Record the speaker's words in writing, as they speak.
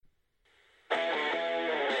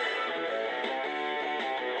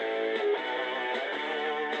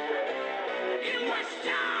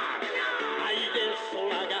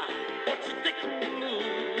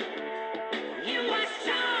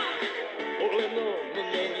俺の胸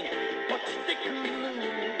に落ちてくる熱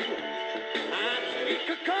い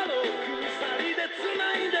心鎖で繋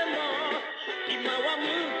いでも今は無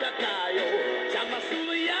駄だよ邪魔する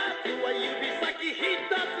やつは指先一つ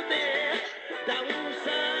でダウン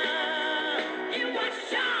さ You are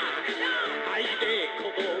shocked 愛で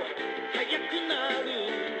鼓動速くなる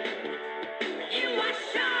You are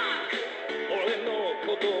shocked 俺の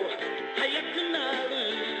鼓動速くなる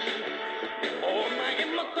お前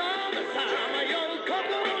もどうださまよう心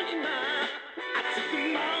にな熱く燃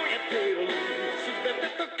えてる全て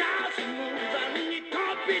とかす無残に飛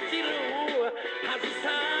び散るはずさ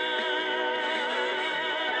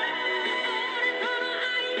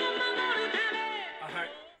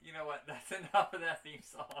Alright, you know what? That's enough of that theme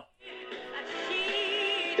song.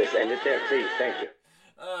 Just end it there, please. Thank you.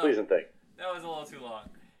 Please and thank you. That was a little too long.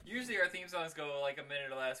 Usually our theme songs go like a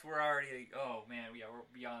minute or less. We're already, oh man, yeah, we're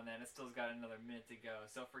beyond that. It still's got another minute to go,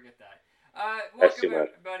 so forget that. Welcome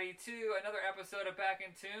everybody to another episode of Back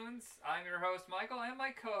in Tunes. I'm your host Michael, and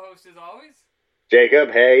my co-host as always,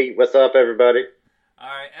 Jacob. Hey, what's up, everybody?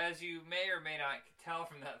 Alright, as you may or may not tell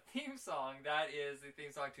from that theme song, that is the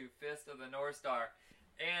theme song to Fist of the North Star.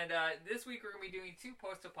 And this week we're going to be doing two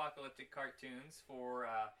post-apocalyptic cartoons for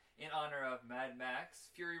in honor of Mad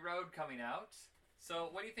Max Fury Road coming out. So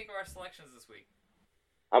what do you think of our selections this week?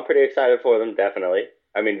 I'm pretty excited for them, definitely.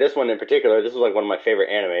 I mean, this one in particular, this is like one of my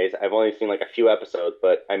favorite animes. I've only seen like a few episodes,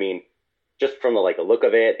 but I mean, just from the look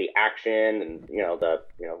of it, the action, and the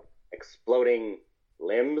exploding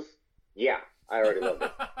limbs. Yeah, I already loved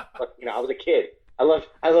it. But I was a kid. I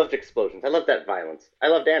loved explosions. I loved that violence. I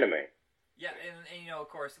loved anime. Yeah, and of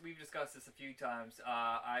course, we've discussed this a few times.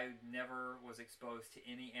 I never was exposed to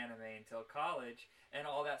any anime until college, and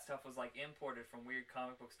all that stuff was like imported from weird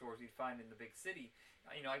comic book stores you'd find in the big city.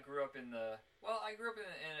 I grew up in a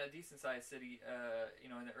decent-sized city, in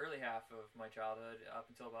the early half of my childhood, up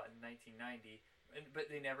until about 1990, but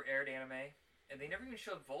they never aired anime. And they never even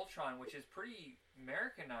showed Voltron, which is pretty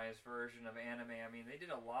Americanized version of anime. I mean, they did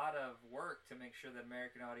a lot of work to make sure that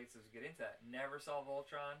American audiences would get into that. Never saw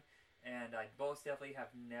Voltron, and I most definitely have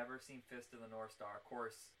never seen Fist of the North Star. Of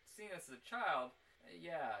course, seeing this as a child,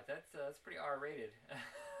 yeah, that's pretty R-rated.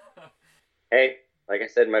 Hey, like I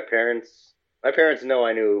said, my parents know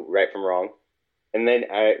I knew right from wrong, and then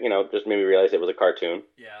I, just made me realize it was a cartoon.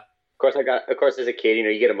 Yeah. Of course, as a kid,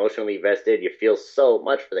 you get emotionally invested. You feel so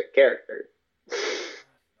much for the character.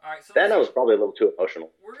 All right, so then I was probably a little too emotional.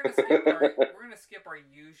 We're gonna skip our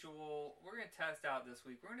usual. We're gonna test out this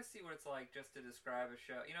week. We're gonna see what it's like just to describe a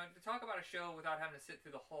show. To talk about a show without having to sit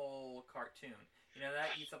through the whole cartoon.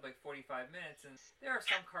 That eats up like 45 minutes, and there are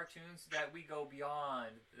some cartoons that we go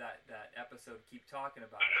beyond that episode, keep talking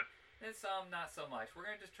about it, and some not so much. We're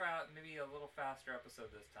gonna just try out maybe a little faster episode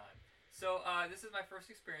this time. So this is my first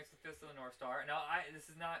experience with Fist of the North Star. Now this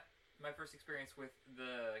is not my first experience with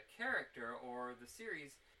the character or the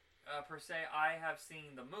series per se. I have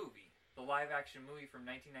seen the movie, the live-action movie from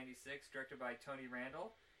 1996, directed by Tony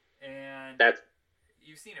Randall, and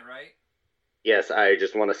you've seen it, right? Yes, I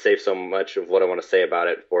just want to save so much of what I want to say about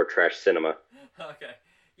it for Trash Cinema. Okay.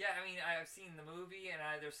 Yeah, I mean, I've seen the movie, and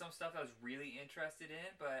there's some stuff I was really interested in,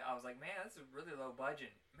 but I was like, man, this is really low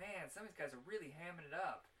budget. Man, some of these guys are really hamming it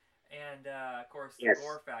up. And, of course, the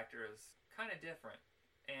gore factor is kind of different.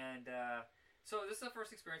 And so this is the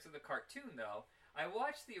first experience with the cartoon, though. I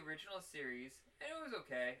watched the original series, and it was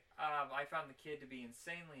okay. I found the kid to be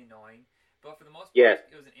insanely annoying, but for the most part,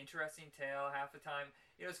 it was an interesting tale half the time.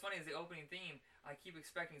 What's funny is the opening theme, I keep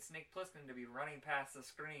expecting Snake Plissken to be running past the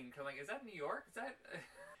screen, because is that New York? Is that...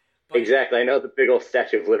 Exactly, I know the big old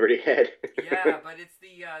Statue of Liberty head. Yeah, but it's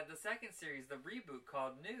the second series, the reboot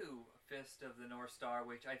called New Fist of the North Star,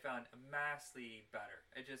 which I found massively better.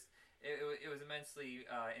 It was immensely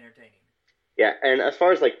entertaining. Yeah, and as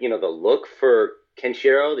far as the look for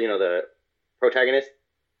Kenshiro, the protagonist,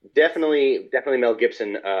 definitely Mel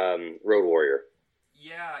Gibson, Road Warrior.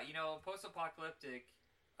 Yeah, post-apocalyptic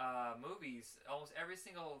movies, almost every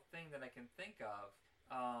single thing that I can think of.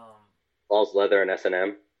 Balls, leather, and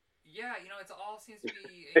S&M. Yeah, it all seems to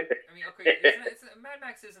be... I mean, okay, Mad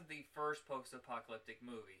Max isn't the first post-apocalyptic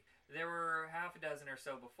movie. There were half a dozen or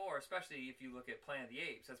so before, especially if you look at Planet of the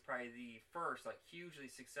Apes. That's probably the first, hugely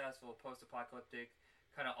successful post-apocalyptic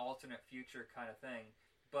kind of alternate future kind of thing.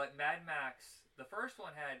 But Mad Max, the first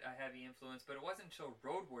one had a heavy influence, but it wasn't until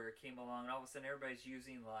Road Warrior came along, and all of a sudden everybody's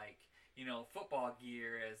using, football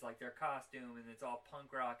gear as, their costume, and it's all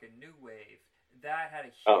punk rock and new wave. That had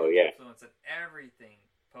a huge influence on everything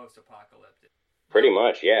post-apocalyptic. Pretty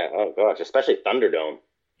much, yeah. Oh, gosh, especially Thunderdome.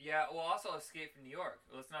 Yeah, well, also Escape from New York.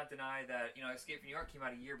 Let's not deny that, Escape from New York came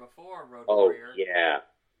out a year before Road Warrior. Oh, yeah.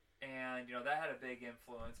 And, that had a big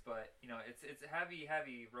influence, but it's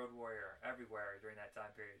heavy Road Warrior everywhere during that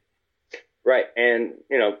time period. Right, and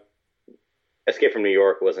Escape from New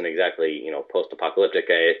York wasn't exactly post-apocalyptic.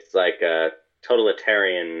 It's like a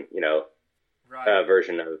totalitarian Right.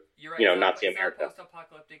 version of You're right. Nazi It's not America.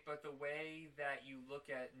 post-apocalyptic, but the way that you look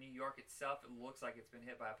at New York itself, it looks like it's been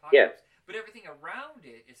hit by Yeah, apocalypse. But everything around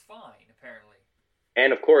it is fine, apparently.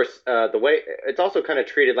 and of course, the way it's also kind of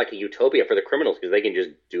treated like a utopia for the criminals because they can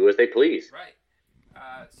just do as they please. Right.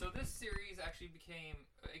 So this series actually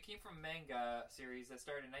it came from manga series that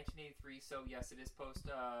started in 1983. So yes, it is post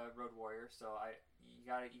Road Warrior. So you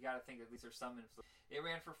gotta think at least there's some influence. It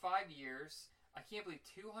ran for 5 years. I can't believe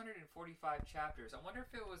 245 chapters. I wonder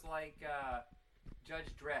if it was like Judge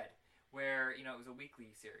Dredd, where it was a weekly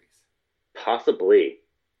series. Possibly.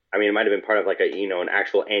 I mean, it might have been part of like an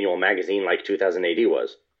actual annual magazine like 2000 AD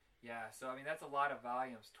was. Yeah, so I mean that's a lot of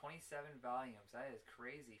volumes, 27 volumes. That is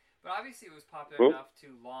crazy. But obviously it was popular Hmm? enough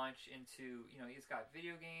to launch into, it's got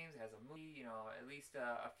video games, it has a movie, at least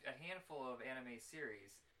a handful of anime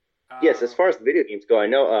series. Yes, as Uh, far as the video games go, I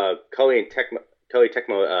know Koei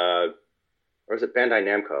Tecmo, or is it Bandai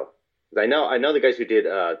Namco? 'Cause I know the guys who did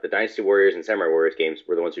the Dynasty Warriors and Samurai Warriors games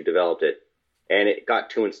were the ones who developed it, and it got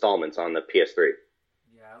 2 installments on the PS3.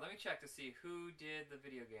 yeah, let me check to see who did the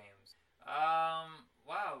video games.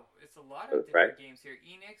 Wow, it's a lot of Right? different games here.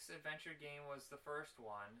 Enix Adventure Game was the first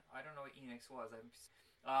one. I don't know what Enix was.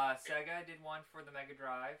 Sega did one for the Mega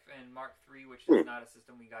Drive and Mark III, which is Hmm. not a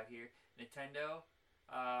system we got here. Nintendo,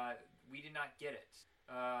 we did not get it.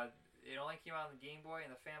 It only came out on the Game Boy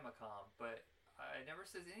and the Famicom, but it never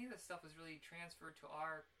says any of this stuff was really transferred to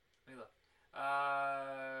our. Let me look.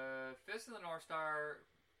 Fist of the North Star,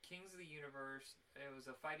 Kings of the Universe. It was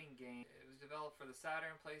a fighting game. It was developed for the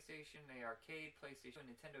Saturn, PlayStation, the arcade, PlayStation,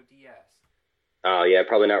 Nintendo DS. Oh yeah,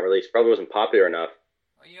 probably not released. Probably wasn't popular enough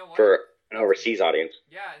Oh, you know what? for an overseas audience.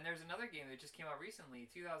 Yeah, and there's another game that just came out recently,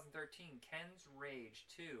 2013, Ken's Rage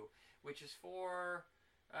 2, which is for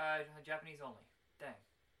Japanese only. Dang.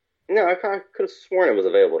 No, I could have sworn it was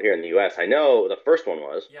available here in the U.S. I know the first one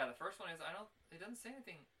was. Yeah, the first one is. It doesn't say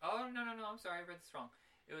anything. Oh no. I'm sorry, I read this wrong.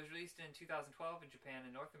 It was released in 2012 in Japan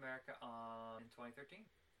and North America in 2013.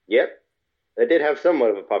 Yep, it did have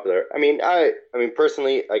somewhat of a popular. I mean,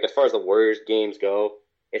 personally, like as far as the Warriors games go,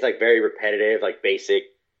 it's like very repetitive, like basic,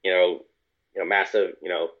 massive,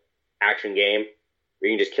 action game where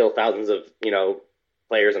you can just kill thousands of,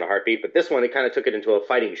 players in a heartbeat. But this one, it kind of took it into a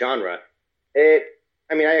fighting genre. I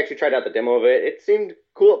actually tried out the demo of it. It seemed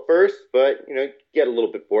cool at first, but you get a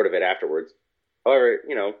little bit bored of it afterwards. However,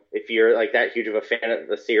 if you're like that huge of a fan of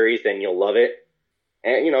the series, then you'll love it.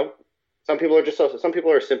 And some people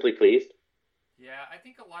are simply pleased. Yeah, I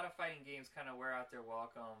think a lot of fighting games kind of wear out their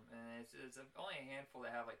welcome, and it's only a handful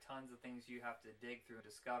that have like tons of things you have to dig through and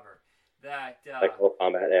discover. That Like Mortal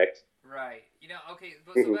Kombat X. right, okay,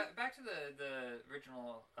 but so Mhm. back to the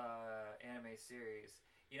original anime series.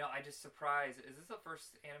 I just surprised. Is this the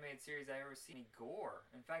first animated series I ever seen gore?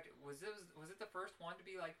 In fact, was it the first one to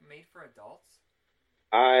be like made for adults?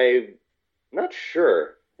 I'm not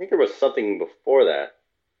sure. I think there was something before that.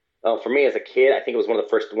 For me as a kid, I think it was one of the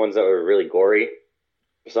first ones that were really gory.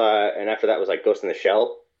 So, and after that was like Ghost in the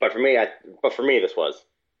Shell. But for me, this was.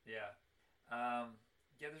 Yeah.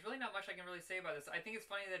 Yeah, there's really not much I can really say about this. I think it's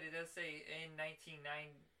funny that it does say in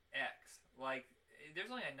 1999X. Like,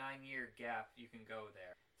 there's only a 9-year gap you can go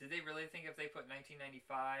there. Did they really think if they put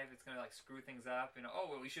 1995, it's going to like screw things up?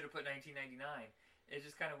 We should have put 1999. It's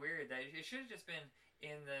just kind of weird that it should have just been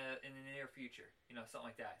in the near future, something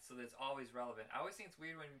like that, so that it's always relevant. I always think it's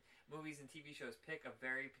weird when movies and TV shows pick a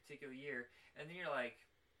very particular year, and then you're like,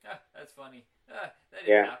 that's funny. That didn't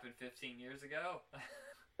Yeah. happen 15 years ago.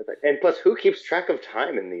 And plus, who keeps track of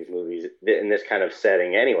time in these movies in this kind of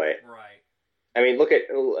setting anyway? Right. Look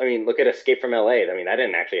at Escape from L.A. I mean, that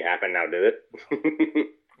didn't actually happen now, did it?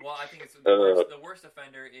 Well, I think it's Uh, the worst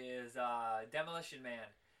offender is Demolition Man.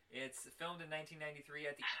 It's filmed in 1993.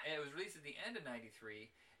 It was released at the end of '93,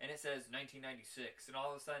 and it says 1996. And all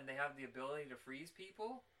of a sudden, they have the ability to freeze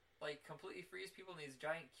people, like completely freeze people in these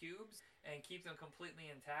giant cubes and keep them completely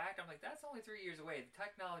intact. I'm like, that's only 3 years away. The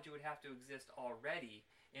technology would have to exist already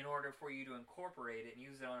in order for you to incorporate it and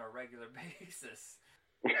use it on a regular basis.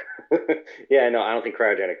 yeah, no, I don't think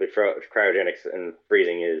cryogenics and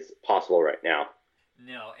freezing is possible right now.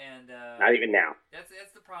 No, and Not even now. that's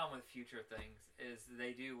the problem with future things is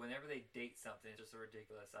they do whenever they date something, it's just a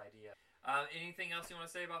ridiculous idea. Anything else you want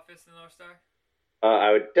to say about Fist of the North Star?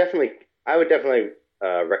 I would definitely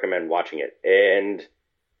recommend watching it. And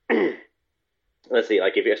let's see,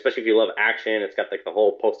 like especially if you love action, it's got like the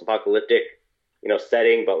whole post-apocalyptic,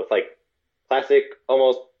 setting, but with like classic,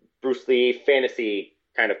 almost Bruce Lee fantasy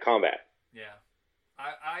kind of combat. Yeah.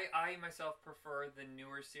 I myself prefer the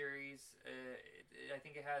newer series. I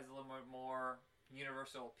think it has a little bit more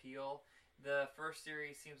universal appeal. The first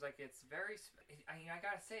series seems like it's very. I mean, I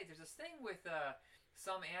gotta say, there's this thing with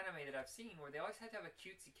some anime that I've seen where they always have to have a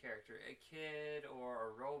cutesy character, a kid or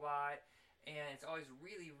a robot, and it's always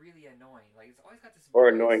really, really annoying. Like it's always got this Or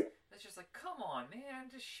voice annoying. that's just like, come on, man,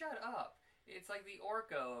 just shut up. It's like the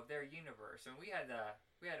Orko of their universe, and we had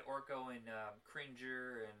Orko and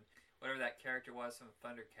Cringer and whatever that character was from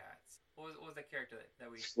Thundercats. What was that character that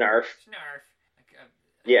we Snarf. Snarf? Like,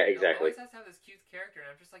 Yeah, it exactly. always has to have this cute character, and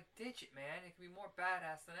I'm just like, ditch it, man. It can be more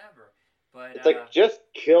badass than ever. But It's like, just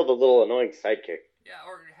kill the little annoying sidekick. yeah,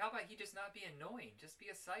 or how about he just not be annoying? Just be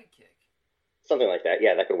a sidekick. Something like that.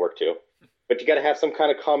 Yeah, that could work too. But you got to have some kind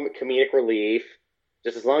of comedic relief.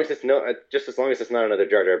 Just as long as it's not another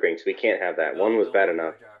Jar Jar Binks, we can't have that. One was bad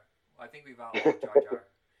enough. Jar Jar. I think we've outlawed Jar Jar.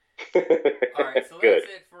 Alright, so Good.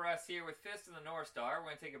 that's it for us here with Fist of the North Star. We're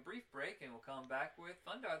going to take a brief break and we'll come back with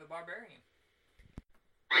Thundar the Barbarian.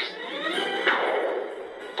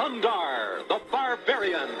 Thundar, the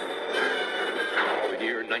Barbarian. The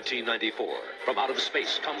year 1994. From out of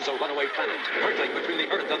space comes a runaway planet, hurtling between the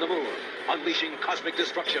Earth and the Moon, unleashing cosmic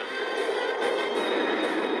destruction.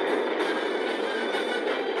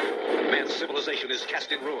 Man's civilization is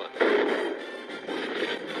cast in ruin.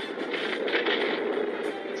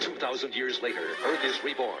 2,000 years later, Earth is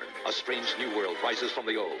reborn. A strange new world rises from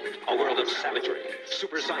the old. A world of savagery,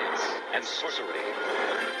 super science, and sorcery.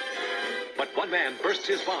 But one man bursts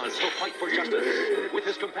his bonds to fight for justice. With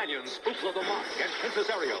his companions, Oofla the Monk and Princess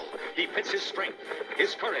Ariel, he pits his strength,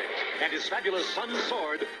 his courage, and his fabulous sun's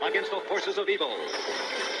sword against the forces of evil.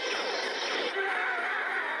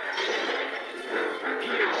 He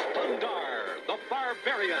is Thundar, the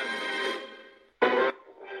Barbarian.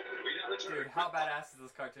 Dude, how badass is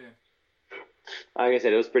this cartoon? Like I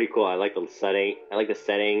said, it was pretty cool. I like the setting.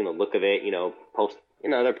 The look of it.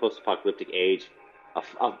 Another post-apocalyptic age.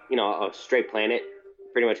 A stray planet,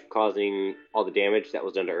 pretty much causing all the damage that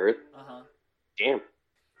was done to Earth. Damn.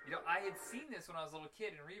 I had seen this when I was a little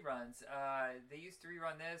kid in reruns. They used to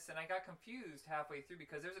rerun this, and I got confused halfway through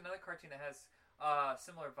because there's another cartoon that has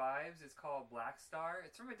similar vibes. It's called Black Star.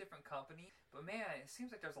 It's from a different company, but man, it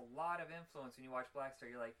seems like there's a lot of influence when you watch Black Star.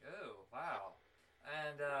 You're like, oh, wow.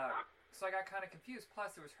 And so I got kind of confused.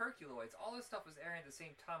 Plus, there was Herculoids. All this stuff was airing at the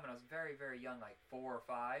same time when I was very, very young, like 4 or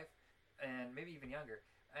 5. And maybe even younger.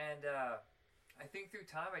 And I think through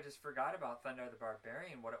time I just forgot about Thundar the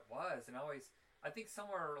Barbarian, what it was. And I think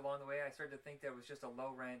somewhere along the way I started to think that it was just a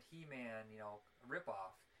low-rent He-Man,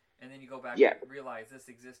 ripoff. And then you go back and realize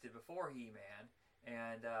this existed before He-Man.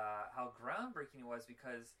 And how groundbreaking it was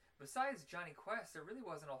because besides Johnny Quest, there really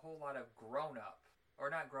wasn't a whole lot of grown-up.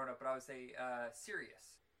 Or not grown-up, but I would say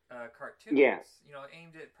serious cartoons. Yeah.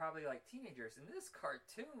 Aimed at probably like teenagers. And this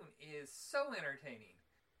cartoon is so entertaining.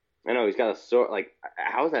 I know he's got a sword. Like,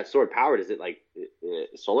 how is that sword powered? Is it like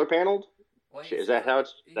solar paneled? Well, Is that how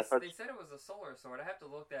it's? They said it was a solar sword. I have to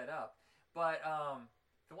look that up. But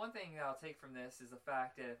the one thing I'll take from this is the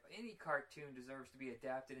fact that if any cartoon deserves to be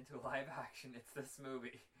adapted into live action, it's this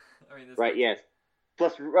movie. This right. cartoon. Yes.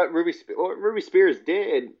 Plus, Ruby Spears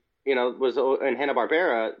did. Was in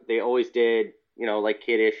Hanna-Barbera. They always did. Like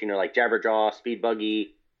kiddish. Like Jabberjaw, Speed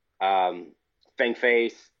Buggy, Fang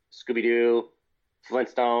Face, Scooby Doo,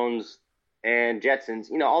 Flintstones, and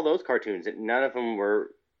Jetsons, all those cartoons, none of them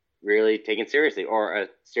were really taken seriously or a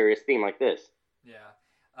serious theme like this. Yeah.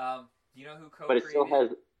 Do you know who co-created? But it still has.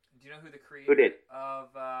 Do you know who the creator of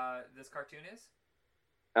this cartoon is?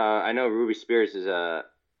 I know Ruby Spears is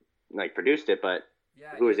produced it, but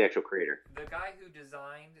who is the actual creator? The guy who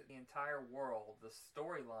designed the entire world, the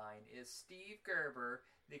storyline, is Steve Gerber,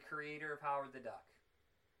 the creator of Howard the Duck.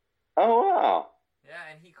 Oh wow. Yeah,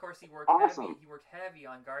 and he worked awesome. heavy. He worked heavy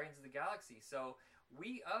on Guardians of the Galaxy. So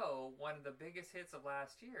we owe one of the biggest hits of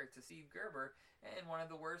last year to Steve Gerber, and one of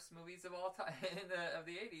the worst movies of all time of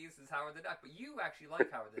the 80s is Howard the Duck. But you actually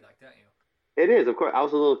like Howard the Duck, don't you? It is, of course. I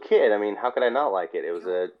was a little kid. I mean, how could I not like it? It was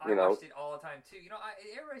I watched it all the time too.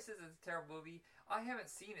 Everybody says it's a terrible movie. I haven't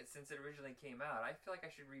seen it since it originally came out. I feel like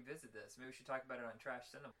I should revisit this. Maybe we should talk about it on Trash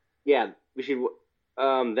Cinema. Yeah, we should.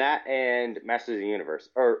 That and Masters of the Universe,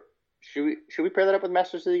 or should we pair that up with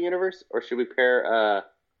Masters of the Universe, or should we pair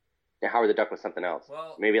Howard the Duck with something else?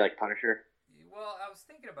 Well, maybe like Punisher. Well, I was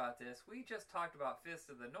thinking about this. We just talked about Fist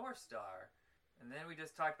of the North Star, and then we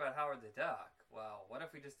just talked about Howard the Duck. Well, what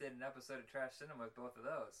if we just did an episode of Trash Cinema with both of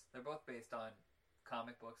those? They're both based on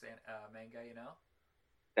comic books and manga,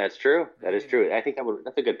 That's true. That is true. I think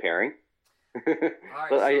that's a good pairing. All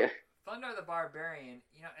right. Thundar the Barbarian,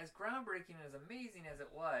 you know, as groundbreaking and as amazing as it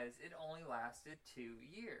was, it only lasted 2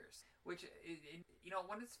 years. Which, you know,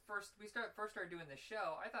 when we first started doing this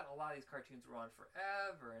show, I thought a lot of these cartoons were on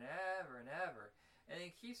forever and ever and ever. And I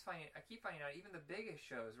keep finding out even the biggest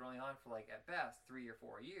shows were only on for, like, at best 3 or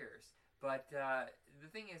 4 years. But the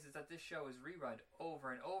thing is that this show is rerun over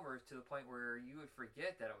and over to the point where you would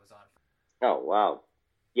forget that it was on. Oh, wow.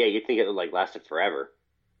 Yeah, you'd think it like lasted forever.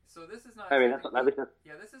 So this is not. I mean,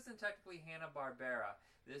 this isn't technically Hanna-Barbera.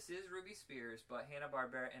 This is Ruby Spears, but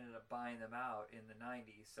Hanna-Barbera ended up buying them out in the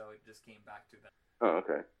 90s, so it just came back to them. Oh,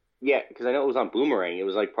 okay. Yeah, because I know it was on Boomerang. It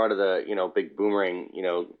was like part of the, you know, big Boomerang, you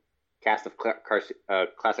know, cast of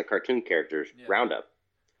classic cartoon characters roundup.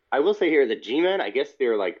 I will say here, the G-Men, I guess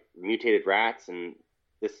they're like mutated rats, and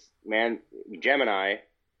this man, Gemini,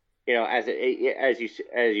 you know, as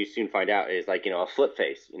you soon find out, is like, you know, a flip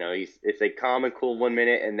face. You know, it's like calm and cool 1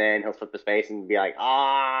 minute, and then he'll flip his face and be like,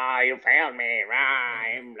 you found me,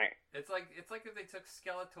 right? It's like if they took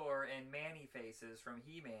Skeletor and Manny faces from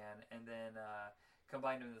He-Man and then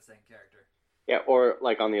combined them in the same character. Yeah, or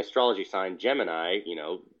like on the astrology sign Gemini, you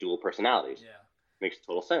know, dual personalities. Yeah, makes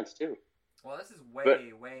total sense too. Well, this is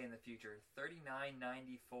way in the future.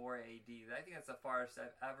 3994 AD. I think that's the farthest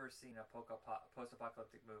I've ever seen a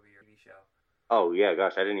post-apocalyptic movie or TV show. Oh yeah,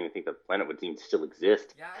 gosh, I didn't even think the planet would even still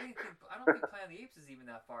exist. Yeah, I don't think Planet of the Apes is even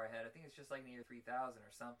that far ahead. I think it's just like in the year 3000 or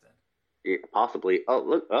something. Yeah, possibly. Oh,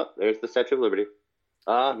 look, there's the Statue of Liberty.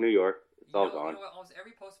 New York. It's all gone. You know what? Almost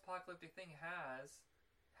every post-apocalyptic thing has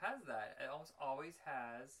that. It almost always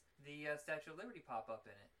has the Statue of Liberty pop up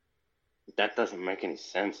in it. That doesn't make any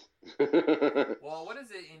sense. Well, what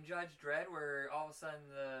is it in Judge Dredd where all of a sudden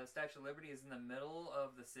the Statue of Liberty is in the middle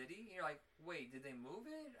of the city? You're like, wait, did they move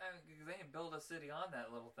it? Because they didn't build a city on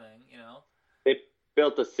that little thing, you know? They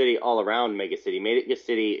built a city all around Mega City. Mega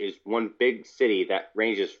City is one big city that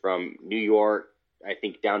ranges from New York, I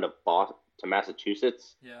think, down to Boston, to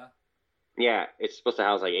Massachusetts. Yeah. Yeah, it's supposed to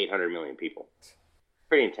house like 800 million people.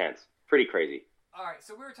 Pretty intense. Pretty crazy. All right,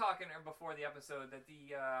 so we were talking before the episode that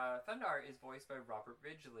the Thundar is voiced by Robert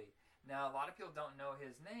Ridgely. Now, a lot of people don't know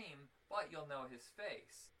his name, but you'll know his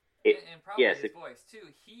face. And probably his voice,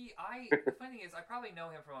 too. The funny thing is, I probably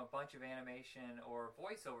know him from a bunch of animation or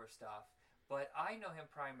voiceover stuff, but I know him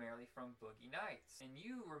primarily from Boogie Nights. And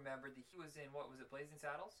you remembered that he was in, what was it, Blazing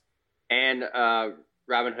Saddles? And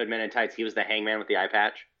Robin Hood Men in Tights. He was the hangman with the eye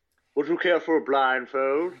patch. Would you care for a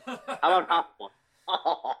blindfold? How about half one?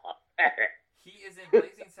 He is in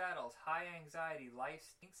Blazing Saddles, High Anxiety, Life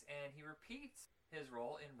Stinks, and he repeats his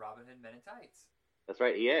role in Robin Hood Men in Tights. That's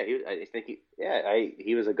right. Yeah,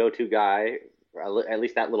 he was a go-to guy, at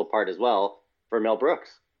least that little part as well, for Mel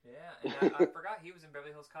Brooks. Yeah, and I forgot he was in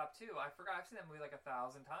Beverly Hills Cop 2. I forgot. I've seen that movie like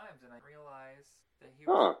 1,000 times, and I realized that he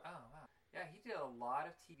was... Oh, wow. Yeah, he did a lot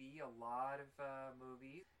of TV, a lot of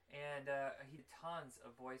movies, and he did tons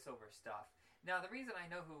of voiceover stuff. Now, the reason I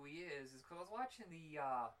know who he is because I was watching the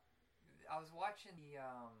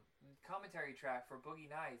commentary track for Boogie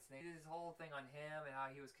Nights, and they did this whole thing on him and how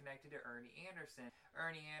he was connected to Ernie Anderson.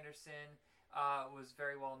 Ernie Anderson was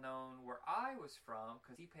very well known where I was from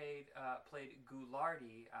because he played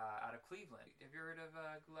Ghoulardi out of Cleveland. Have you heard of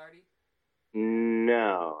Ghoulardi?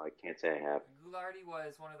 No, I can't say I have. Ghoulardi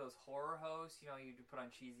was one of those horror hosts. You know, you put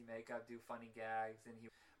on cheesy makeup, do funny gags, and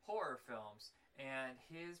horror films. And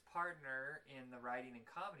his partner in the writing and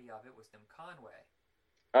comedy of it was Tim Conway.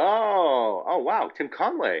 Oh, wow, Tim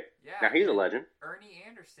Conway. Yeah. Now he's a legend. Ernie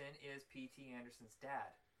Anderson is P.T. Anderson's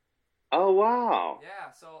dad. Oh, wow.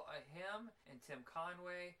 Yeah, so him and Tim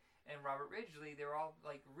Conway and Robert Ridgely, they were all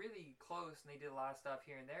like really close, and they did a lot of stuff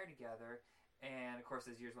here and there together. And of course,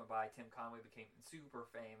 as years went by, Tim Conway became super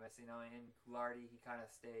famous, you know, and Ghoulardi, he kind of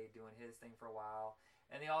stayed doing his thing for a while.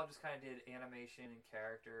 And they all just kind of did animation and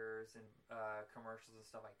characters and commercials and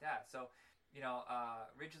stuff like that. So, you know,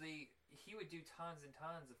 Ridgely, he would do tons and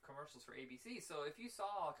tons of commercials for ABC. So if you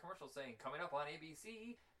saw a commercial saying, coming up on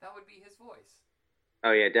ABC, that would be his voice.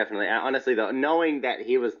 Oh, yeah, definitely. Honestly, though, knowing that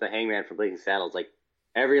he was the hangman for Blazing Saddles, like,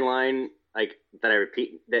 every line like that I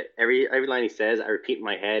repeat, that every line he says, I repeat in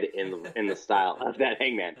my head in the style of that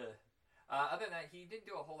hangman. Other than that, he didn't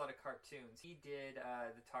do a whole lot of cartoons. He did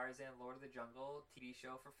the Tarzan Lord of the Jungle TV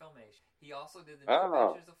show for Filmation. He also did the New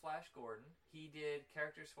Adventures of Flash Gordon. He did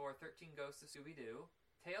characters for 13 Ghosts of Scooby-Doo,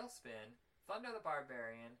 Tailspin, Thundar the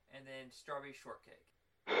Barbarian, and then Strawberry Shortcake.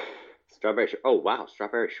 Strawberry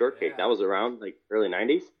Shortcake. Yeah. That was around like early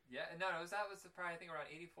 90s? Yeah, no, that was probably I think around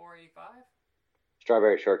 84, 85.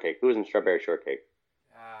 Strawberry Shortcake. Who was in Strawberry Shortcake?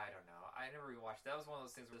 I don't know. I never rewatched it. That was one of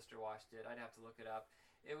those things where Mr. watched it. I'd have to look it up.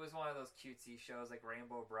 It was one of those cutesy shows like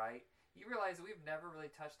Rainbow Bright. You realize we've never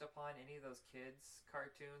really touched upon any of those kids'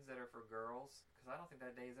 cartoons that are for girls? Because I don't think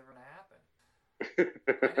that day is ever going to happen.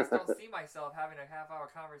 I just don't see myself having a half-hour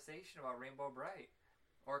conversation about Rainbow Bright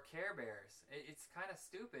or Care Bears. It's kind of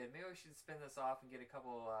stupid. Maybe we should spin this off and get a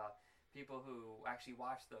couple people who actually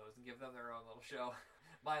watch those and give them their own little show.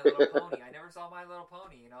 My Little Pony. I never saw My Little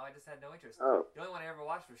Pony. I just had no interest. Oh. The only one I ever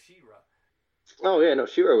watched was She-Ra. Oh yeah, no,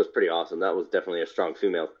 She-Ra was pretty awesome. That was definitely a strong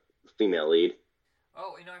female lead.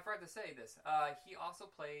 Oh, I forgot to say this. He also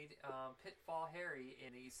played Pitfall Harry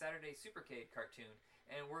in the Saturday Supercade cartoon,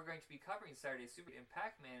 and we're going to be covering Saturday Super and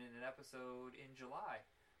Pac-Man in an episode in July.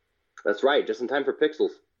 That's right, just in time for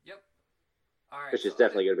Pixels. Yep. All right. Which is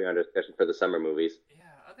definitely going to be under discussion for the summer movies. Yeah.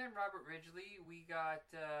 Other than Robert Ridgely, we got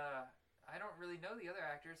I don't really know the other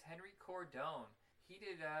actors. Henry Cordone. He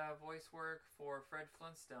did voice work for Fred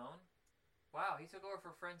Flintstone. Wow, he took over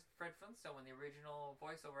for Fred Flintstone when the original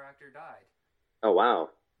voiceover actor died. Oh, wow.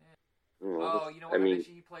 Yeah. Oh, you know what? I bet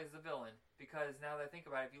he plays the villain. Because now that I think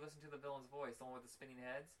about it, if you listen to the villain's voice, the one with the spinning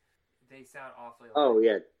heads, they sound awfully like... Oh,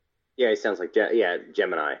 yeah. Yeah, he sounds like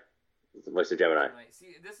Gemini. It's the voice of Gemini.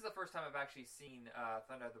 See, this is the first time I've actually seen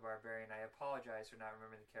Thundarr the Barbarian. I apologize for not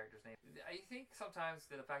remembering the character's name. I think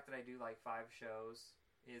sometimes the fact that I do like 5 shows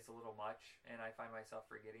is a little much, and I find myself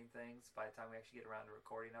forgetting things by the time we actually get around to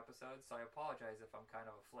recording episodes, so I apologize if I'm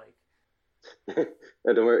kind of a flake.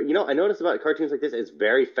 No, don't worry. I noticed about cartoons like this, it's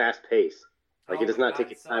very fast-paced. It does not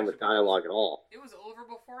take its time with dialogue at all. It was over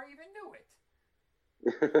before I even knew it.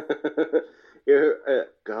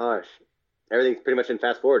 Gosh. Everything's pretty much in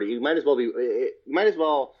fast forward. You might as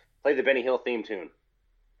well play the Benny Hill theme tune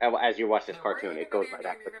as you watch this cartoon. It goes by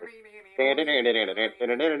that quickly.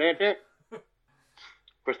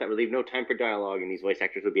 Of course, that would leave no time for dialogue, and these voice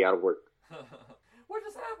actors would be out of work. What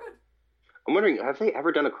just happened? I'm wondering, have they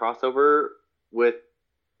ever done a crossover with,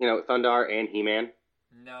 Thundarr and He-Man?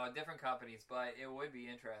 No, different companies, but it would be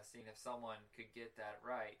interesting if someone could get that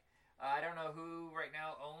right. I don't know who right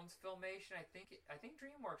now owns Filmation. I think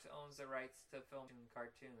DreamWorks owns the rights to film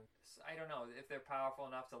cartoons. I don't know if they're powerful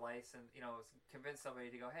enough to license, convince somebody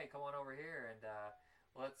to go, hey, come on over here and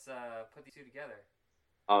let's put these two together.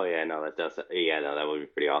 Oh yeah, no, that does. Yeah, no, that would be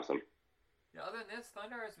pretty awesome. Yeah, other than this,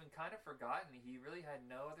 Thundarr has been kind of forgotten. He really had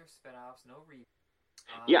no other spin-offs, no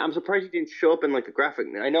reboots. Yeah, I'm surprised he didn't show up in a graphic.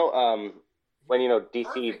 I know when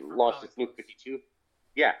DC launched its New 52.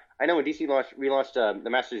 Yeah, I know when DC relaunched the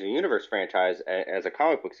Masters of the Universe franchise as a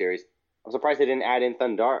comic book series. I'm surprised they didn't add in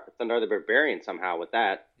Thundarr the Barbarian somehow with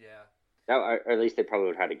that. Yeah. Or at least they probably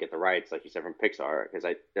would have had to get the rights, like you said, from Pixar, because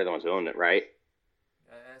they're the ones who own it, right?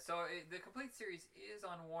 The complete series is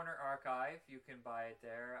on Warner Archive. You can buy it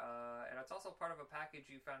there. And it's also part of a package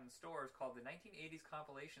you found in stores called the 1980s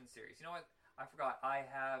Compilation Series. You know what? I forgot. I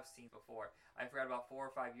have seen before. I forgot about 4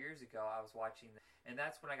 or 5 years ago I was watching this. And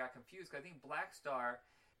that's when I got confused. Because I think Black Star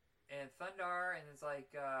and Thundarr and it's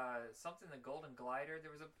something the Golden Glider. There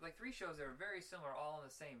was 3 shows that were very similar all on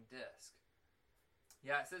the same disc.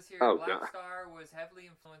 Yeah, it says here, Black Star was heavily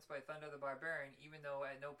influenced by Thundarr the Barbarian, even though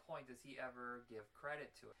at no point does he ever give credit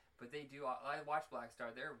to it. But they do. I watch Black Star.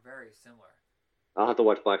 They're very similar. I'll have to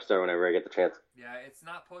watch Black Star whenever I get the chance. Yeah, it's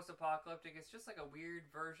not post-apocalyptic. It's just a weird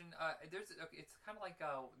version. It's kind of like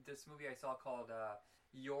this movie I saw called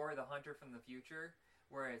Yor the Hunter from the Future,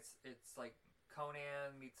 where it's like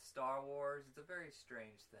Conan meets Star Wars. It's a very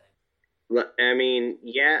strange thing. I mean,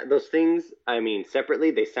 yeah, those things, separately,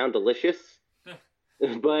 they sound delicious.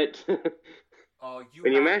 But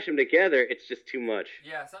when you mash them together, it's just too much.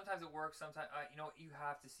 Yeah, sometimes it works. Sometimes, you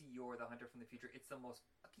have to see Yor the Hunter from the Future. It's the most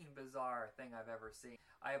fucking bizarre thing I've ever seen.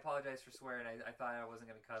 I apologize for swearing. I thought I wasn't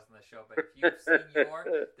going to cuss on the show, but if you've seen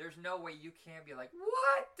Yor, there's no way you can't be like,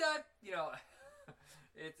 what the,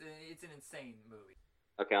 it's an insane movie.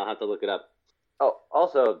 Okay, I'll have to look it up. Oh,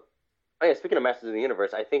 also, speaking of Masters of the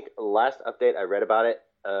Universe, I think the last update I read about it,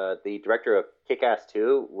 the director of Kick-Ass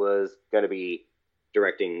 2 was going to be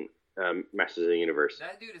directing Masters of the Universe.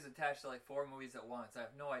 That dude is attached to 4 movies at once. I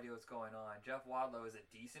have no idea what's going on. Jeff Wadlow is a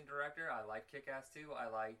decent director. I like Kick-Ass 2. I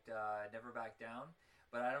liked Never Back Down.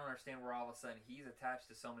 But I don't understand where all of a sudden he's attached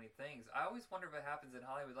to so many things. I always wonder if it happens in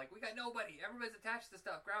Hollywood. We got nobody. Everybody's attached to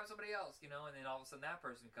stuff. Grab somebody else, and then all of a sudden that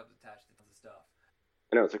person becomes attached to tons of stuff.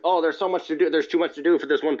 I know, it's there's so much to do. There's too much to do for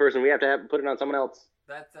this one person. We have to put it on someone else.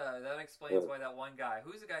 That explains why that one guy.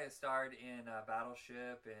 Who's the guy that starred in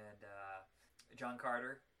Battleship and John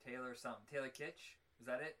Carter? Taylor Kitsch? Is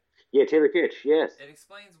that it? Yeah, Taylor Kitsch, yes. It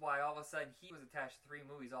explains why all of a sudden he was attached to 3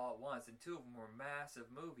 movies all at once, and 2 of them were massive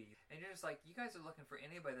movies. And you're just you guys are looking for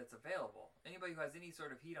anybody that's available. Anybody who has any sort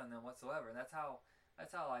of heat on them whatsoever. And that's how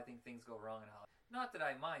I think things go wrong in Hollywood. Not that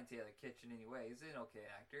I mind Taylor Kitsch in any way. He's an okay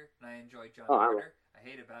actor. And I enjoy John Carter. I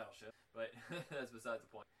hated Battleship. But that's besides the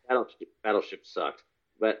point. Battleship sucked.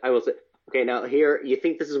 But I will say, okay, now here, you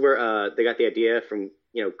think this is where they got the idea from,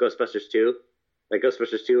 Ghostbusters 2? Like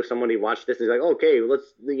Ghostbusters 2, somebody watched this and he's like, okay,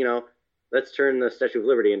 let's turn the Statue of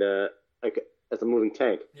Liberty into, like, as a moving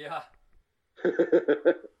tank. Yeah.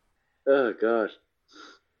 Oh, gosh.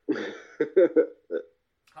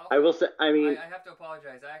 I will say, I mean... I have to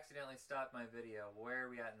apologize. I accidentally stopped my video. Where are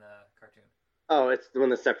we at in the cartoon? Oh, it's when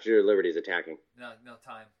the Statue of Liberty is attacking. No,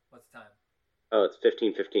 time. What's the time? Oh, it's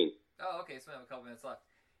 15:15. Oh, okay, so we have a couple minutes left.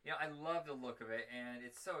 I love the look of it, and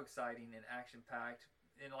it's so exciting and action-packed.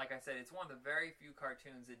 And like I said, it's one of the very few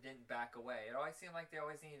cartoons that didn't back away. It always seemed like they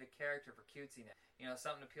always needed a character for cutesiness.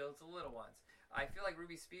 Something to appeal to the little ones. I feel like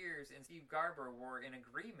Ruby Spears and Steve Garber were in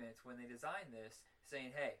agreement when they designed this,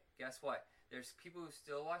 saying, hey, guess what? There's people who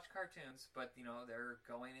still watch cartoons, but, they're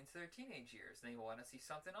going into their teenage years, and they want to see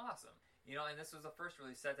something awesome. And this was the first to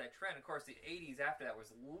really set that trend. Of course, the 80s after that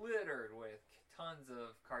was littered with tons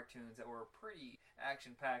of cartoons that were pretty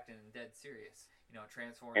action-packed and dead serious.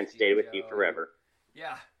 Transformers. And stayed with you forever.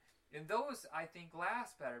 Yeah. And those, I think,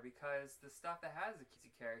 last better because the stuff that has a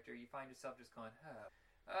kissy character, you find yourself just going,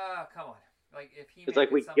 come on. Like, if he it's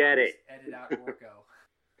like, we get it. Edit out Orko.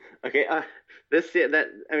 Okay, just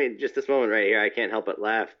this moment right here, I can't help but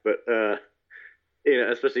laugh, but,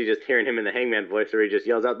 especially just hearing him in the Hangman voice where he just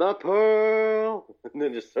yells out, the Pearl! And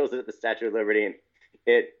then just throws it at the Statue of Liberty, and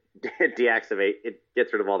it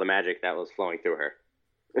gets rid of all the magic that was flowing through her.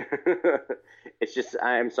 It's just,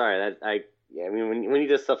 I'm sorry, when he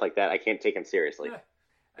does stuff like that, I can't take him seriously.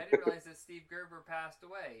 I didn't realize that Steve Gerber passed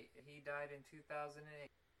away. He died in 2008.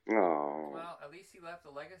 Oh. Well, at least he left a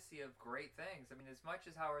legacy of great things. I mean, as much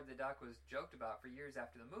as Howard the Duck was joked about for years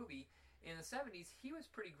after the movie, in the 70s, he was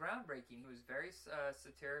pretty groundbreaking. He was very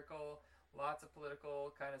satirical, lots of political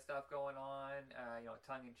kind of stuff going on,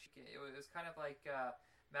 tongue-in-cheek. It was kind of like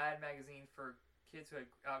Mad Magazine for kids who had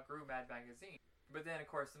outgrew Mad Magazine. But then, of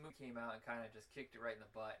course, the movie came out and kind of just kicked it right in the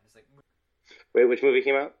butt. And it's like... Wait, which movie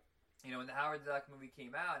came out? When the Howard the Duck movie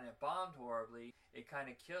came out and it bombed horribly, it kind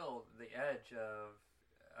of killed the edge of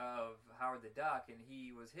Howard the Duck, and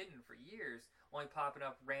he was hidden for years, only popping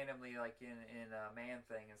up randomly like in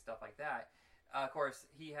Man-Thing and stuff like that. Of course,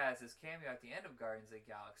 he has his cameo at the end of Guardians of the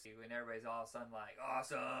Galaxy when everybody's all of a sudden like,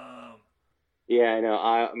 awesome! Yeah, I know.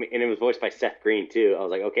 And it was voiced by Seth Green, too. I was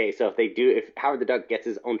like, okay, so if Howard the Duck gets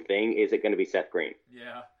his own thing, is it going to be Seth Green?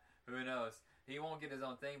 Yeah, who knows? He won't get his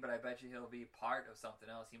own thing, but I bet you he'll be part of something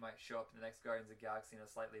else. He might show up in the next Guardians of the Galaxy in a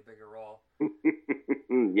slightly bigger role.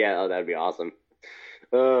 Yeah, that'd be awesome.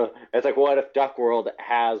 It's like, what if Duck World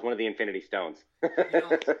has one of the Infinity Stones?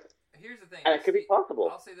 Here's the thing. It could be possible.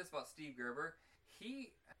 I'll say this about Steve Gerber.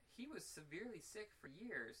 He was severely sick for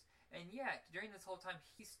years, and yet, during this whole time,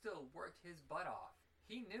 he still worked his butt off.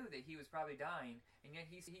 He knew that he was probably dying, and yet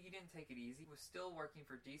he didn't take it easy. He was still working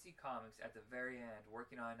for DC Comics at the very end,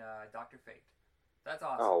 working on Dr. Fate. That's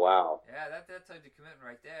awesome. Oh, wow. Yeah, that tells you commitment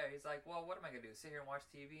right there. He's like, well, what am I going to do? Sit here and watch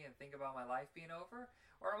TV and think about my life being over?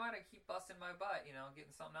 Or am I going to keep busting my butt,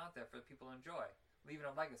 getting something out there for the people to enjoy, leaving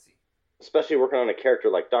a legacy? Especially working on a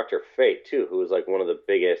character like Dr. Fate, too, who is like one of the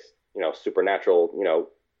biggest, supernatural,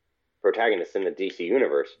 protagonists in the DC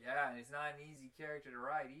universe. Yeah, and he's not an easy character to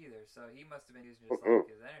write either, so he must have been using just like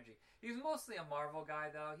his energy. He was mostly a Marvel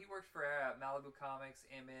guy, though. He worked for Malibu Comics,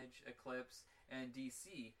 Image, Eclipse, and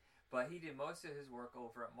DC. But he did most of his work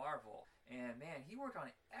over at Marvel. And, man, he worked on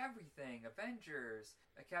everything. Avengers,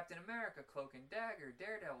 Captain America, Cloak and Dagger,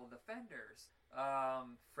 Daredevil, Defenders,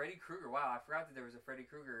 Freddy Krueger. Wow, I forgot that there was a Freddy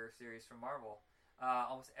Krueger series from Marvel.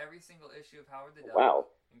 Almost every single issue of Howard the Duck. Wow.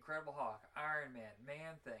 Incredible Hulk, Iron Man,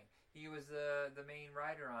 Man-Thing. He was the main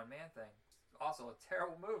writer on Man-Thing. Also a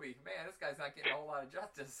terrible movie. Man, this guy's not getting a whole lot of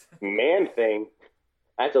justice. Man-Thing?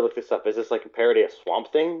 I have to look this up. Is this like a parody of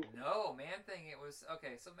Swamp Thing? No, Man-Thing, it was...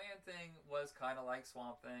 Okay, so Man-Thing was kind of like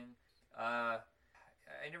Swamp Thing. I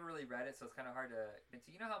never really read it, so it's kind of hard to...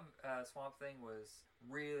 You know how Swamp Thing was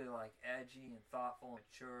really, like, edgy and thoughtful and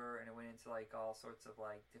mature, and it went into, like, all sorts of,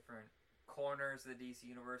 like, different corners of the DC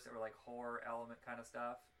universe that were, like, horror element kind of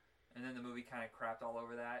stuff? And then the movie kind of crapped all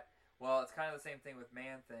over that. Well, it's kind of the same thing with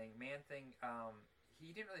Man-Thing. Man-Thing,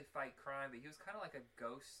 he didn't really fight crime, but he was kind of like a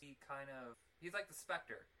ghosty kind of... He's like the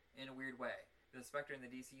Spectre in a weird way. The Spectre in the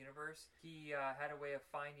DC universe. He had a way of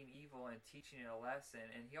finding evil and teaching it a lesson.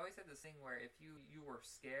 And he always had this thing where if you were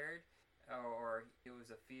scared or it was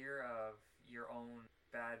a fear of your own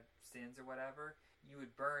bad sins or whatever, you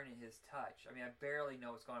would burn in his touch. I mean, I barely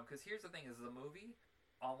know what's going on. Because here's the thing, is the movie...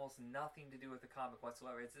 almost nothing to do with the comic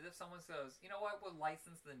whatsoever. It's as if someone says, you know what, we'll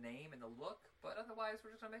license the name and the look, but otherwise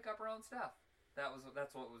we're just going to make up our own stuff.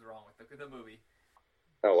 That's what was wrong with the movie.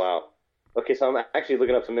 Oh, wow. Okay, so I'm actually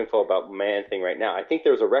looking up some info about Man Thing right now. I think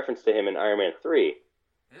there was a reference to him in Iron Man 3.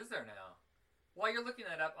 Is there now? While you're looking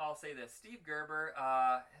that up, I'll say this. Steve Gerber,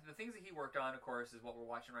 the things that he worked on, of course, is what we're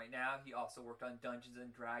watching right now. He also worked on Dungeons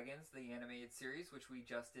and Dragons, the animated series, which we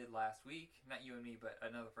just did last week. Not you and me, but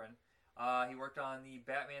another friend. He worked on the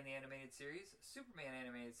Batman the Animated Series, Superman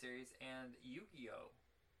Animated Series, and Yu-Gi-Oh!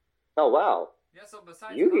 Oh, wow. Yeah, so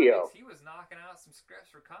besides Yu-Gi-Oh! comics, he was knocking out some scripts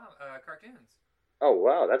for cartoons. Oh,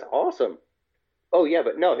 wow, that's awesome. Oh, yeah,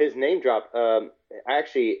 but no, his name drop.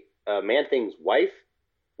 Actually, Man Thing's wife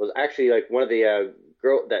was actually like one of the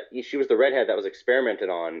girl that she was the redhead that was experimented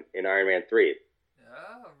on in Iron Man 3.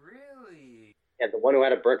 Oh, really? Yeah, the one who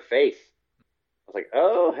had a burnt face. I was like,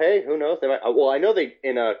 oh, hey, who knows? They might. Well, I know they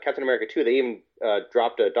in Captain America 2 they even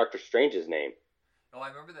dropped Doctor Strange's name. Oh, I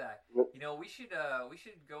remember that. You know, we should go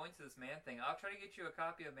into this Man Thing. I'll try to get you a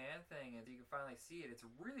copy of Man Thing, and you can finally see it. It's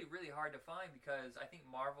really, really hard to find because I think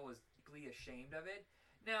Marvel is deeply ashamed of it.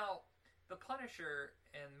 Now, The Punisher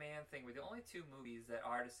and Man Thing were the only two movies that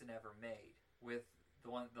Artisan ever made with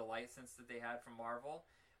the license that they had from Marvel.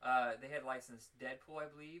 They had licensed Deadpool, I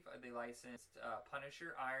believe. They licensed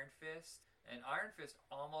Punisher, Iron Fist, and Iron Fist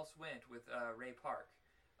almost went with Ray Park.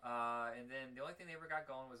 And then the only thing they ever got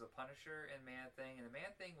going was a Punisher and Man Thing, and the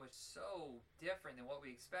Man Thing was so different than what we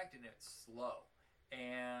expected, and it's slow.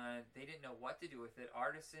 And they didn't know what to do with it.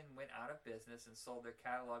 Artisan went out of business and sold their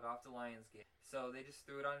catalog off to Lionsgate. So they just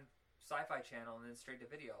threw it on Sci-Fi Channel and then straight to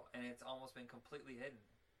video, and it's almost been completely hidden.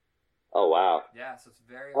 Oh, wow. Yeah, so it's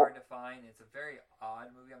very hard to find. It's a very odd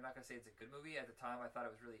movie. I'm not going to say it's a good movie. At the time, I thought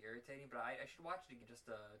it was really irritating, but I should watch it again just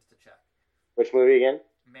to check. Which movie again?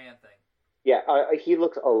 Man Thing. Yeah, he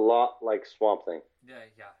looks a lot like Swamp Thing. Yeah,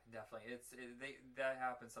 definitely. That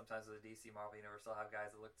happens sometimes with the DC Marvel Universe. They'll have guys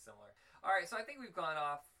that look similar. All right, so I think we've gone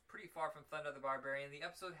off pretty far from Thunder the Barbarian. The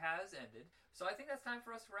episode has ended, so I think that's time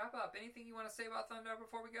for us to wrap up. Anything you want to say about Thunder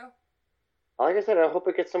before we go? Like I said, I hope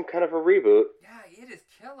it gets some kind of a reboot. Yeah, it is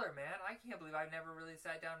killer, man. I can't believe I've never really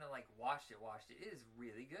sat down and like watched it. It is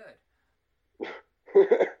really good.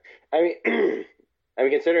 I mean,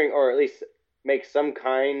 considering, or at least make some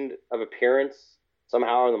kind of appearance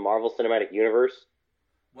somehow in the Marvel Cinematic Universe.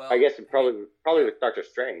 Well, I guess it probably with Doctor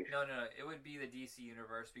Strange. No. It would be the DC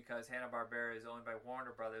Universe because Hanna-Barbera is owned by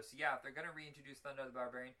Warner Brothers. So yeah, if they're going to reintroduce Thunder the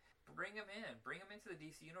Barbarian, bring him in. Bring him into the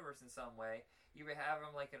DC Universe in some way. Either have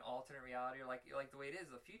him like an alternate reality or like the way it is,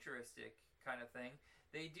 a futuristic kind of thing.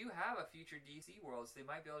 They do have a future DC world, so they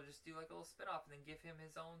might be able to just do like a little spin-off and then give him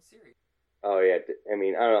his own series. Oh yeah, I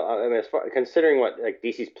mean, I don't know. I mean, as far considering what like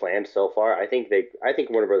DC's planned so far, I think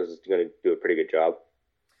Warner Brothers is going to do a pretty good job.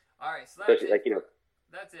 All right, so that's especially, it.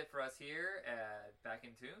 That's it for us here at Back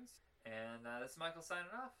in Tunes, and this is Michael signing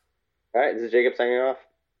off. All right, this is Jacob signing off.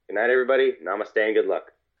 Good night, everybody. Namaste and good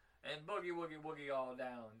luck. And boogie woogie woogie all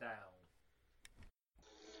down.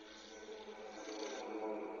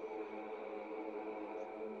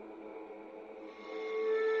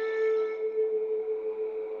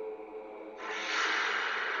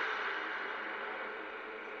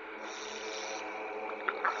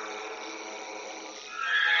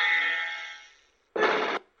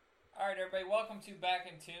 Alright everybody, welcome to Back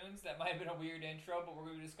in Tunes. That might have been a weird intro, but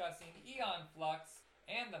we're going to be discussing Aeon Flux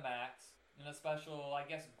and the Max in a special, I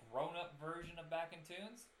guess, grown-up version of Back in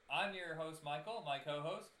Tunes. I'm your host, Michael, my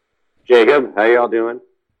co-host. Jacob, how y'all doing?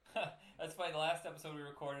 That's funny, the last episode we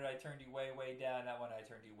recorded, I turned you way, way down. That one, I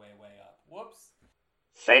turned you way, way up. Whoops.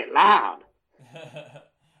 Say it loud.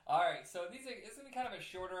 Alright, so this is going to be kind of a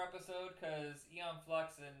shorter episode because Aeon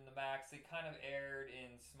Flux and the Max, they kind of aired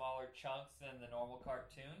in smaller chunks than the normal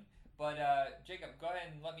cartoon. But, Jacob, go ahead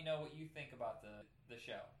and let me know what you think about the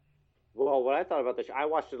show. Well, what I thought about the show, I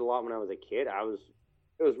watched it a lot when I was a kid.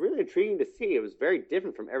 It was really intriguing to see. It was very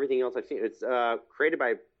different from everything else I've seen. It's created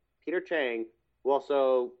by Peter Chang, who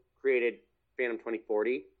also created Phantom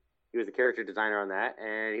 2040. He was the character designer on that,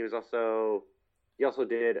 and he also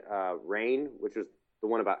did Reign, which was the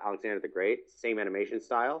one about Alexander the Great, same animation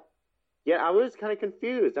style. Yeah, I was kind of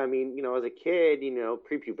confused. I mean, as a kid,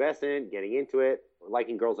 prepubescent, getting into it,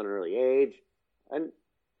 liking girls at an early age, and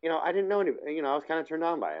I didn't know any. I was kind of turned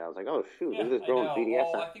on by it. I was like, oh shoot, look at this girl in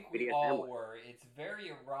BDS. I think we all were. It's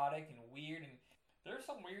very erotic and weird, and there's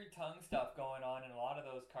some weird tongue stuff going on in a lot of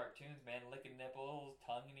those cartoons, man. Licking nipples,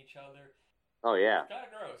 tonguing each other. Oh yeah, it's kind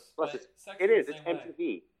of gross. Plus, it is. It's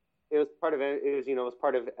MTV. It was part of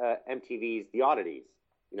MTV's The Oddities.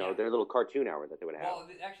 Their little cartoon hour that they would have. Well,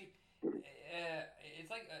 actually,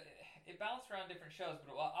 it's like it bounced around different shows,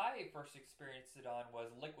 but what I first experienced it on was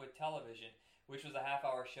Liquid Television, which was a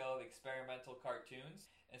half-hour show of experimental cartoons.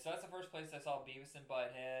 And so that's the first place I saw Beavis and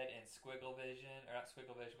Butthead and Squigglevision, or not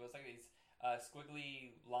Squigglevision, but it was like these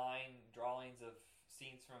squiggly line drawings of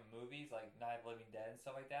scenes from movies like Night of the Living Dead and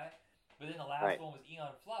stuff like that. But then the last Right. one was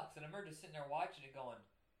Eon Flux, and I remember just sitting there watching it going,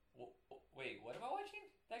 wait, what am I watching?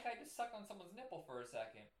 That guy just sucked on someone's nipple for a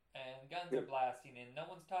second, and guns are blasting, and no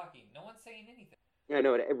one's talking, no one's saying anything. Yeah,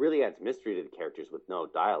 no, it really adds mystery to the characters with no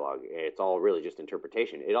dialogue. It's all really just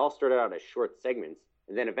interpretation. It all started out as short segments,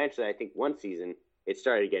 and then eventually, I think one season, it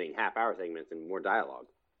started getting half-hour segments and more dialogue.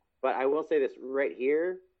 But I will say this right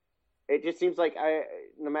here, it just seems like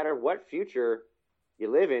no matter what future you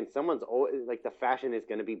live in, someone's always, like the fashion is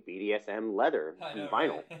going to be BDSM leather I and know,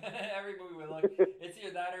 vinyl. right? Every movie we look, it's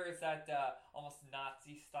either that or it's that almost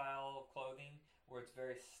Nazi style of clothing where it's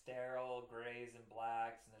very sterile, grays and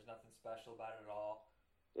blacks, and there's nothing special about it at all.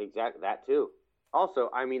 Exactly, that too. Also,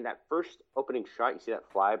 I mean, that first opening shot, you see that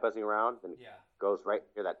fly buzzing around and Yeah. goes right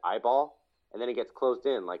near that eyeball, and then it gets closed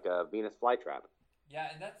in like a Venus flytrap.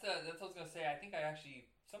 Yeah, and that's what I was gonna say. I think I actually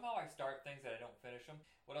somehow I start things that I don't finish them.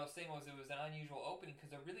 What I was saying was it was an unusual opening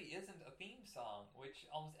because there really isn't a theme song, which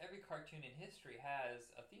almost every cartoon in history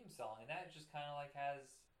has a theme song, and that just kind of like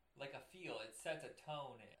has like a feel. It sets a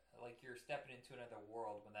tone, like you're stepping into another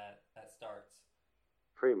world when that starts.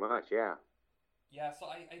 Pretty much, yeah. Yeah, so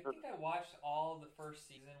I think I watched all the first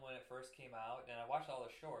season when it first came out, and I watched all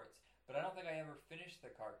the shorts, but I don't think I ever finished the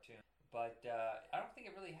cartoon. But I don't think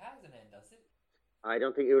it really has an end, does it? I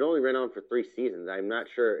don't think it would only run on for 3 seasons. I'm not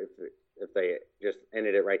sure if they just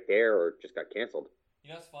ended it right there or just got canceled. You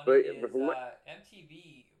know what's funny But- is but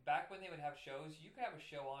MTV, back when they would have shows, you could have a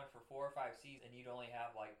show on for 4 or 5 seasons and you'd only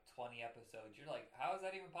have like 20 episodes. You're like, how is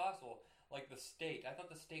that even possible? Like The State. I thought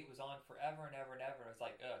The State was on forever and ever and ever. And it was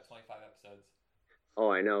like, 25 episodes. Oh,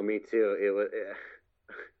 I know, me too. It was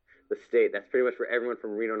the State. That's pretty much where everyone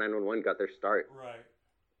from Reno 911 got their start. Right.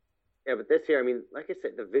 Yeah, but this here, I mean, like I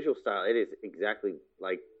said, the visual style, it is exactly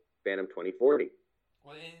like Phantom 2040.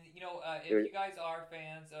 Well, and if you guys are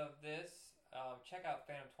fans of this, check out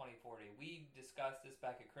Phantom 2040. We discussed this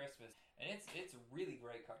back at Christmas, and it's a really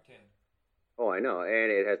great cartoon. Oh, I know, and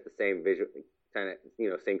it has the same visual, kind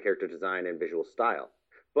of, same character design and visual style,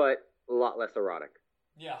 but a lot less erotic.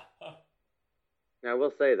 Yeah. Now, I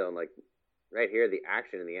will say though, like right here, the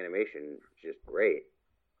action and the animation is just great.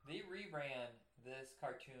 They reran this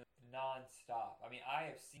cartoon non-stop. I mean, I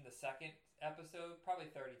have seen the second episode probably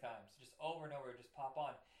 30 times, just over and over, just pop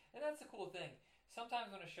on. And that's the cool thing.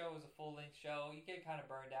 Sometimes when a show is a full-length show, you get kind of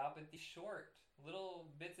burned out, but these short little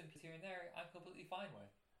bits and pieces here and there, I'm completely fine with.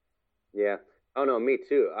 Yeah. Oh no, me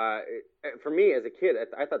too. For me as a kid,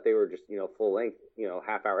 I thought they were just full length,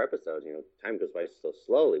 half-hour episodes. Time goes by so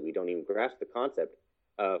slowly, we don't even grasp the concept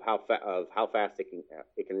of how fast it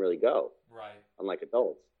can really go. Right. Unlike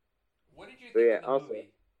adults. What did you So, think yeah, of the also- movie?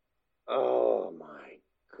 Oh my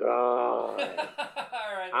god! All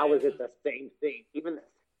right. How is it the same thing? Even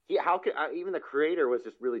the creator was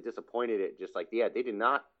just really disappointed. It just like they did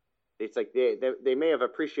not. It's like they may have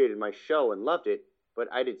appreciated my show and loved it, but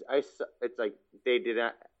it's like they did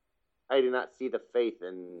not. I did not see the faith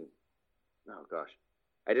in. Oh gosh,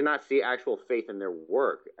 I did not see actual faith in their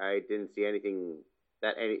work. I didn't see anything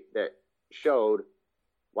that showed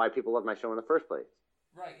why people loved my show in the first place.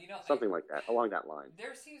 Right. Something like that, along that line.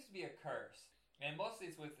 There seems to be a curse, and mostly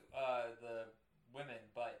it's with the women.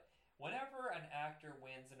 But whenever an actor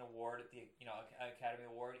wins an award at the Academy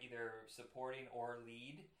Award, either supporting or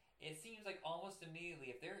lead, it seems like almost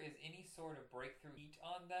immediately, if there is any sort of breakthrough heat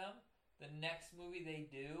on them, the next movie they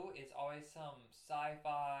do is always some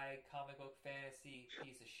sci-fi, comic book, fantasy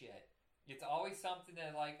piece of shit. It's always something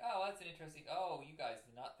that like, oh, that's an interesting. Oh, you guys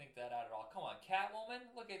did not think that out at all. Come on, Catwoman,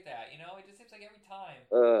 look at that. It just seems like every time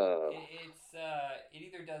it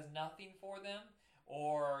either does nothing for them,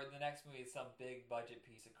 or the next movie is some big budget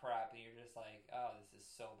piece of crap, and you're just like, oh, this is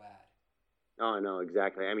so bad. Oh no,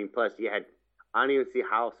 exactly. I mean, plus I don't even see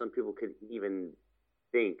how some people could even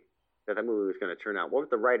think that movie was going to turn out. What were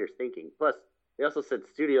the writers thinking? Plus, they also said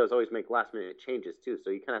studios always make last minute changes too, so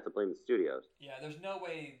you kind of have to blame the studios. Yeah, there's no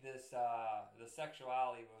way this the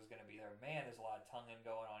sexuality was going to be there. Man, there's a lot of tonguing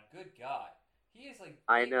going on. Good God, he is like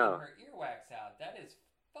I digging know. her earwax out. That is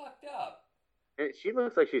fucked up. And she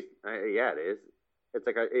looks like she's yeah, it is. It's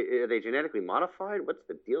like are they genetically modified? What's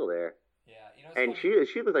the deal there? Yeah, it's And funny.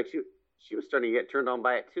 she looked like she was starting to get turned on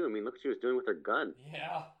by it too. I mean, look what she was doing with her gun.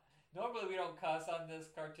 Yeah. Normally we don't cuss on this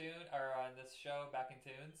cartoon or on this show, Back in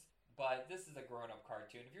Tunes, but this is a grown-up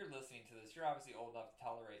cartoon. If you're listening to this, you're obviously old enough to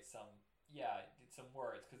tolerate some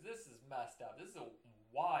words, because this is messed up. This is a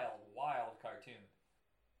wild, wild cartoon.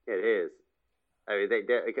 It is. I mean,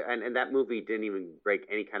 and that movie didn't even break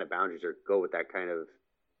any kind of boundaries or go with that kind of.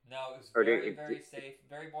 No, it was Or very safe,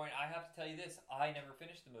 very boring. I have to tell you this, I never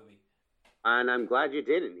finished the movie. And I'm glad you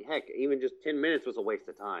didn't. Heck, even just 10 minutes was a waste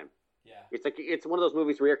of time. Yeah. It's one of those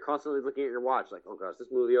movies where you're constantly looking at your watch, like, oh gosh, this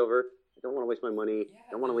movie over. I don't want to waste my money. Yeah,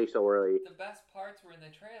 don't want to leave so early. The best parts were in the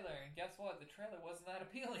trailer, and guess what? The trailer wasn't that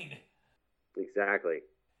appealing. Exactly.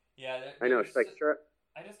 Yeah, I know. It's like, sure.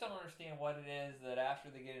 I just don't understand what it is that after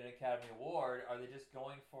they get an Academy Award, are they just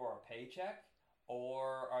going for a paycheck,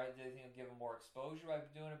 or are they going to give them more exposure by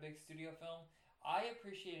doing a big studio film? I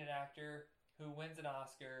appreciate an actor who wins an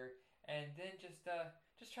Oscar and then just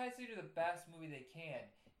tries to do the best movie they can.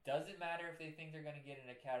 Doesn't matter if they think they're going to get an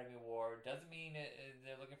Academy Award. Doesn't mean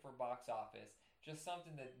they're looking for box office. Just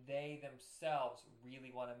something that they themselves really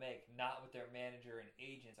want to make, not what their manager and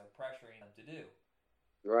agents are pressuring them to do.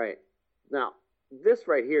 Right. Now, this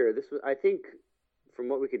right here, I think, from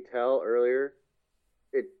what we could tell earlier,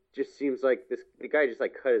 it just seems like the guy just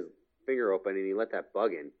like cut his finger open and he let that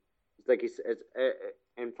bug in. It's like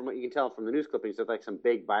and from what you can tell from the news clippings, it's like some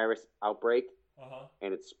big virus outbreak,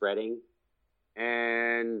 and it's spreading.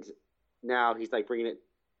 And now he's like bringing it.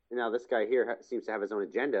 Now this guy here seems to have his own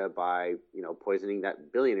agenda by poisoning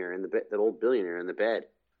that billionaire that old billionaire in the bed.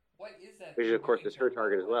 What is that? Which of course is her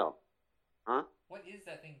target as well. Huh? What is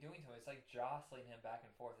that thing doing to him? It's like jostling him back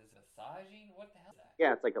and forth. Is it massaging? What the hell is that?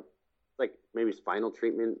 Yeah, it's like maybe spinal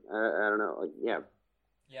treatment. I don't know.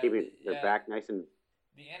 Keeping their back nice and.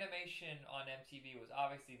 The animation on MTV was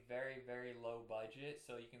obviously very, very low budget,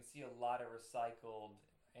 so you can see a lot of recycled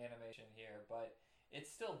animation here, but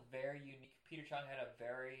it's still very unique. Peter Chung had a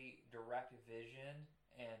very direct vision,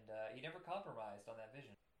 and he never compromised on that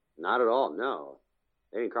vision. Not at all, no.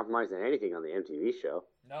 They didn't compromise on anything on the MTV show.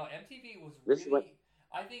 No, MTV was really...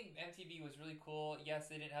 I think MTV was really cool.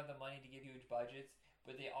 Yes, they didn't have the money to give huge budgets,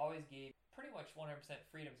 but they always gave pretty much 100%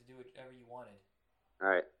 freedom to do whatever you wanted.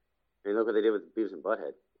 All right. And look what they did with Beavis and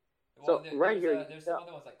Butthead. Well, there's some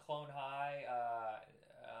other ones like Clone High,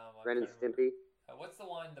 Ren and Stimpy. What's the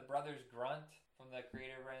one, the Brothers Grunt from the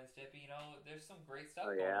creator of Ren and Stimpy? There's some great stuff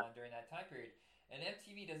going on during that time period. And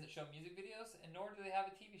MTV doesn't show music videos, and nor do they have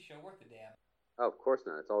a TV show worth a damn. Oh, of course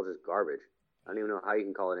not. It's all just garbage. I don't even know how you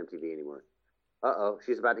can call it MTV anymore. Uh-oh,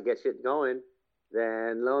 she's about to get shit going.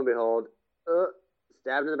 Then, lo and behold,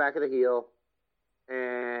 stabbed in the back of the heel,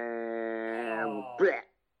 and bleh.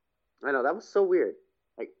 I know, that was so weird.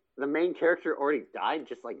 Like, the main character already died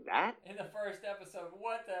just like that? In the first episode,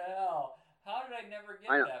 what the hell? How did I never get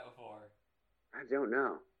that before? I don't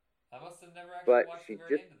know. I must have never actually watched the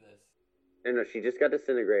very end of this. No, she just got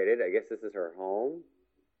disintegrated. I guess this is her home.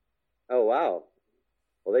 Oh, wow.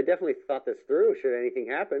 Well, they definitely thought this through, should anything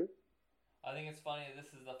happen. I think it's funny that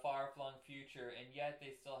this is the far-flung future, and yet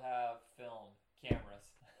they still have film cameras.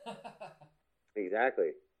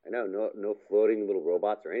 Exactly. I know, no floating little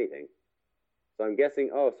robots or anything. So I'm guessing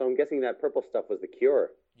that purple stuff was the cure.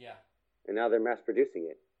 Yeah. And now they're mass producing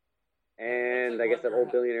it. And like I guess that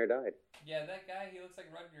old billionaire died. Yeah, that guy, he looks like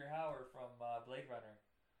Rutger Hauer from Blade Runner.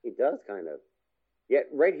 He does, kind of. Yet,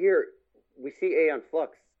 right here, we see Aeon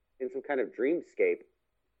Flux in some kind of dreamscape.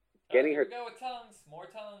 Getting here we go with tongues. More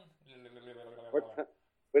tongue.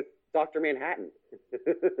 With Dr. Manhattan.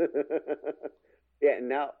 Yeah, and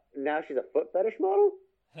now she's a foot fetish model?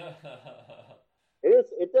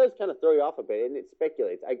 It does kind of throw you off a bit, and it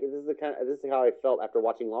speculates. This is how I felt after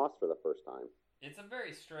watching Lost for the first time. It's a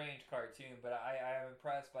very strange cartoon, but I am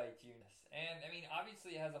impressed by its uniqueness. And, I mean,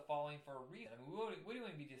 obviously it has a following for a reason. I mean, we wouldn't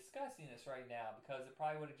even be discussing this right now, because it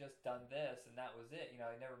probably would have just done this, and that was it. It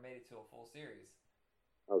never made it to a full series.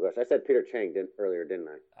 Oh, gosh. I said Peter Chang earlier, didn't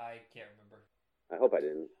I? I can't remember. I hope I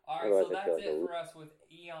didn't. All right, so that's it for us with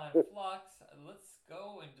Aeon Flux. Let's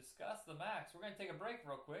go and discuss the Max. We're going to take a break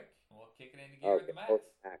real quick, and we'll kick it into gear with the Max.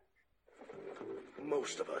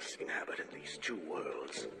 Most of us inhabit at least two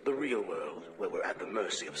worlds. The real world, where we're at the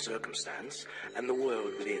mercy of circumstance, and the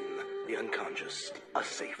world within, the unconscious, a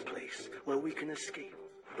safe place where we can escape.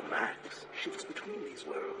 The Max shifts between these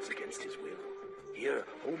worlds against his will. Here,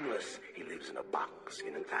 homeless, he lives in a box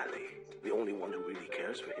in an alley. The only one who really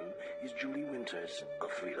cares for him is Julie Winters, a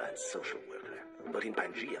freelance social worker. But in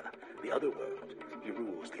Pangea, the other world, he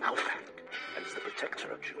rules the Outback and is the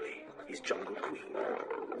protector of Julie, his jungle queen.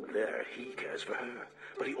 There, he cares for her,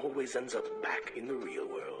 but he always ends up back in the real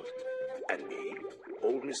world. And me,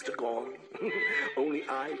 old Mr. Gone, only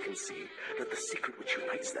I can see that the secret which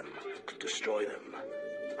unites them could destroy them.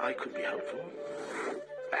 I could be helpful.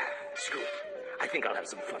 Screw it. I think I'll have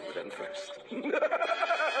some fun with them first.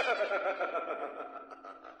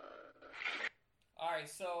 Alright,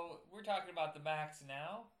 so we're talking about the Max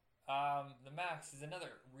now. The Max is another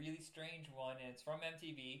really strange one, and it's from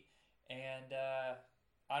MTV. And,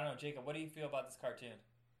 I don't know, Jacob, what do you feel about this cartoon?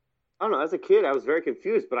 I don't know. As a kid, I was very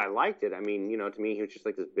confused, but I liked it. I mean, to me, he was just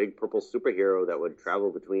like this big purple superhero that would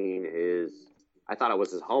travel between his. I thought it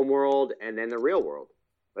was his home world and then the real world,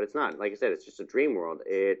 but it's not. Like I said, it's just a dream world.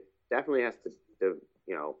 It definitely has to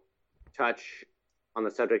touch on the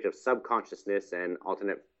subject of subconsciousness and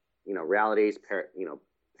alternate, realities,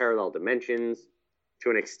 parallel dimensions to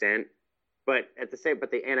an extent. But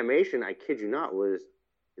the animation, I kid you not, is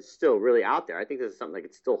still really out there. I think this is something that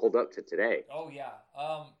could still hold up to today. Oh yeah.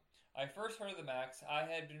 I first heard of the Max. I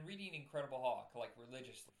had been reading Incredible Hulk like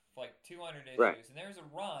religiously, for like 200 issues, Right. and there's a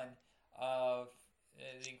run of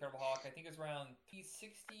the Incredible Hulk. I think it was around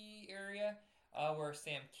P60 area, where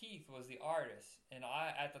Sam Keith was the artist, and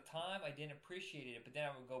at the time I didn't appreciate it, but then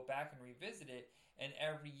I would go back and revisit it, and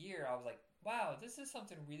every year I was like, wow, this is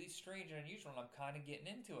something really strange and unusual, and I'm kind of getting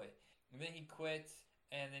into it. And then he quit,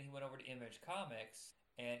 and then he went over to Image Comics.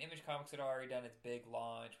 And Image Comics had already done its big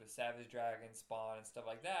launch with Savage Dragon, Spawn, and stuff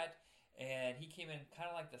like that. And he came in kind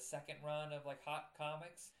of like the second run of like Hot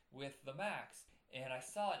Comics with the Max. And I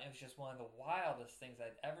saw it, and it was just one of the wildest things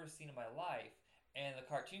I'd ever seen in my life. And the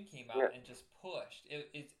cartoon came out and just pushed.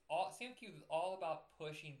 Sam Q was all about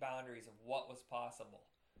pushing boundaries of what was possible.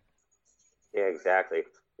 Yeah, exactly.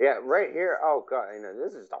 Yeah, right here. Oh god,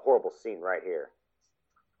 this is a horrible scene right here.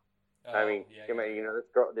 I mean,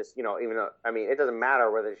 this girl, even though, it doesn't matter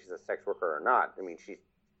whether she's a sex worker or not. I mean,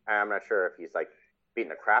 I'm not sure if he's like beating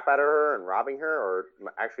the crap out of her and robbing her or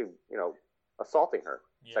actually, assaulting her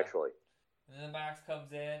sexually. And then the Max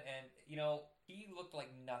comes in and, he looked like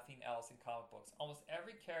nothing else in comic books. Almost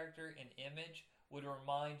every character in Image would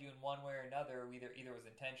remind you in one way or another, either was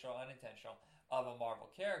intentional or unintentional, of a Marvel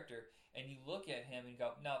character. And you look at him and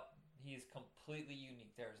go, no, he is completely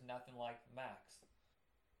unique. There is nothing like Max.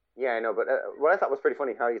 Yeah, I know, but what I thought was pretty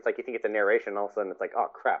funny, how it's like you think it's a narration, and all of a sudden it's like, oh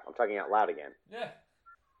crap, I'm talking out loud again. Yeah.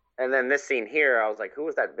 And then this scene here, I was like, who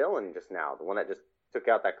was that villain just now? The one that just took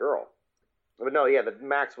out that girl. But no, yeah, the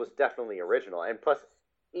Max was definitely original, and plus,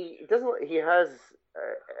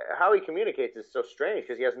 how he communicates is so strange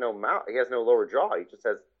because he has no mouth, he has no lower jaw, he just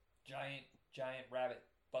has giant rabbit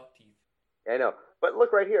buck teeth. I know, but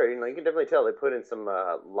look right here, you can definitely tell they put in some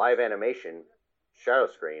live animation shadow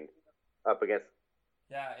screen up against.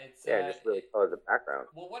 Yeah, it's just really color the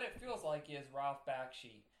background. Well, what it feels like is Ralph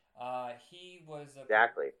Bakshi. He was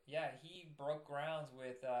exactly. Yeah, he broke grounds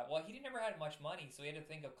with. He never had much money, so he had to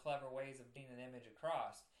think of clever ways of getting an image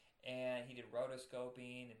across. And he did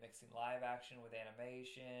rotoscoping and mixing live action with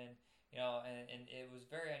animation. And it was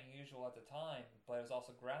very unusual at the time, but it was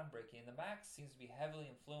also groundbreaking. And the Max seems to be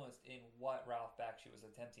heavily influenced in what Ralph Bakshi was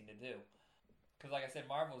attempting to do. Because, like I said,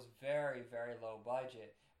 Marvel was very, very low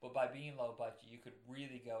budget. But by being low budget, you could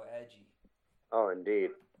really go edgy. Oh, indeed.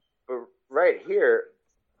 But right here,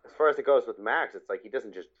 as far as it goes with Max, it's like he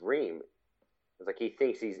doesn't just dream. It's like he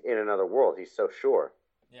thinks he's in another world. He's so sure.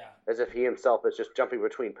 Yeah. As if he himself is just jumping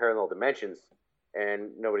between parallel dimensions and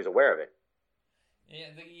nobody's aware of it.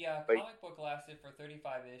 Yeah, the comic book lasted for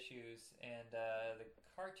 35 issues, and the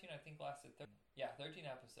cartoon, I think, lasted 13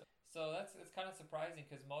 episodes. So it's kind of surprising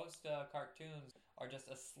because most cartoons are just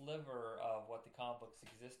a sliver of what the comic book's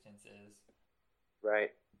existence is.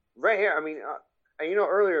 Right. Right here, I mean,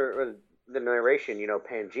 earlier with the narration,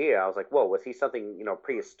 Pangea, I was like, whoa, was he something,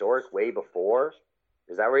 prehistoric way before?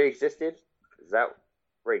 Is that where he existed? Is that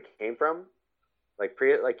where he came from?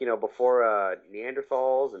 Before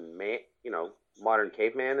Neanderthals and modern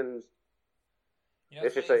caveman, and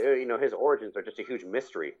it's just his origins are just a huge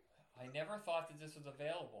mystery. I never thought that this was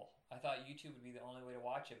available. I thought YouTube would be the only way to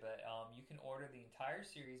watch it, but you can order the entire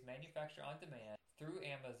series manufactured on demand through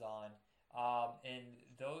Amazon, and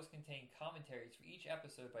those contain commentaries for each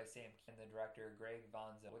episode by Sam King and the director Greg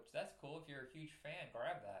Vanzo, which that's cool. If you're a huge fan,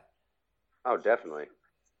 grab that. Oh, definitely.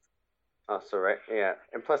 Oh, so right, yeah,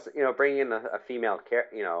 and plus, bringing in a female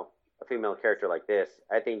character like this,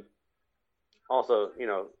 I think also,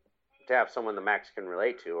 to have someone the Max can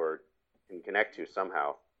relate to or can connect to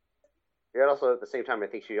somehow. Yet also at the same time, I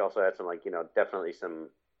think she also had some definitely some,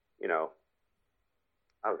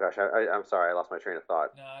 oh gosh, I'm sorry, I lost my train of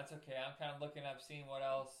thought. No, it's okay. I'm kind of looking up, seeing what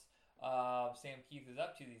else Sam Keith is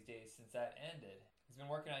up to these days since that ended. He's been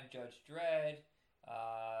working on Judge Dredd,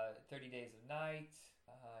 30 Days of Night.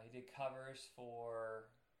 He did covers for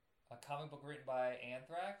a comic book written by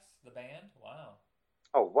Anthrax, the band. Wow.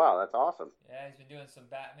 Oh, wow, that's awesome. Yeah, he's been doing some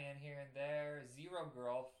Batman here and there. Zero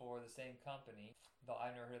Girl for the same company, though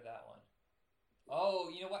I've never heard that one. Oh,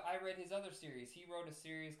 you know what? I read his other series. He wrote a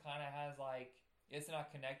series kind of has it's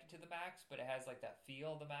not connected to the Max, but it has that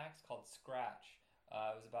feel of the Max called Scratch.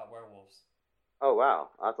 It was about werewolves. Oh, wow.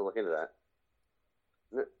 I'll have to look into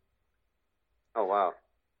that. Oh, wow.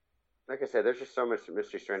 like I said, there's just so much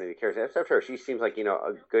mystery surrounding the character. Except for her, she seems like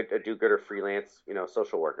a do-gooder freelance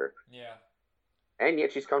social worker, Yeah. and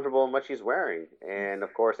yet she's comfortable in what she's wearing. And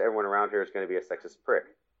of course, everyone around her is going to be a sexist prick.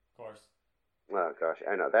 Of course. Oh gosh,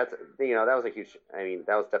 I know that was a huge. I mean,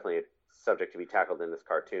 that was definitely a subject to be tackled in this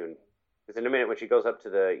cartoon. Because in a minute, when she goes up to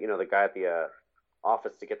the guy at the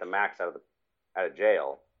office to get the Max out of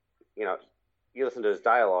jail, you listen to his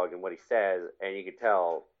dialogue and what he says, and you can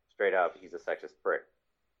tell straight up he's a sexist prick.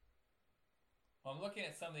 Well, I'm looking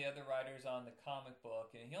at some of the other writers on the comic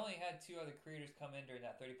book, and he only had 2 other creators come in during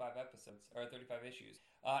that 35 episodes, or 35 issues.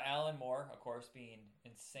 Alan Moore, of course, being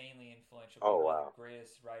insanely influential, Oh, one wow. of the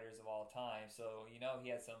greatest writers of all time. So, he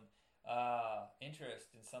had some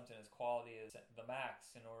interest in something as quality as the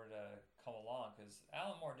Max in order to come along, because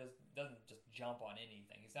Alan Moore doesn't just jump on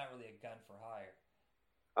anything. He's not really a gun for hire.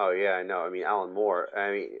 Oh yeah, I know. I mean, Alan Moore. I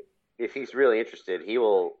mean, if he's really interested, he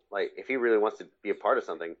will if he really wants to be a part of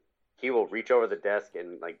something, he will reach over the desk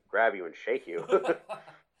and grab you and shake you.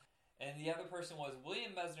 And the other person was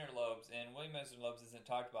William Mesner Loebs, and William Mesner Loebs isn't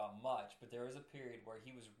talked about much, but there was a period where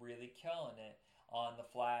he was really killing it on The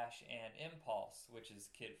Flash and Impulse, which is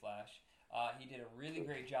Kid Flash. He did a really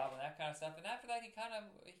great job on that kind of stuff, and after that, he kind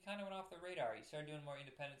of went off the radar. He started doing more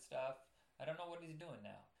independent stuff. I don't know what he's doing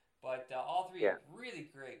now, but all 3 Yeah. really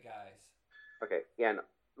great guys. Okay, yeah. No,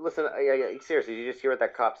 listen, seriously, did you just hear what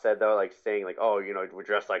that cop said though? Saying oh, we're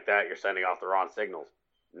dressed like that, you're sending off the wrong signals.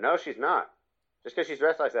 No, she's not. Just because she's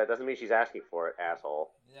dressed like that doesn't mean she's asking for it,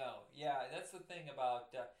 asshole. No, yeah, that's the thing about.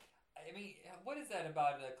 I mean, what is that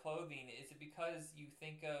about clothing? Is it because you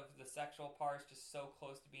think of the sexual parts just so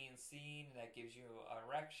close to being seen, and that gives you an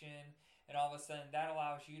erection, and all of a sudden that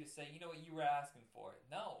allows you to say, you know what, you were asking for it?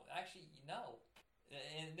 No, actually, no.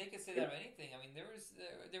 And they could say that about anything. I mean, there was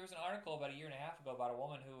an article about a year and a half ago about a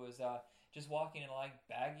woman who was just walking in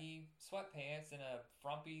baggy sweatpants and a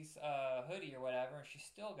frumpy hoodie or whatever, and she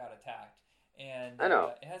still got attacked. And I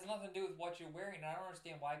know. it has nothing to do with what you're wearing. And I don't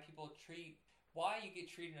understand why you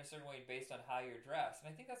get treated in a certain way based on how you're dressed.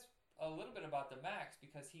 And I think that's a little bit about the Max,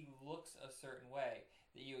 because he looks a certain way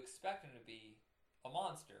that you expect him to be a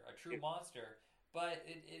monster, a true monster. But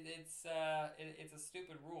it's a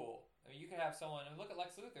stupid rule. I mean, you could have someone, and look at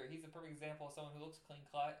Lex Luthor. He's a perfect example of someone who looks clean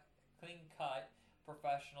cut,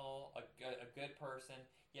 professional, a good person.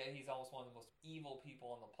 Yet he's almost one of the most evil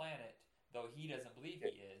people on the planet, though he doesn't believe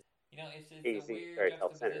he is. It's He's a weird very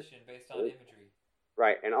self-centered. juxtaposition based on imagery.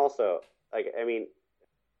 Right, and also,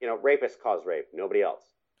 rapists cause rape, nobody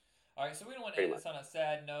else. All right, so we don't want to end this on a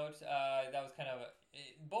sad note. That was kind of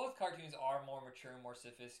both cartoons are more mature and more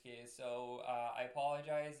sophisticated. So I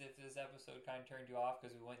apologize if this episode kind of turned you off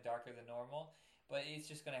because we went darker than normal. But it's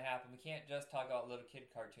just going to happen. We can't just talk about little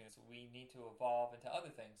kid cartoons. We need to evolve into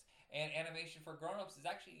other things. And animation for grown-ups is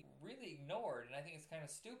actually really ignored, and I think it's kind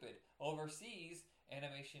of stupid. Overseas,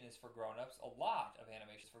 animation is for grown-ups. A lot of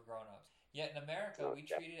animation is for grown-ups. Yet in America, we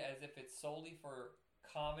treat it as if it's solely for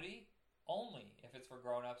comedy, only if it's for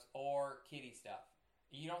grown-ups, or kiddie stuff.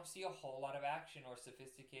 You don't see a whole lot of action or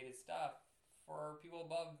sophisticated stuff for people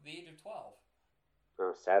above the age of 12.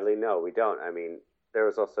 Sadly, no, we don't. I mean, there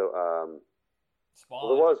was also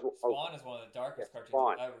Spawn. Well, Spawn is one of the darkest cartoons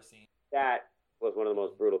Spawn. I've ever seen. That was one of the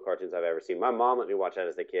most brutal cartoons I've ever seen. My mom let me watch that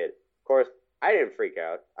as a kid. Of course, I didn't freak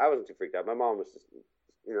out. I wasn't too freaked out. My mom was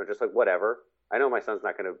just like, whatever. I know my son's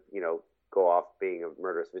not going to, go off being a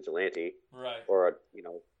murderous vigilante. Right. Or a,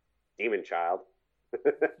 demon child.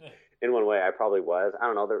 In one way, I probably was. I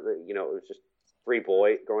don't know. It was just 3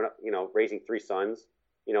 boys growing up, raising 3 sons,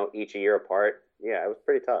 each a year apart. Yeah, it was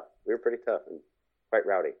pretty tough. We were pretty tough and quite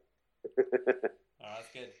rowdy. Oh,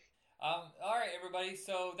 that's good. All right, everybody.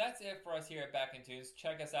 So that's it for us here at Back in Tunes.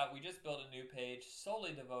 Check us out. We just built a new page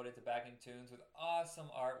solely devoted to Back in Tunes with awesome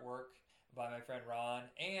artwork by my friend Ron.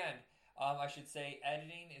 And I should say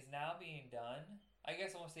editing is now being done. I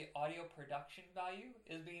guess I want to say audio production value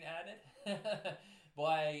is being added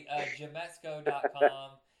by Jamesco.com.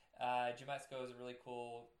 Jamesco is a really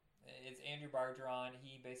cool. It's Andrew Bargeron.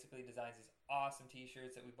 He basically designs these awesome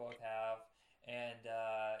T-shirts that we both have. And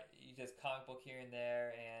he does comic book here and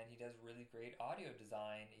there, and he does really great audio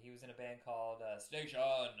design. He was in a band called Station,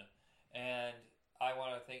 and I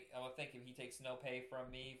want to thank him. He takes no pay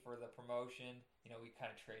from me for the promotion. We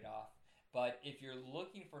kind of trade off. But if you're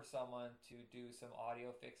looking for someone to do some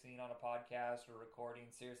audio fixing on a podcast or recording,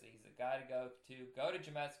 seriously, he's the guy to go to. Go to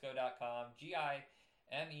Jamesco.com, Gimetz.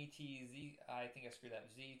 I think I screwed that.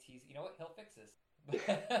 ZTZ. You know what? He'll fix this.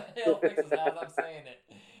 He'll fix this as I'm saying it.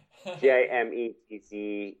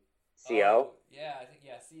 Gimetz.co. Yeah, I think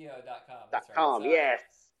co.com. That's right. So, yes.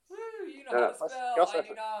 Woo, you know how to spell. I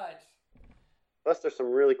do not. Plus, there's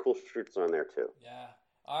some really cool shirts on there too. Yeah.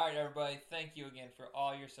 All right, everybody. Thank you again for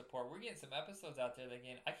all your support. We're getting some episodes out there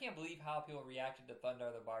again. I can't believe how people reacted to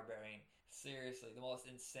Thundar the Barbarian. Seriously, the most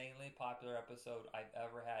insanely popular episode I've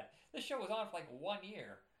ever had. This show was on for like 1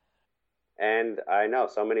 year. And I know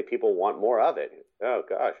so many people want more of it. Oh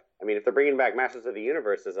gosh! I mean, if they're bringing back Masters of the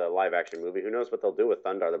Universe as a live-action movie, who knows what they'll do with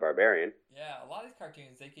Thundar the Barbarian? Yeah, a lot of these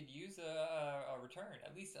cartoons they could use a return,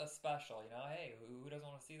 at least a special. You know, hey, who doesn't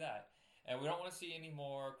want to see that? And we don't want to see any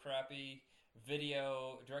more crappy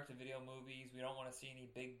direct-to-video movies. We don't want to see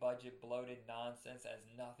any big-budget, bloated nonsense that has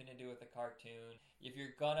nothing to do with the cartoon. If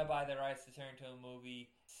you're gonna buy the rights to turn into a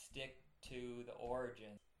movie, stick to the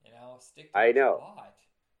origin. You know, stick to what you bought.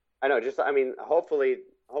 I know. Hopefully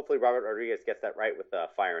Robert Rodriguez gets that right with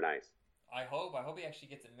Fire and Ice. I hope he actually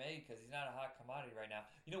gets it made because he's not a hot commodity right now.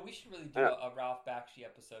 You know, we should really do a Ralph Bakshi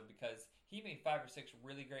episode because he made 5 or 6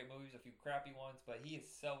 really great movies, a few crappy ones, but he is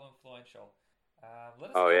so influential. Let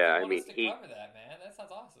us know if you want us to cover that, man. That sounds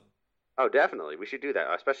awesome. Oh, definitely. We should do that.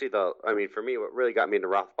 Especially for me, what really got me into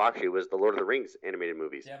Ralph Bakshi was the Lord of the Rings animated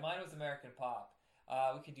movies. Yeah, mine was American Pop.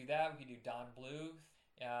 We could do that. We could do Don Bluth.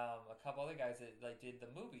 A couple other guys that did the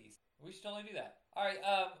movies. We should totally do that. All right,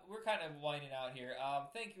 we're kind of winding out here.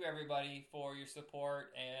 Thank you, everybody, for your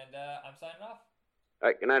support, and I'm signing off. All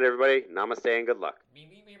right, good night, everybody. Namaste and good luck.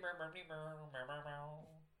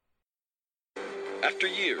 After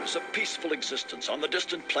years of peaceful existence on the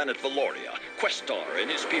distant planet Valoria, Questar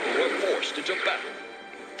and his people were forced into battle.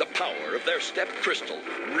 The power of their step crystal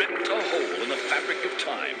ripped a hole in the fabric of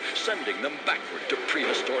time, sending them backward to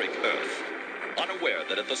prehistoric Earth. Unaware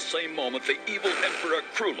that at the same moment the evil Emperor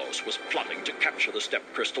Krulos was plotting to capture the step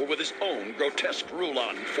crystal with his own grotesque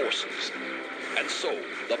Rulon forces. And so,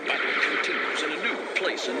 the battle continues in a new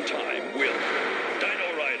place and time with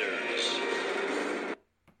Dino Riders.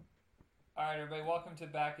 Alright, everybody, welcome to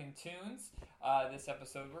Back in Tunes. This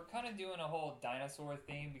episode, we're kind of doing a whole dinosaur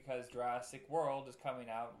theme because Jurassic World is coming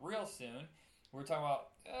out real soon. We're talking about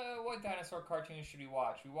what dinosaur cartoons should we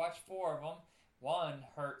watch. We watched 4 of them. One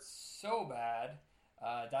hurt so bad.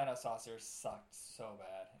 Dino Saucers sucked so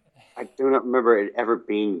bad. I do not remember it ever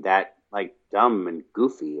being that dumb and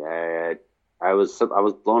goofy. I was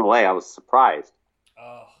blown away. I was surprised.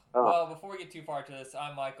 Well, before we get too far to this,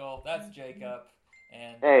 I'm Michael. That's Jacob.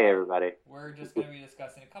 And hey, everybody. We're just going to be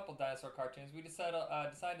discussing a couple dinosaur cartoons. We decided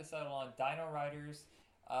to settle on Dino Riders.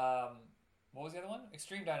 What was the other one?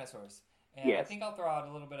 Extreme Dinosaurs. And yes. I think I'll throw out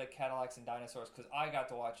a little bit of Cadillacs and Dinosaurs because I got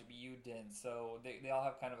to watch it, but you didn't. So they all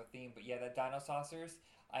have kind of a theme. But yeah, that Dino Saucers,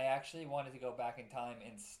 I actually wanted to go back in time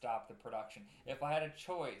and stop the production. If I had a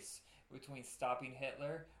choice between stopping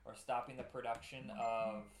Hitler or stopping the production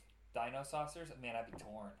of Dino Saucers, man, I'd be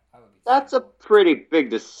torn. I would be. That's a pretty big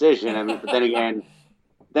decision. I mean, but then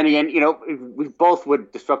again, you know, we both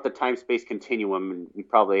would disrupt the time-space continuum, and we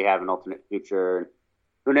probably have an alternate future.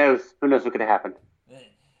 Who knows? Who knows what could have happened?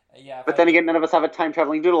 Yeah, but then again, none of us have a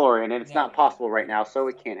time-traveling DeLorean, and it's not possible right now, so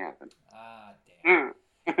it can't happen. Damn.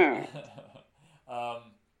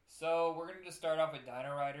 So we're going to just start off with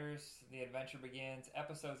Dino Riders. The adventure begins.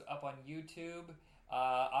 Episodes up on YouTube.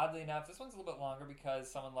 Oddly enough, this one's a little bit longer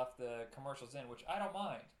because someone left the commercials in, which I don't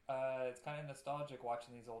mind. It's kind of nostalgic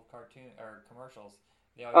watching these old commercials.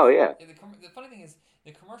 Yeah. The funny thing is,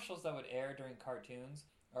 the commercials that would air during cartoons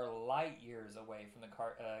are light years away from the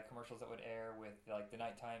commercials that would air with the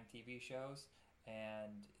nighttime TV shows,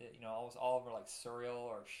 and almost all over cereal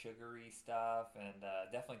or sugary stuff, and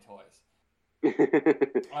definitely toys.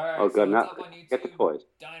 All right, good. So up on YouTube, get the toys.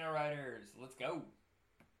 Dino Riders, let's go.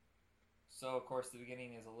 So of course the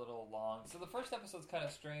beginning is a little long. So the first episode's kind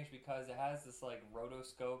of strange because it has this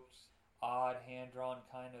rotoscoped, odd hand-drawn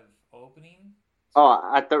kind of opening. Oh,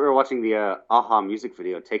 I thought we were watching the a-ha music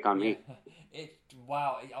video, Take On Me.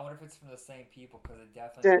 Wow, I wonder if it's from the same people, because it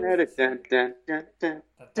definitely...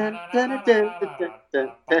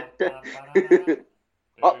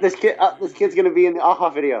 this kid's going to be in the a-ha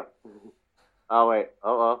video. Oh, wait.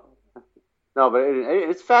 No, but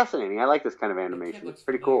it's fascinating. I like this kind of animation. It's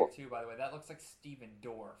pretty cool. Too, by the way. That looks like Steven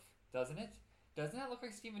Dorff, doesn't it? Doesn't that look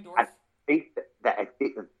like Steven Dorff? I think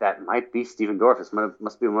that might be Steven Dorff. This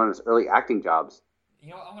must be one of his early acting jobs. You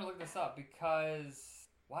know what? I'm going to look this up because,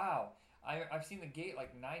 wow, I've seen The Gate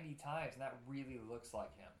 90 times, and that really looks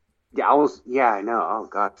like him. Yeah, I know. Oh,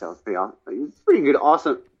 God, that was pretty awesome. It's pretty good.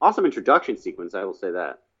 Awesome introduction sequence, I will say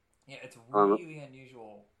that. Yeah, it's really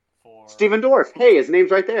unusual for... Steven Dorff. Hey, his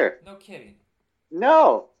name's right there. No kidding.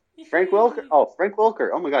 No. Frank Welker. Oh, Frank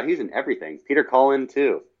Welker. Oh, my God, he's in everything. Peter Cullen,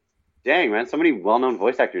 too. Dang, man, so many well-known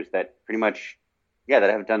voice actors that pretty much, that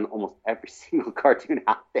have done almost every single cartoon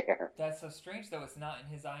out there. That's so strange, though. It's not in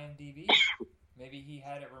his IMDb. Maybe he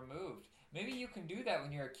had it removed. Maybe you can do that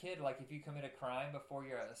when you're a kid. Like if you commit a crime before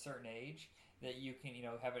you're at a certain age, that you can,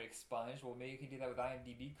 have it expunged. Well, maybe you can do that with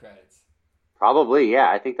IMDb credits. Probably, yeah.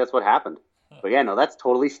 I think that's what happened. But yeah, no, that's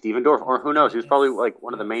totally Steven Dorff, or who knows? He was probably like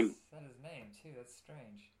one of the main. That's his name too. That's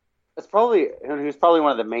strange. That's probably he was probably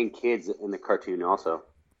one of the main kids in the cartoon, also.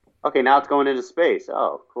 Okay, now it's going into space.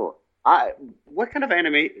 Oh, cool. What kind of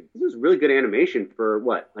animation? This is really good animation for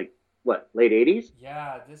what? Like what? Late '80s?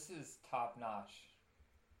 Yeah, this is top notch.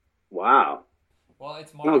 Wow. Well,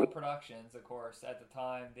 it's Marvel Productions, of course. At the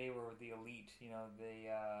time, they were the elite.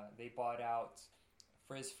 They bought out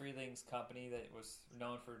Friz Freling's company that was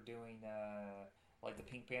known for doing like the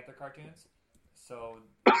Pink Panther cartoons. So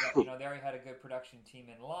they already had a good production team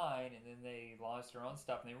in line, and then they launched their own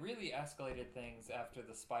stuff. And they really escalated things after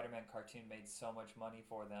the Spider-Man cartoon made so much money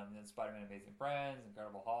for them. And then Spider-Man: Amazing Friends,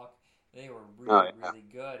 Incredible Hulk, they were really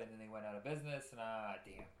good. And then they went out of business, and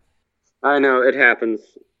damn. I know, it happens.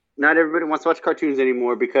 Not everybody wants to watch cartoons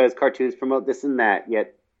anymore because cartoons promote this and that,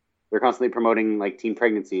 yet they're constantly promoting like teen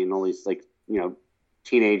pregnancy and all these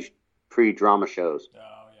teenage pre-drama shows.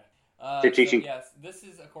 Oh, yeah. They're teaching. So, yes, this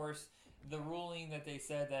is, of course, the ruling that they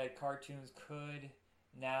said that cartoons could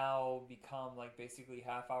now become like basically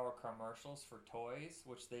half-hour commercials for toys,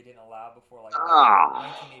 which they didn't allow before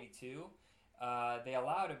 1982. They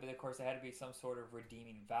allowed it, but of course there had to be some sort of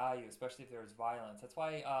redeeming value, especially if there was violence. That's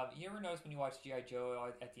why you ever notice when you watch G.I.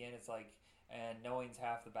 Joe at the end, it's like, and knowing's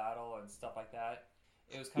half the battle and stuff like that.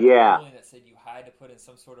 It was kind of a ruling that said you had to put in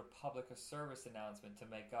some sort of public service announcement to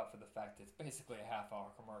make up for the fact that it's basically a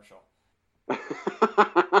half-hour commercial.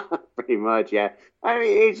 Pretty much, yeah. I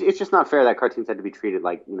mean, it's just not fair that cartoons had to be treated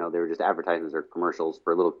like they were just advertisements or commercials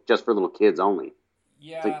for little kids only.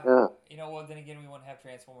 Yeah, like, well, then again, we wouldn't have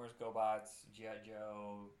Transformers, GoBots, G.I.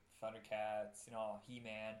 Joe, Thundercats,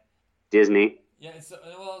 He-Man. Disney. Yeah,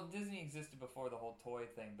 Disney existed before the whole toy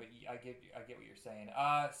thing, but I get what you're saying.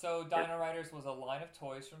 So Dino Riders was a line of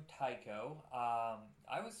toys from Tyco.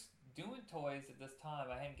 I was doing toys at this time.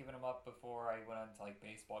 I hadn't given them up before I went on to like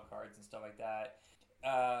baseball cards and stuff like that.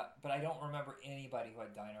 But I don't remember anybody who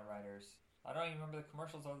had Dino Riders. I don't even remember the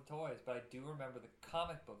commercials or the toys, but I do remember the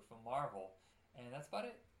comic book from Marvel. And that's about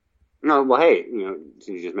it. No, well, hey, since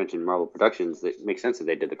you just mentioned Marvel Productions, it makes sense that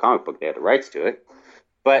they did the comic book. They had the rights to it.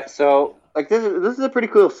 But so, like, this is a pretty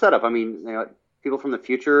cool setup. I mean, people from the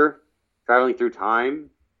future traveling through time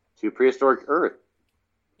to prehistoric Earth.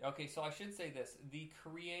 Okay, so I should say this. The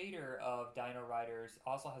creator of Dino Riders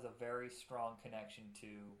also has a very strong connection to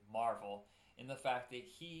Marvel in the fact that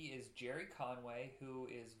he is Jerry Conway, who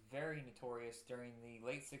is very notorious during the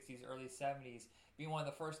late 60s, early 70s, being one of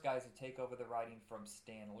the first guys to take over the writing from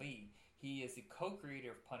Stan Lee. He is the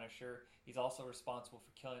co-creator of Punisher. He's also responsible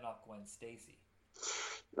for killing off Gwen Stacy.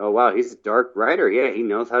 Oh, wow. He's a dark writer. Yeah, he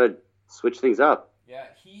knows how to switch things up. Yeah,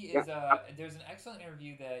 he is. There's an excellent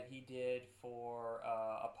interview that he did for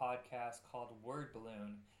a podcast called Word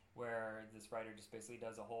Balloon, where this writer just basically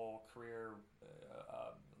does a whole career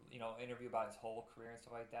interview about his whole career and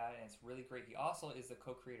stuff like that, and it's really great. He also is the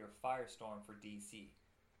co-creator of Firestorm for DC.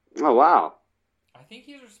 Oh, wow. I think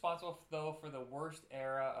he's responsible, though, for the worst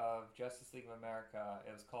era of Justice League of America.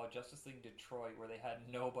 It was called Justice League Detroit, where they had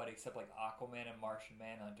nobody except like Aquaman and Martian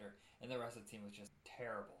Manhunter, and the rest of the team was just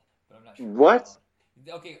terrible. But I'm not sure. What?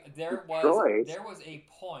 Okay, there was a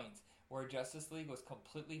point where Justice League was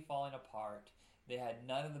completely falling apart. They had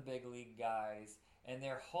none of the big league guys, and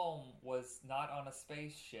their home was not on a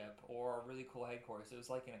spaceship or a really cool headquarters. It was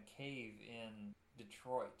like in a cave in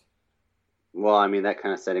Detroit. Well, I mean, that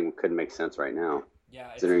kind of setting could make sense right now. Yeah,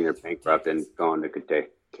 considering they're bankrupt and going to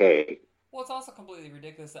decay. Well, it's also completely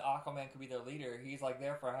ridiculous that Aquaman could be their leader. He's like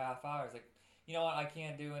there for a half hour. He's like, you know what? I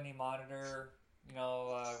can't do any monitor,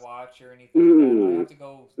 watch or anything. Like that. I have to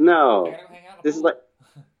go. No, I gotta go hang out. This is like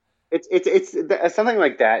it's something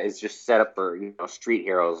like that is just set up for street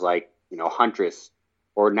heroes like Huntress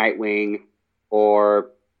or Nightwing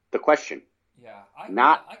or The Question. Yeah,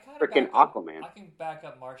 not freaking Aquaman. I can back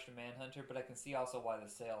up Martian Manhunter, but I can see also why the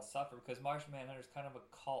sales suffer because Martian Manhunter is kind of a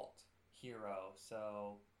cult hero.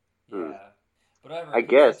 So yeah, but whatever. I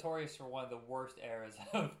guess notorious for one of the worst eras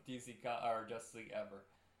of DC or Justice League ever.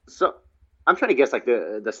 So I'm trying to guess like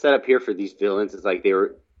the setup here for these villains is like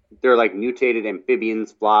they're like mutated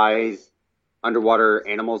amphibians, flies, underwater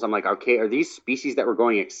animals. I'm like, okay, are these species that were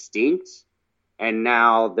going extinct? And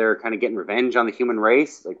now they're kind of getting revenge on the human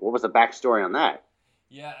race. Like, what was the backstory on that?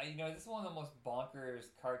 Yeah, this is one of the most bonkers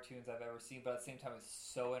cartoons I've ever seen, but at the same time, it's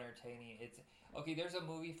so entertaining. There's a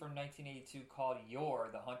movie from 1982 called Yor,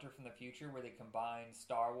 The Hunter from the Future, where they combine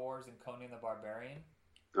Star Wars and Conan the Barbarian.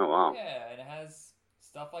 Oh, wow. Yeah, and it has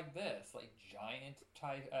stuff like this, like giant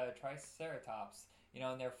triceratops.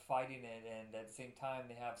 and they're fighting it, and at the same time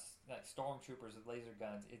they have like stormtroopers with laser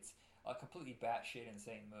guns. It's a completely batshit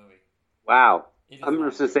insane movie. Wow. It is I'm not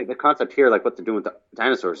just going to say the concept here, like what they're doing with the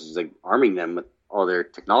dinosaurs, is like arming them with all their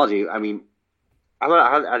technology. I mean,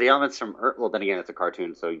 how the elements from Earth? Well, then again, it's a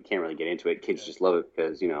cartoon, so you can't really get into it. Kids just love it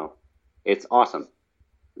because it's awesome.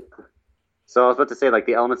 So I was about to say, like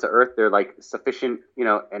the elements of Earth, they're like sufficient,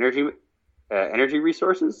 energy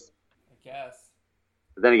resources. I guess.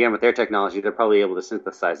 But then again, with their technology, they're probably able to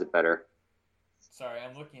synthesize it better. Sorry,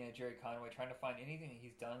 I'm looking at Jerry Conway, trying to find anything that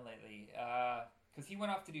he's done lately. Because he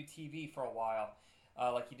went off to do TV for a while,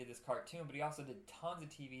 like he did this cartoon, but he also did tons of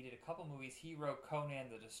TV, did a couple movies. He wrote Conan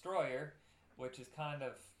the Destroyer, which is kind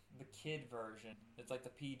of the kid version. It's like the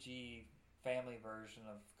PG family version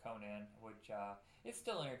of Conan, which it's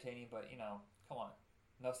still entertaining, but come on,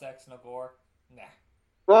 no sex, no gore, nah.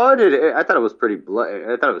 Well, I thought it was pretty bloody.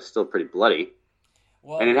 I thought it was still pretty bloody.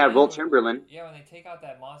 Well, and it had Wilt Chamberlain. Yeah, when they take out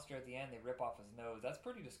that monster at the end, they rip off his nose. That's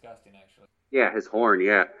pretty disgusting, actually. Yeah, his horn.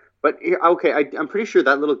 Yeah, but okay, I'm pretty sure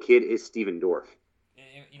that little kid is Steven Dorff.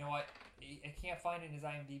 You know what? I can't find it in his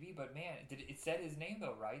IMDb, but man, it said his name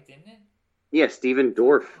though, right? Didn't it? Yeah, Steven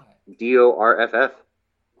Dorff. Dorff.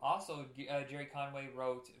 Also, Jerry Conway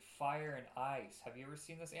wrote Fire and Ice. Have you ever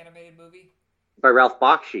seen this animated movie? By Ralph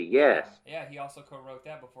Bakshi, yes. Yeah, he also co-wrote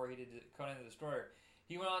that before he did Conan the Destroyer.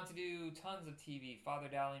 He went on to do tons of TV. Father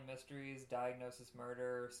Dowling Mysteries, Diagnosis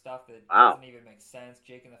Murder, stuff that doesn't even make sense.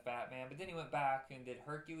 Jake and the Fat Man. But then he went back and did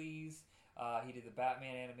Hercules. He did the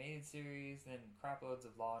Batman animated series, and craploads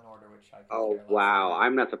of Law and Order, which I Oh, wow.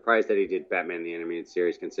 I'm not surprised that he did Batman the animated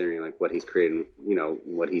series, considering like what he's created,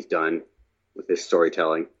 what he's done with his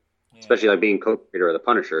storytelling, especially like being co-creator of The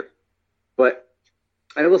Punisher. But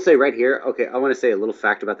I will say right here, okay, I want to say a little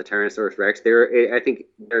fact about the Tyrannosaurus Rex. I think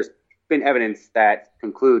there's been evidence that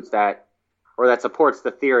concludes that, or that supports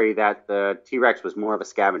the theory that the T-Rex was more of a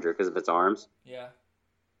scavenger because of its arms. Yeah.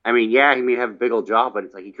 I mean, yeah, he may have a big old jaw, but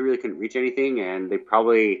it's like he really couldn't reach anything, and they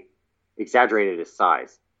probably exaggerated his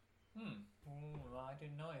size. I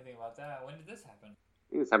didn't know anything about that. When did this happen? I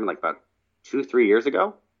think this happened like about 2-3 years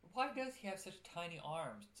ago. Why does he have such tiny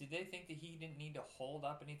arms? Did they think that he didn't need to hold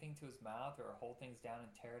up anything to his mouth or hold things down and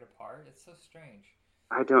tear it apart? It's so strange.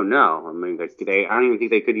 I don't know. I mean, like, I don't even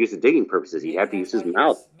think they could use the digging purposes. He'd have to use his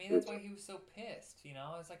mouth. Maybe that's why he was so pissed,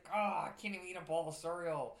 It's like, I can't even eat a bowl of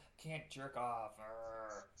cereal. Can't jerk off.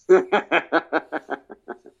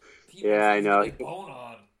 Yeah, I know. Bone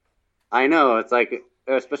on. I know. It's like,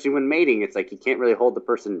 especially when mating, it's like you can't really hold the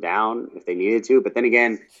person down if they needed to. But then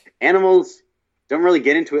again, animals don't really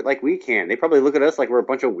get into it like we can. They probably look at us like we're a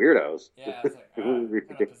bunch of weirdos. Yeah, it's like, what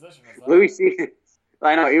kind of position is that? Louis C.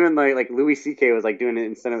 I know. Even like Louis C.K. was like doing it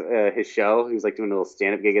instead of his show. He was like doing a little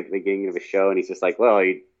stand-up gig at the beginning of his show, and he's just like, well,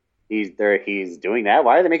 he's there. He's doing that.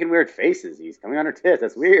 Why are they making weird faces? He's coming on her tits.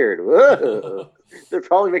 That's weird. Whoa. They're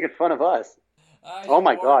probably making fun of us. Oh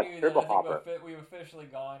my God, Turbo Hopper. We've officially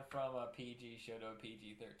gone from a PG show to a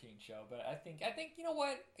PG-13 show, but I think you know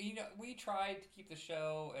what? We tried to keep the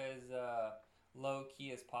show as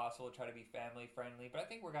low-key as possible, try to be family-friendly, but I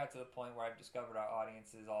think we got to the point where I've discovered our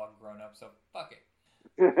audience is all grown up, so fuck it.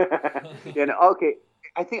 Yeah, no, okay.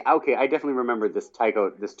 I definitely remember this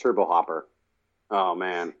Turbo Hopper. Oh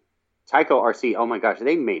man, Tyco RC. Oh my gosh,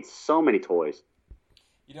 they made so many toys.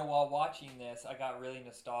 While watching this, I got really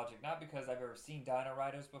nostalgic. Not because I've ever seen Dino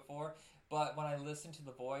Riders before, but when I listened to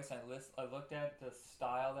the voice, I looked at the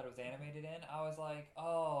style that it was animated in. I was like,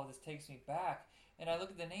 oh, this takes me back. And I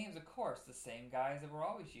look at the names, of course, the same guys that we're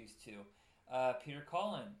always used to. Peter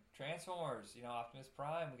Cullen, Transformers, Optimus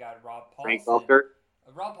Prime. We got Rob Paulson. Frank Welker.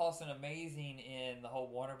 Rob Paulson, amazing in the whole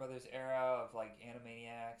Warner Brothers era of like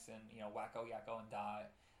Animaniacs and Wacko, Yakko, and Die.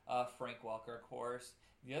 Frank Welker, of course.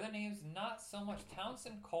 The other names, not so much.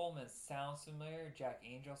 Townsend Coleman sounds familiar. Jack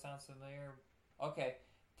Angel sounds familiar. Okay,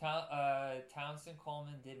 Townsend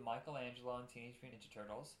Coleman did Michelangelo in Teenage Mutant Ninja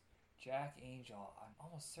Turtles. Jack Angel, I'm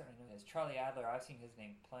almost certain it is. Charlie Adler, I've seen his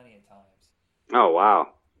name plenty of times. Oh wow.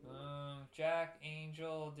 Jack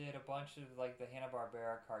Angel did a bunch of like the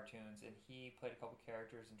Hanna-Barbera cartoons, and he played a couple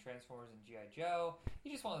characters in Transformers and G.I. Joe.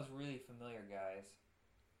 He's just one of those really familiar guys.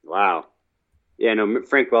 Wow. Yeah, no,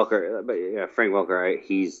 Frank Welker. But yeah, Frank Welker.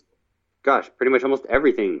 He's, pretty much almost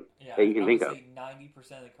everything that you can think of. 90%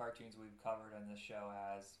 of the cartoons we've covered on this show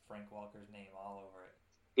has Frank Welker's name all over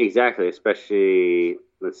it. Exactly, especially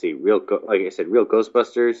let's see, like I said, Real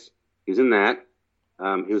Ghostbusters. He was in that.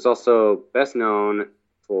 He was also best known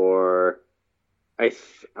for,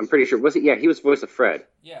 I'm pretty sure, was it? Yeah, he was voice of Fred.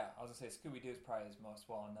 Yeah, I was gonna say Scooby Doo is probably his most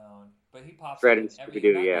well known, but he pops Fred up in and Scooby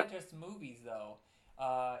Doo, not just movies though.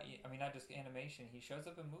 I mean, not just animation. He shows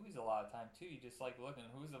up in movies a lot of time too. You just like looking,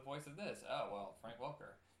 who's the voice of this? Oh well, Frank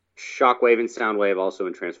Welker. Shockwave and Soundwave also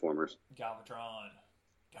in Transformers. Galvatron.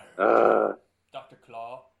 Dr.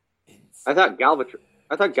 Claw. I thought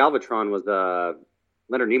Galvatron was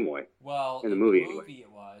Leonard Nimoy. Well, in the movie it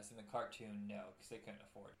was. In the cartoon, no, because they couldn't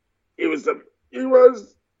afford it. He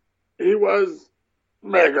was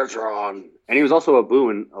Megatron, and he was also Abu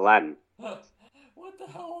in Aladdin. What the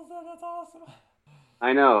hell is that? That's awesome.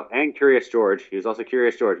 I know, and Curious George. He was also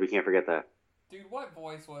Curious George. We can't forget that. Dude, what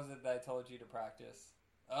voice was it that I told you to practice?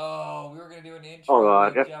 Oh, we were gonna do an intro. Oh,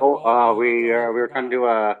 with Jeff. Goldblum. We were trying to do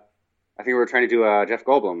I think we were trying to do Jeff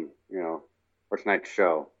Goldblum. For tonight's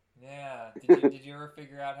show. Yeah. Did you ever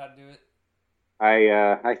figure out how to do it?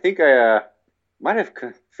 I think I might have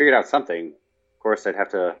figured out something. Of course, I'd have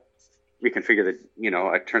to reconfigure the.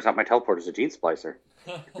 It turns out my teleporter's a gene splicer.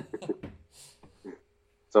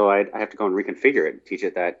 So I have to go and reconfigure it, teach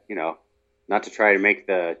it that, not to try to make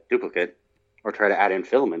the duplicate or try to add in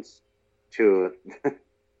filaments to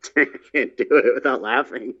can't do it without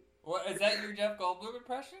laughing. What, is that your Jeff Goldblum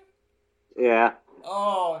impression? Yeah.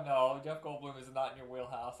 Oh no, Jeff Goldblum is not in your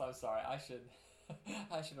wheelhouse. I'm sorry. I should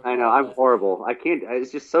I know, I'm horrible. I can't.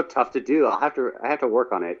 It's just so tough to do. I have to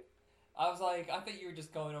work on it. I was like, I thought you were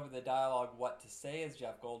just going over the dialogue, what to say as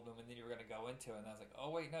Jeff Goldblum, and then you were going to go into it. And I was like,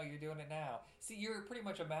 oh wait, no, you're doing it now. See, you're pretty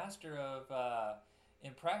much a master of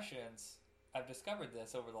impressions. I've discovered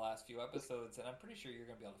this over the last few episodes, and I'm pretty sure you're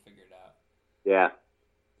going to be able to figure it out. Yeah.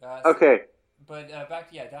 Okay. But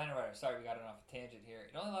back to, Dino Rider. Sorry, we got it off a tangent here.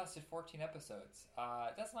 It only lasted 14 episodes.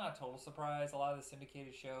 That's not a total surprise. A lot of the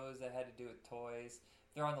syndicated shows that had to do with toys,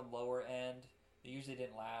 they're on the lower end. They usually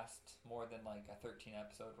didn't last more than like a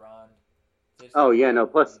 13-episode run. Oh, yeah, no,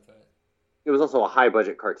 plus it was also a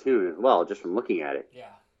high-budget cartoon as well, just from looking at it.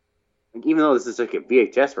 Yeah. Like, even though this is like a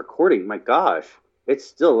VHS recording, my gosh, it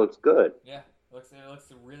still looks good. Yeah, it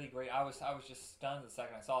looks really great. I was just stunned the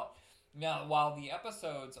second I saw it. Now, while the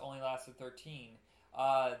episodes only lasted 13,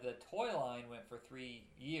 the toy line went for 3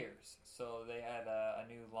 years. So they had a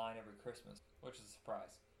new line every Christmas, which is a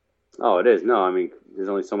surprise. Oh, it is. No, I mean, there's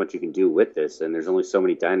only so much you can do with this, and there's only so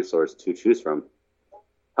many dinosaurs to choose from.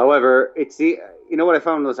 However, what I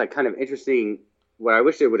found was like kind of interesting. What I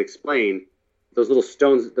wish they would explain, those little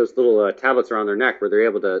stones, those little tablets around their neck, where they're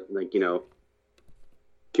able to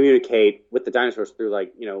communicate with the dinosaurs through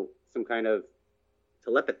some kind of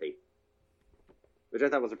telepathy, which I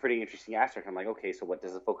thought was a pretty interesting aspect. I'm like, okay, so what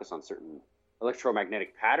does it focus on? Certain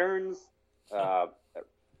electromagnetic patterns,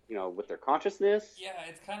 with their consciousness? Yeah,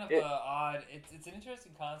 it's kind of odd. It's an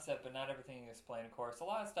interesting concept, but not everything is explained. Of course, a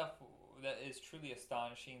lot of stuff that is truly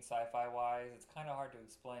astonishing sci-fi wise, it's kind of hard to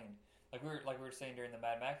explain. Like we were saying during the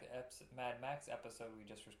Mad Max episode we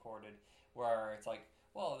just recorded, where it's like,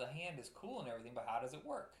 well, the hand is cool and everything, but how does it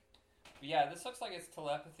work? But yeah, this looks like it's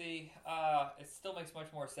telepathy. It still makes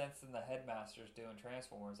much more sense than the Headmasters do in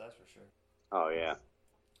Transformers, that's for sure. Oh yeah.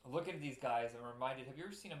 Looking at these guys, I'm reminded. Have you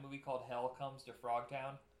ever seen a movie called Hell Comes to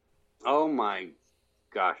Frogtown? Oh my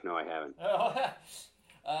gosh, no, I haven't.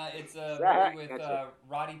 It's a movie with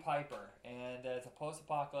Roddy Piper, and it's a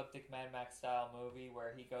post-apocalyptic Mad Max style movie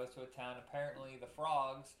where he goes to a town. Apparently, the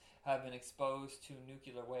frogs have been exposed to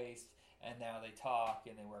nuclear waste, and now they talk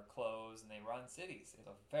and they wear clothes and they run cities. It's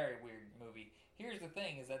a very weird movie. Here's the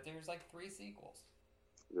thing: is that there's like 3 sequels.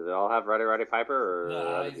 Do they all have Roddy Piper? Or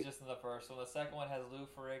no, he's just in the first one. The second one has Lou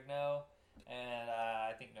Ferrigno, and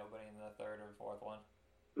I think nobody in the third or fourth one.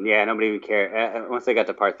 Yeah, nobody even cared. Once they got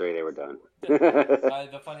to part 3, they were done.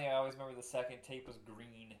 The funny thing, I always remember the second tape was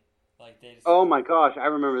green. Like they just... Oh my gosh, I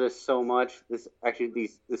remember this so much. This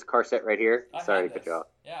car set right here. Sorry to cut you off.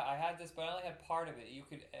 Yeah, I had this, but I only had part of it. You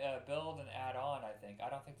could build and add on, I think. I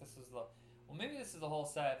don't think this is the... Well, maybe this is the whole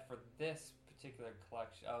set for this particular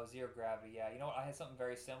collection. Oh, Zero Gravity, yeah. You know what? I had something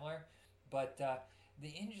very similar, but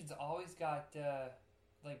the engines always got...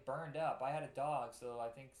 burned up. I had a dog, so I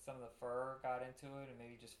think some of the fur got into it and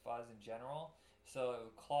maybe just fuzz in general. So it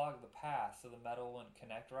would clog the path so the metal wouldn't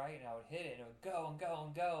connect right, and I would hit it and it would go and go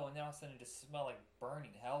and go, and then all of a sudden it just smelled like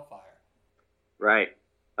burning hellfire. Right.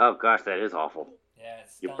 Oh gosh, that is awful. Yeah,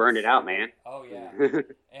 you burned it out, man. Oh yeah.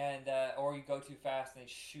 And or you go too fast and they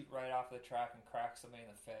shoot right off the track and crack somebody in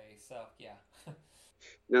the face. So yeah.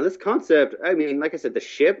 Now this concept, I mean, like I said, the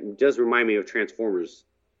ship does remind me of Transformers.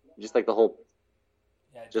 Just like the whole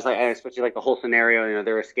especially like the whole scenario,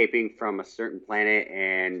 they're escaping from a certain planet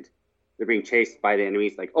and they're being chased by the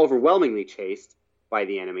enemies, like overwhelmingly chased by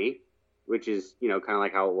the enemy, which is, kind of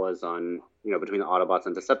like how it was on, between the Autobots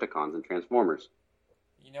and Decepticons and Transformers.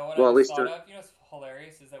 You know what I just thought of? You know what's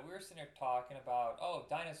hilarious is that we were sitting here talking about,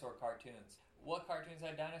 dinosaur cartoons. What cartoons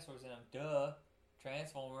had dinosaurs in them? Duh.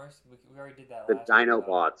 Transformers. We already did that The last week, though.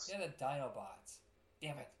 Dinobots. Yeah, the Dinobots.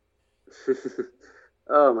 Damn it.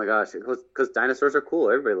 Oh my gosh, because dinosaurs are cool.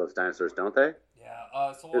 Everybody loves dinosaurs, don't they?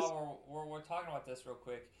 Yeah. So while we're talking about this real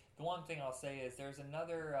quick, the one thing I'll say is there's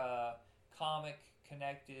another comic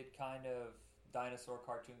connected kind of dinosaur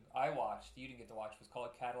cartoon I watched. You didn't get to watch. It was called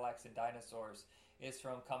Cadillacs and Dinosaurs. It's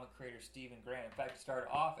from comic creator Stephen Grant. In fact, it started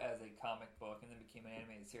off as a comic book and then became an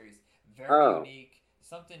animated series. Very unique.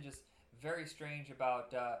 Something just very strange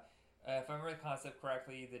about. If I remember the concept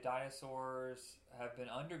correctly, the dinosaurs have been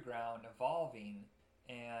underground, evolving,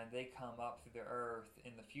 and they come up through the earth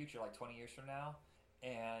in the future, like 20 years from now,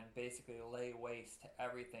 and basically lay waste to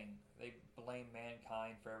everything. They blame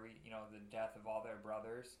mankind for the death of all their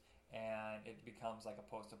brothers, and it becomes like a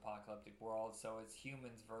post-apocalyptic world. So it's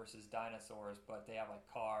humans versus dinosaurs, but they have like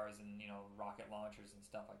cars and rocket launchers and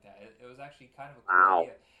stuff like that. It was actually kind of a cool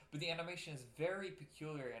idea, but the animation is very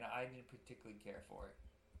peculiar, and I didn't particularly care for it.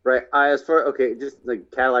 Right. Just like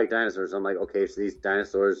Cadillac dinosaurs. I'm like, okay, so these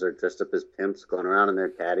dinosaurs are dressed up as pimps going around in their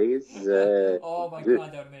caddies. Oh my god, that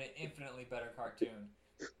would have made an infinitely better cartoon.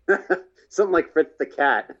 Something like Fritz the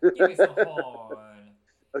Cat. Give me some horn.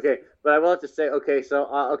 Okay, but I will have to say,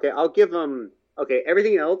 I'll give them,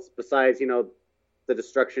 everything else besides, the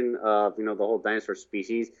destruction of, the whole dinosaur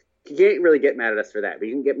species, you can't really get mad at us for that, but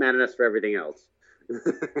you can get mad at us for everything else.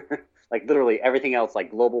 Like literally everything else, like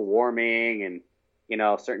global warming and,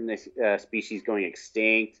 certain species going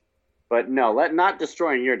extinct. But no, not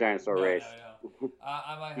destroying your dinosaur race. No.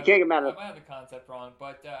 I might have, you can't get mad at I might have the concept wrong,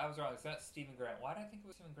 but I was wrong. It's not Stephen Grant. Why did I think it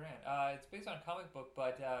was Stephen Grant? It's based on a comic book,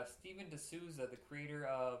 but Steven D'Souza, the creator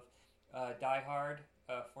of Die Hard,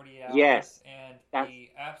 48 Hours, yes, and the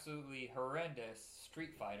absolutely horrendous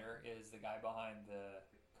Street Fighter is the guy behind the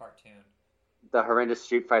cartoon. The horrendous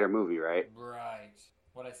Street Fighter movie, right? Right.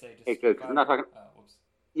 What'd I say? Just hey, good, because we're not talking... whoops.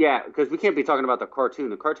 Yeah, because we can't be talking about the cartoon.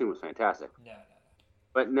 The cartoon was fantastic. No.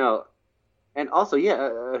 But no. And also,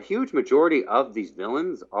 a huge majority of these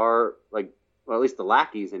villains are, like, well, at least the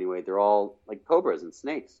lackeys anyway, they're all, like, cobras and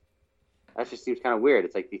snakes. That just seems kind of weird.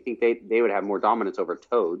 It's like, do you think they would have more dominance over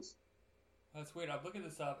toads? That's weird. I'm looking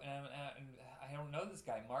this up, and I don't know this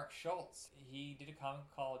guy, Mark Schultz. He did a comic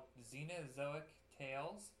called Xenozoic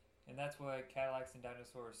Tales, and that's what Cadillacs and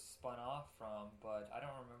Dinosaurs spun off from, but I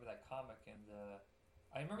don't remember that comic in the...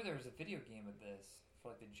 I remember there was a video game of this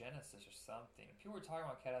for like the Genesis or something. People were talking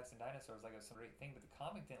about Cadillacs and Dinosaurs like it was some great thing, but the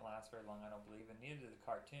comic didn't last very long, I don't believe, and neither did the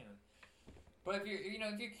cartoon. But if you're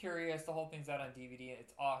curious, the whole thing's out on DVD, and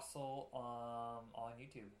it's also on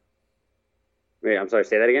YouTube. Wait, I'm sorry,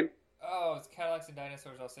 say that again? Oh, it's Cadillacs and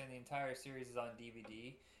Dinosaurs. I was saying the entire series is on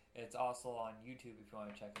DVD. It's also on YouTube if you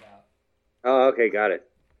want to check it out. Oh, okay, got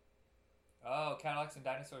it. Oh, Cadillacs and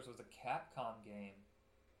Dinosaurs was a Capcom game.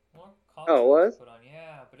 What console it was? Put on?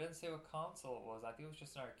 Yeah, but it didn't say what console it was. I think it was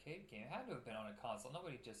just an arcade game. It had to have been on a console.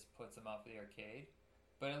 Nobody just puts them out for the arcade.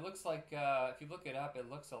 But it looks like, if you look it up, it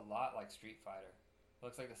looks a lot like Street Fighter. It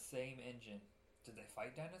looks like the same engine. Did they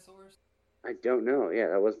fight dinosaurs? I don't know. Yeah,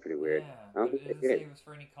 that was pretty weird. Yeah, I don't but it think doesn't they say did. it was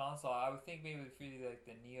for any console. I would think maybe it would be like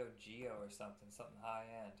the Neo Geo or something high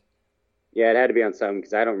end. Yeah, it had to be on something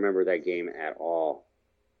because I don't remember that game at all.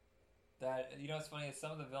 That what's funny is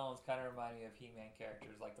some of the villains kind of remind me of He-Man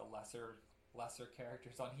characters, like the lesser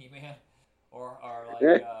characters on He-Man, or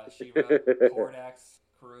like She-Ra, Kordax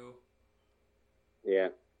crew. Yeah.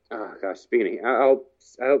 Oh gosh. Speaking of,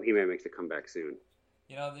 I hope He-Man makes a comeback soon.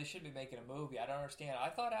 They should be making a movie. I don't understand. I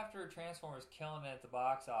thought after Transformers killing it at the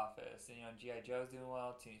box office, and G.I. Joe's doing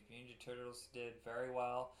well, Teenage Mutant Ninja Turtles did very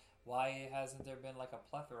well. Why hasn't there been like a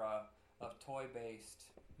plethora of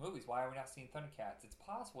toy-based movies? Why are we not seeing Thundercats? It's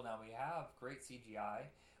possible now. We have great CGI.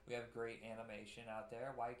 We have great animation out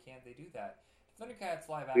there. Why can't they do that? Thundercats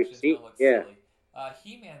live action is going to look silly.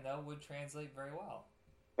 He-Man, though, would translate very well.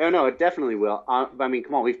 Oh, no, it definitely will. I mean,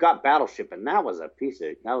 come on. We've got Battleship, and that was a piece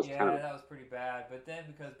of... That was that was pretty bad. But then,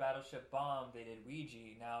 because Battleship bombed, they did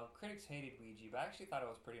Ouija. Now, critics hated Ouija, but I actually thought it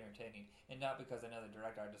was pretty entertaining. And not because I know the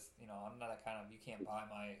director. I just, I'm not that kind of... You can't buy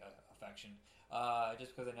my affection.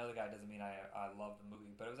 Just because I know the guy doesn't mean I love the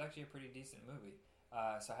movie. But it was actually a pretty decent movie.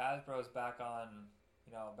 So Hasbro's back on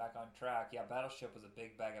track. Yeah, Battleship was a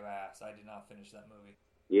big bag of ass. I did not finish that movie.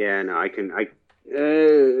 Yeah, no,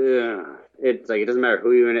 it's like, it doesn't matter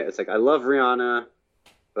who you're in it. It's like, I love Rihanna,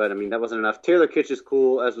 but I mean, that wasn't enough. Taylor Kitsch is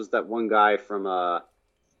cool, as was that one guy from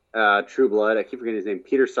True Blood. I keep forgetting his name.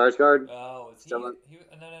 Peter Sarsgaard. Oh, is he? No.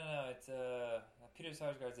 It's Peter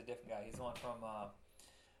Sarsgaard's a different guy. He's the one from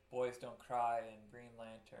Boys Don't Cry and Green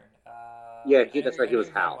Lantern. That's right. He was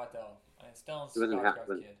Hal. It's Stellan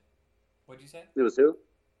Skarsgård's kid. What'd you say? It was who?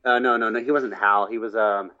 No. He wasn't Hal. He was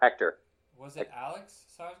Hector. Was it Alex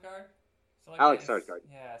Sarsgaard? Alex Skarsgård.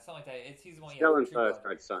 Yeah, something like that. He's the one. Stellan True Blood.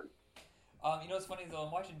 Skarsgård's son. You know what's funny though?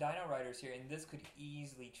 I'm watching Dino Riders here, and this could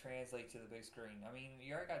easily translate to the big screen. I mean,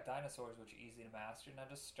 you already got dinosaurs, which are easy to master. Now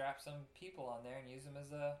just strap some people on there and use them as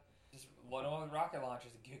just load them with rocket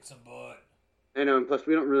launchers and kick some butt. I know, and plus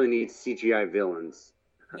we don't really need CGI villains.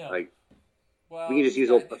 No. We can just use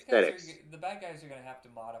old prosthetics. The bad guys are going to have to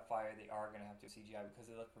modify, or they are going to have to CGI because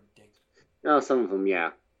they look ridiculous. No, some of them,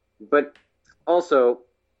 yeah. But also,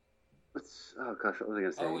 oh gosh, what was I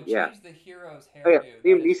going to say? Oh, it yeah. changed the hero's hairdo. Oh yeah,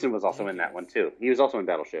 Liam Neeson was also in that one too. He was also in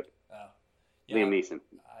Battleship. Oh. Yeah, Liam Neeson.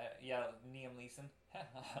 Yeah, Liam Neeson.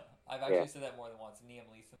 I've actually said that more than once. Liam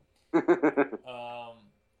Neeson.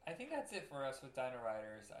 I think that's it for us with Dino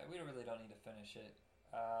Riders. We really don't need to finish it.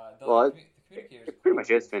 Well, the communicators it pretty much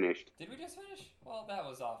is finished. Did we just finish? Well, that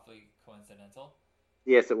was awfully coincidental.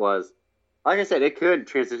 Yes, it was. Like I said, it could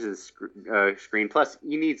transition to the screen. Plus,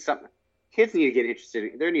 you need something. Kids need to get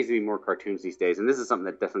interested. There needs to be more cartoons these days, and this is something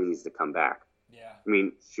that definitely needs to come back. Yeah. I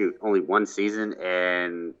mean, shoot, only one season,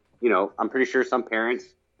 and I'm pretty sure some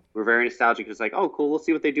parents were very nostalgic. It's like, oh, cool, we'll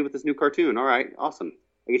see what they do with this new cartoon. All right, awesome.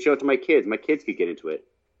 I can show it to my kids. My kids could get into it.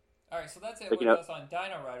 All right, so that's it with us on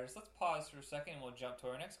Dino Riders. Let's pause for a second, and we'll jump to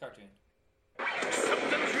our next cartoon.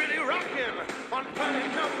 Something's really rocking on planet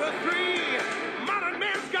number 3. Modern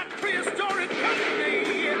man's got prehistoric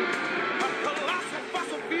company. A colossal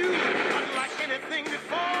fossil fuel, unlike anything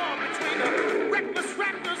before. Between the reckless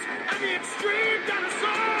raptors and the extreme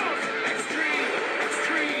dinosaurs. Extreme,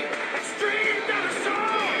 extreme, extreme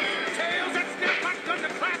dinosaurs. Tails that snap like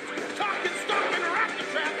thunderclaps, talking, stalking, raptor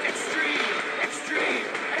trap. Extreme, extreme,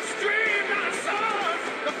 extreme dinosaurs.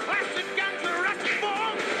 The plastic and Jurassic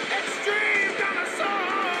form. Extreme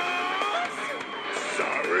dinosaurs.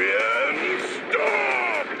 Saurian,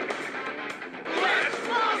 stop! Let's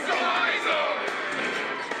fossilize them!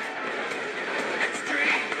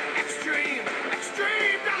 Extreme, extreme,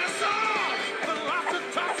 extreme dinosaurs!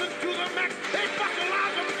 Velocitossins to the max, they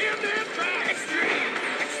fossilize them in their tracks! Extreme,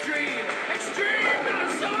 extreme, extreme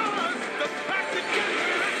dinosaurs! The plastic and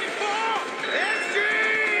Jurassic form!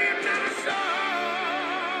 Extreme dinosaurs!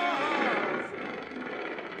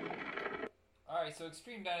 Alright, so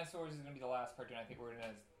Extreme Dinosaurs is going to be the last cartoon I think we're going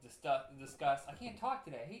to discuss. I can't talk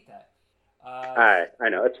today. I hate that. I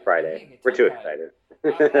know, it's Friday. We're too excited.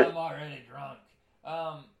 I'm already drunk.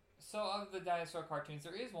 So of the dinosaur cartoons,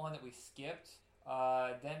 there is one that we skipped.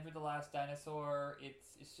 Denver the Last Dinosaur.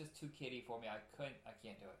 It's just too kiddie for me. I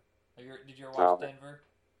can't do it. Did you ever watch Denver?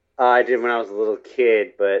 I did when I was a little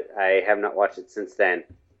kid, but I have not watched it since then.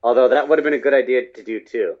 Although that would have been a good idea to do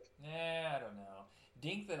too. I don't know.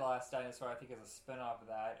 Dink the Last Dinosaur, I think, is a spin-off of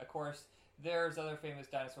that. Of course, there's other famous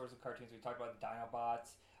dinosaurs in cartoons. We talked about the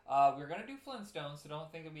Dinobots. We're going to do Flintstones, so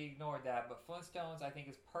don't think we ignored that. But Flintstones, I think,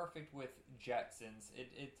 is perfect with Jetsons.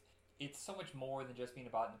 It's so much more than just being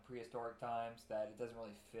about in the prehistoric times that it doesn't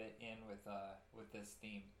really fit in with this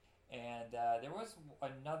theme. And there was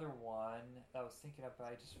another one that I was thinking of, but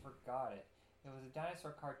I just forgot it. It was a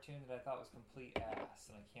dinosaur cartoon that I thought was complete ass,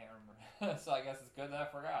 and I can't remember. So I guess it's good that I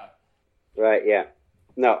forgot. Right, yeah.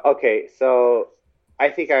 No, okay, so I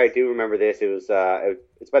think I do remember this.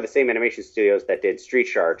 It's by the same animation studios that did Street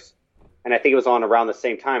Sharks, and I think it was on around the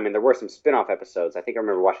same time, and there were some spin-off episodes. I think I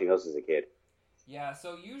remember watching those as a kid. Yeah,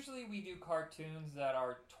 so usually we do cartoons that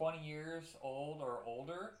are 20 years old or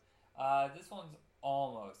older. This one's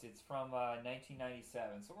almost. It's from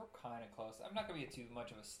 1997, so we're kind of close. I'm not going to be too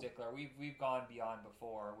much of a stickler. We've gone beyond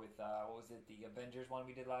before with, what was it, the Avengers one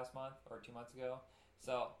we did last month or 2 months ago.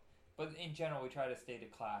 So, but in general, we try to stay to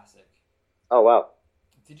classic. Oh, wow.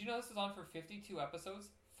 Did you know this was on for 52 episodes?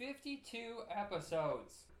 52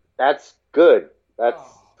 episodes! That's good. That's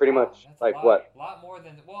pretty much that's like a lot, what? A lot more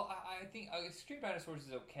than... Well, I think Extreme Dinosaurs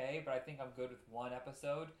is okay, but I think I'm good with one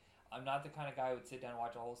episode. I'm not the kind of guy who would sit down and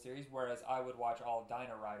watch a whole series, whereas I would watch all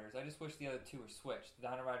Dino Riders. I just wish the other two were switched. The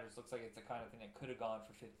Dino Riders looks like it's the kind of thing that could have gone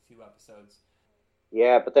for 52 episodes.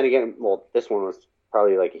 Yeah, but then again, well, this one was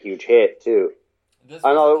probably like a huge hit, too. This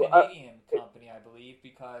was a Canadian company, I believe,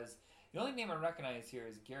 because the only name I recognize here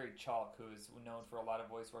is Gary Chalk, who is known for a lot of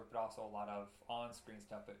voice work, but also a lot of on-screen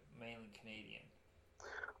stuff, but mainly Canadian.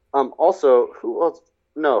 Also, who's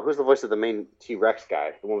the voice of the main T-Rex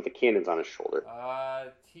guy? The one with the cannons on his shoulder.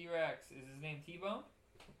 T-Rex. Is his name T-Bone?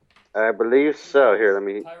 I believe so. Here, let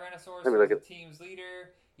me Tyrannosaurus look was the at... team's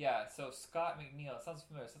leader. Yeah, so Scott McNeil. Sounds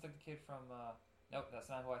familiar. Sounds like the kid from... Nope, that's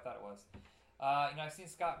not who I thought it was. I've seen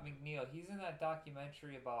Scott McNeil. He's in that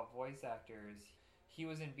documentary about voice actors. He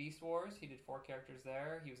was in Beast Wars. He did 4 characters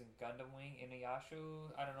there. He was in Gundam Wing,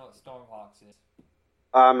 Inuyasha. I don't know what Stormhawks is.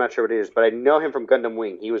 I'm not sure what it is, but I know him from Gundam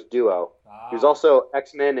Wing. He was Duo. He was also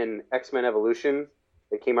X-Men and X-Men Evolution.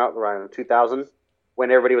 They came out around 2000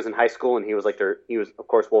 when everybody was in high school, and he was of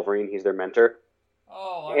course Wolverine. He's their mentor.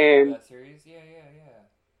 Oh, I remember that series. Yeah.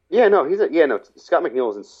 Yeah, no, Scott McNeil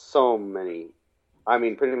was in so many. I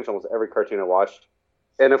mean, pretty much almost every cartoon I watched.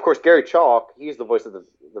 And of course, Gary Chalk, he's the voice of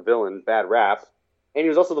the villain, Bad Rap. And he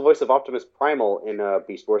was also the voice of Optimus Primal in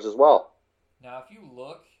Beast Wars as well. Now, if you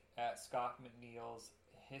look at Scott McNeil's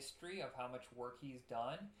history of how much work he's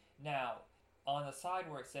done, now, on the side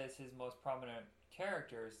where it says his most prominent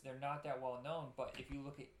characters, they're not that well known, but if you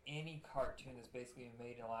look at any cartoon that's basically been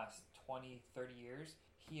made in the last 20, 30 years,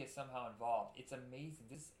 he is somehow involved. It's amazing.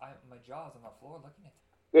 My jaw is on the floor looking at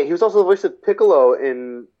it. Yeah, he was also the voice of Piccolo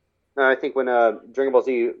in, I think, when Dragon Ball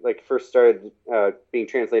Z first started being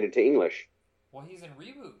translated to English. Well, he's in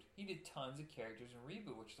Reboot. He did tons of characters in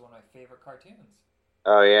Reboot, which is one of my favorite cartoons.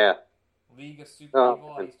 Oh, yeah. League of Super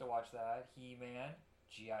Evil, I used to watch that. He-Man,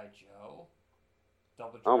 G.I. Joe,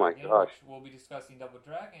 Double Dragon. Oh, my gosh. Which we'll be discussing Double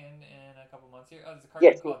Dragon in a couple months here. Oh, there's a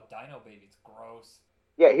cartoon called Dino Baby. It's gross.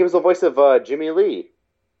 Yeah, he was the voice of Jimmy Lee.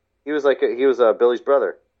 He was Billy's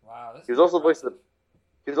brother. Wow, this He was also the voice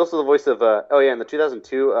of in the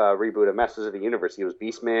 2002 reboot of Masters of the Universe, he was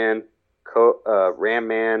Beastman, Ram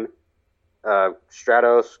Man,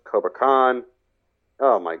 Stratos, Cobra Khan.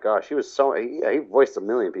 Oh my gosh, he voiced a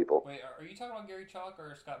million people. Wait, are you talking about Gary Chalk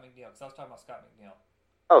or Scott McNeil? Because I was talking about Scott McNeil.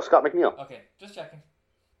 Oh, Scott McNeil. Okay, just checking.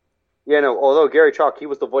 Yeah, no, although Gary Chalk, he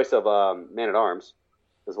was the voice of Man-at-Arms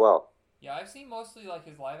as well. Yeah, I've seen mostly like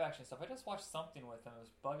his live action stuff. I just watched something with him. It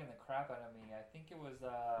was bugging the crap out of me. I think it was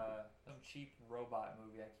some cheap robot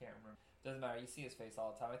movie. I can't remember. Doesn't matter. You see his face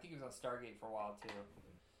all the time. I think he was on Stargate for a while too.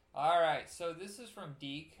 All right, so this is from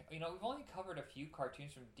Deke. You know, we've only covered a few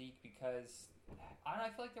cartoons from Deke because I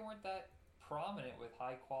feel like they weren't that prominent with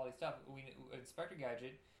high quality stuff. Inspector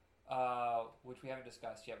Gadget, which we haven't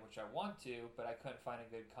discussed yet, which I want to, but I couldn't find a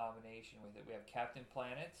good combination with it. We have Captain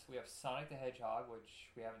Planet, we have Sonic the Hedgehog,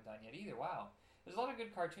 which we haven't done yet either. Wow. There's a lot of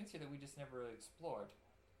good cartoons here that we just never really explored.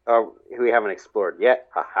 We haven't explored yet.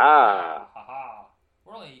 Ha-ha. Ha-ha.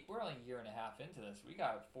 We're only a year and a half into this. We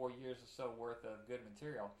got 4 years or so worth of good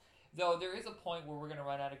material. Though there is a point where we're going to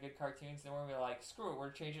run out of good cartoons, and we're going to be like, screw it, we're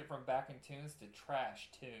changing it from back in tunes to trash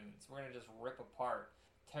tunes. We're going to just rip apart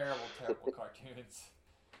terrible, terrible cartoons.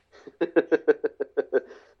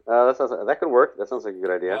 That could work. That sounds like a good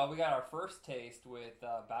idea. Well, we got our first taste with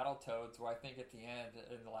Battletoads, where I think at the end,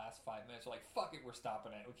 in the last 5 minutes, we're like, fuck it, we're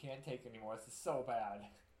stopping it. We can't take it anymore. This is so bad.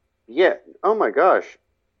 Yeah. Oh my gosh.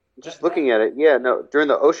 Just looking at it. Yeah. No. During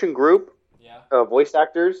the Ocean Group. Yeah. Voice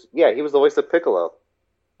actors. Yeah, he was the voice of Piccolo.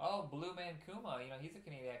 Oh, Blue Man Kuma. You know, he's a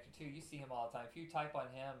Canadian actor too. You see him all the time. If you type on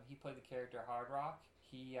him, he played the character Hard Rock.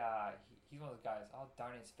 He's one of those guys. Oh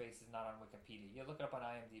darn, his face is not on Wikipedia. You look it up on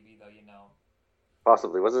IMDb though, you know.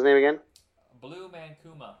 Possibly. What's his name again? Blue Man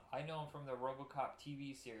Kuma. I know him from the RoboCop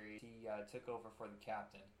TV series. He took over for the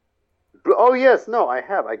captain. Oh yes, no, I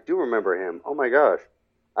have. I do remember him. Oh my gosh,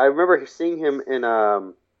 I remember seeing him in.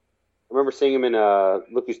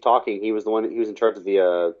 Look Who's Talking. He was the one. He was in charge of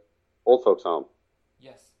the old folks' home.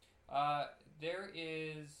 Yes.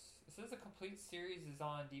 It says a complete series is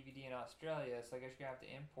on DVD in Australia, so I guess you're going to have to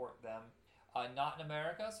import them. Not in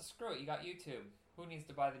America, so screw it, you got YouTube. Who needs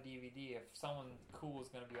to buy the DVD if someone cool is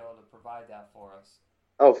going to be able to provide that for us?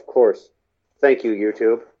 Of course. Thank you,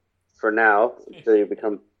 YouTube, for now, until you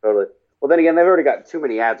become totally... Well, then again, they've already got too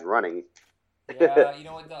many ads running. Yeah, you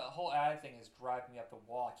know what, the whole ad thing is driving me up the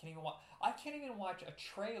wall. I can't even watch a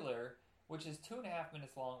trailer, which is 2.5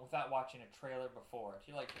 minutes long, without watching a trailer before.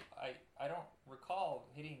 You're like, I don't recall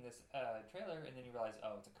hitting this trailer, and then you realize,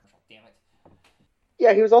 oh, it's a commercial. Damn it.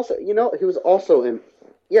 Yeah, he was also in.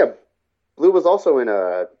 Yeah, Blue was also in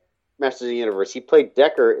Masters of the Universe. He played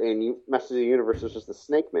Decker in Masters of the Universe, was just the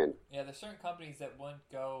Snake Man. Yeah, there's certain companies that wouldn't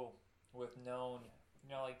go with known,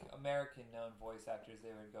 like American known voice actors. They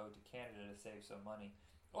would go to Canada to save some money,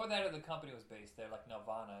 or that other company was based there, like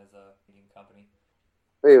Nelvana is a leading company.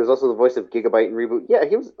 He was also the voice of Gigabyte in Reboot. Yeah,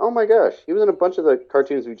 he was. Oh my gosh, he was in a bunch of the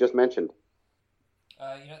cartoons we just mentioned.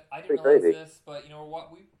 I didn't realize this, but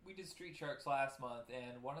we did Street Sharks last month,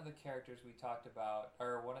 and one of the characters we talked about,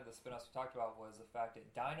 or one of the spin-offs we talked about, was the fact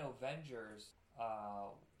that Dino Vengers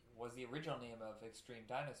was the original name of Extreme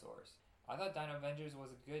Dinosaurs. I thought Dino Vengers was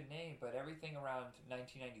a good name, but everything around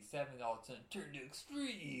 1997 all of a sudden turned to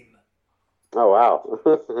Extreme. Oh wow.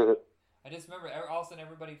 I just remember all of a sudden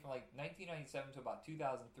everybody from like 1997 to about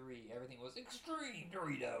 2003, everything was Extreme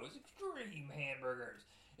Doritos, Extreme Hamburgers,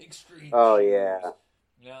 Extreme Oh Cheese. yeah.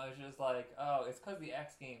 You know, it's just like, oh, it's because the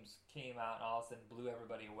X Games came out and all of a sudden blew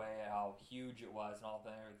everybody away, how huge it was and all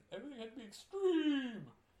that. Everything had to be extreme.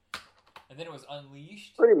 And then it was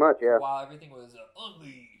Unleashed. Pretty much, yeah. While everything was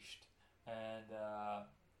Unleashed. and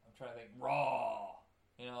I'm trying to think, Raw.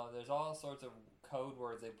 You know, there's all sorts of code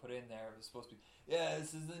words they put in there. It's supposed to be, yeah,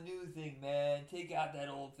 this is the new thing, man. Take out that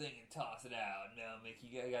old thing and toss it out. No, Mickey,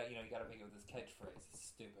 you got to make it with this catchphrase. It's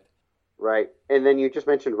stupid. Right. And then you just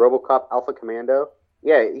mentioned RoboCop Alpha Commando.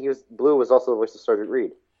 Yeah, Blue was also the voice of Sergeant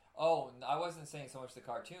Reed. Oh, I wasn't saying so much the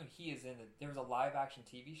cartoon. He is in there was a live action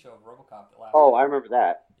TV show of RoboCop that last. Oh, I remember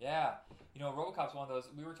that. Yeah, you know, RoboCop's one of those.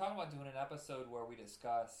 We were talking about doing an episode where we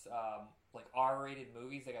discuss like R-rated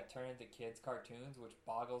movies that got turned into kids' cartoons, which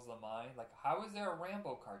boggles the mind. Like, how is there a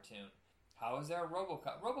Rambo cartoon? How is there a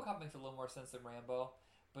RoboCop? RoboCop makes a little more sense than Rambo,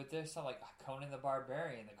 but there's some like Conan the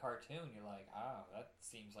Barbarian, the cartoon. You're like, oh, that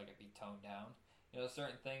seems like it'd be toned down. You know,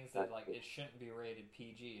 certain things that like it shouldn't be rated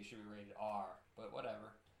PG, it should be rated R. But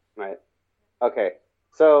whatever. Right. Okay.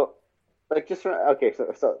 So, like,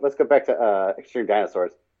 so let's go back to Extreme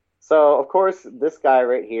Dinosaurs. So, of course, this guy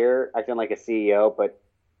right here acting like a CEO, but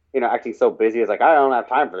acting so busy, is like, I don't have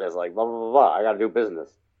time for this. Like, blah blah blah blah. I got to do business.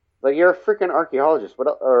 Like, you're a freaking archaeologist.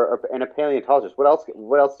 And a paleontologist. What else?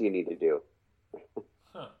 What else do you need to do?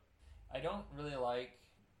 I don't really like.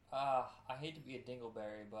 I hate to be a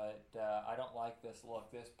dingleberry, but I don't like this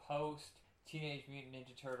look. This post Teenage Mutant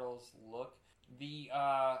Ninja Turtles look. The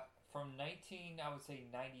from I would say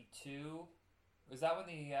 92. Was that when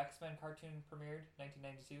the X-Men cartoon premiered?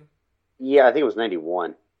 1992. Yeah, I think it was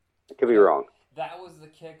 91. I could be wrong. That was the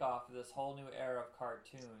kickoff of this whole new era of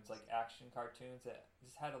cartoons, like action cartoons that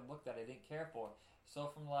just had a look that I didn't care for. So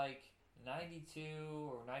from like 92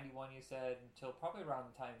 or 91, you said, until probably around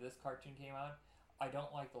the time this cartoon came out, I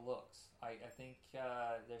don't like the looks. I think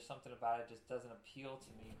there's something about it just doesn't appeal to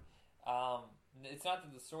me. It's not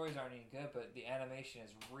that the stories aren't any good, but the animation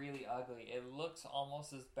is really ugly. It looks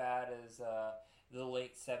almost as bad as the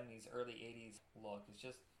late 70s, early 80s look. It's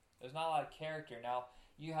just, there's not a lot of character. Now,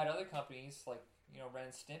 you had other companies like, Ren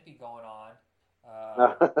and Stimpy going on.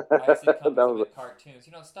 I see companies with cartoons.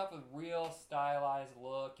 Stuff with real stylized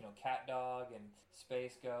look, Cat Dog and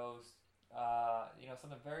Space Ghost.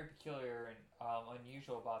 Something very peculiar and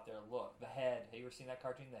unusual about their look. The Head. Have you ever seen that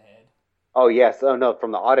cartoon, The Head? Oh, yes. Oh, no,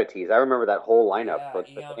 from the Oddities. I remember that whole lineup. Yeah, But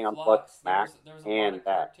Eon Flux. There was a lot of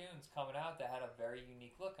cartoons coming out that had a very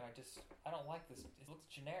unique look, and I don't like this. It looks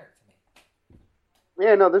generic to me.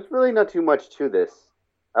 Yeah, no, there's really not too much to this.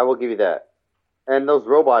 I will give you that. And those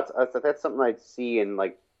robots, that's something I'd see in,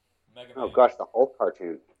 like, Mega oh Man. gosh, the Hulk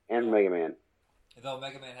cartoon and Mega Man. Though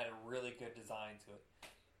Mega Man had a really good design to it.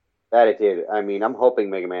 That it did. I mean, I'm hoping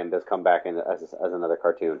Mega Man does come back as another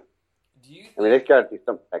cartoon. They've got to do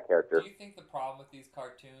something with that character. Do you think the problem with these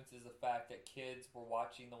cartoons is the fact that kids were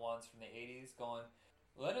watching the ones from the 80s going,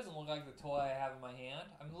 well, that doesn't look like the toy I have in my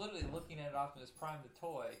hand. I'm literally looking at Optimus Prime, the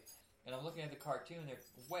toy, and I'm looking at the cartoon. They're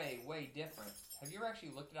way, way different. Have you ever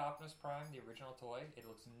actually looked at Optimus Prime, the original toy? It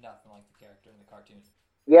looks nothing like the character in the cartoon.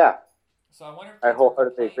 Yeah. So I wonder if I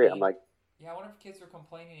wholeheartedly agree. I'm like, yeah, I wonder if kids were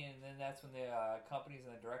complaining, and then that's when the companies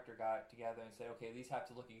and the director got together and said, okay, these have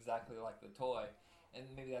to look exactly like the toy. And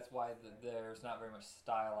maybe that's why there's not very much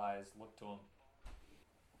stylized look to them.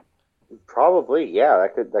 Probably, yeah.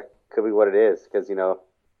 That could be what it is. Because,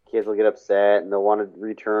 kids will get upset and they'll want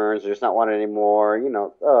returns. They're just not want it anymore.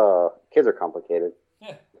 Kids are complicated.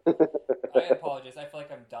 Yeah. I apologize. I feel like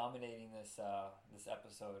I'm dominating this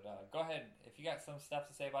episode. Go ahead. If you got some stuff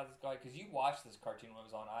to say about this, go ahead. Because you watched this cartoon when it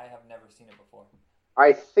was on. I have never seen it before.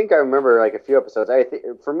 I think I remember like a few episodes.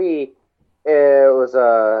 For me, it was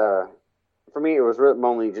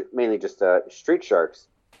mainly just Street Sharks.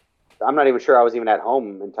 I'm not even sure I was even at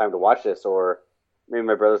home in time to watch this, or maybe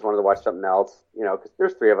my brothers wanted to watch something else. Because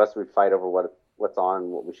there's three of us, we'd fight over what's on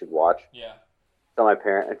and what we should watch. Yeah. Until my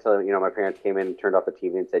parents came in and turned off the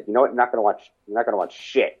TV and said, "You know what? You're not gonna watch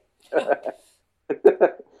shit."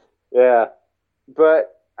 Yeah,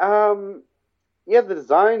 but yeah, the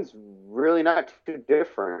design's really not too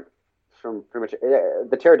different from pretty much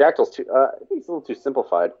the pterodactyls. I think it's a little too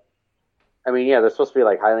simplified. I mean, yeah, they're supposed to be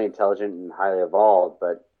like highly intelligent and highly evolved,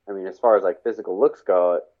 but I mean, as far as like physical looks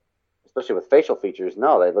go, especially with facial features,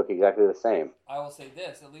 no, they look exactly the same. I will say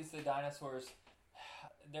this: at least the dinosaurs,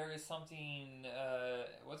 there is something.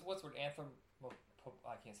 What's the word?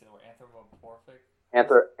 I can't say the word. Anthropomorphic.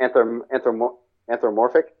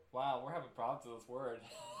 Anthropomorphic. Wow, we're having problems with this word.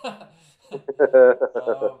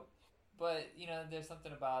 But there's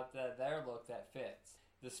something about their look that fits.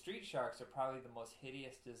 The Street Sharks are probably the most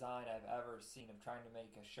hideous design I've ever seen of trying to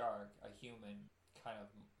make a shark, a human kind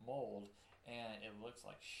of mold, and it looks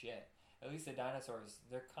like shit. At least the dinosaurs,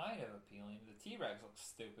 they're kind of appealing. The T-Rex looks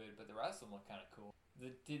stupid, but the rest of them look kind of cool.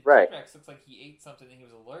 The T-Rex looks like he ate something that he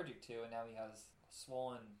was allergic to, and now he has a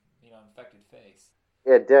swollen, infected face.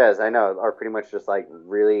 It does, I know, or pretty much just like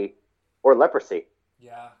really or leprosy.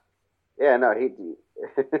 Yeah. Yeah, no, he.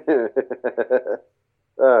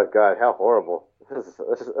 Oh God, how horrible!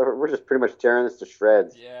 We're just pretty much tearing this to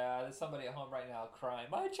shreds. Yeah, there's somebody at home right now crying.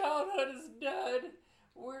 My childhood is dead.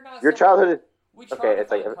 We're not. Your childhood is We try okay. to It's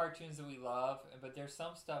find like cartoons that we love, but there's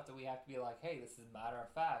some stuff that we have to be like, hey, this is matter of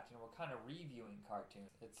fact, and we're kind of reviewing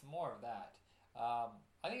cartoons. It's more of that.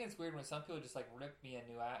 I think it's weird when some people just like rip me a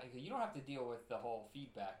new act. You don't have to deal with the whole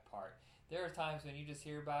feedback part. There are times when you just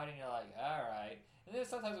hear about it and you're like, all right. And there's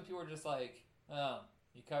sometimes when people are just like, oh,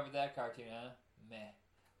 you covered that cartoon, huh? Meh.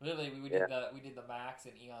 Literally, we did the Max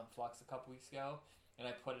and Eon Flux a couple weeks ago, and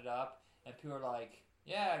I put it up, and people were like,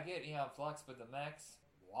 yeah, I get Eon Flux, but the Max,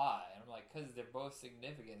 why? And I'm like, because they're both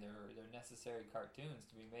significant. They're necessary cartoons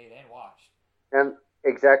to be made and watched. And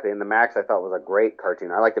exactly, and the Max I thought was a great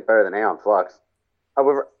cartoon. I liked it better than Aeon Flux.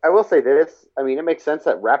 However, I will say this: I mean, it makes sense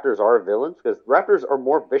that raptors are villains because raptors are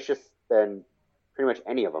more vicious than pretty much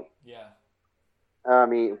any of them. Yeah. I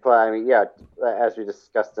mean, yeah. As we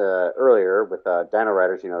discussed earlier with Dino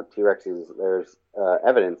Riders, T-Rexes. There's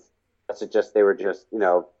evidence that suggests they were just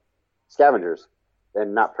scavengers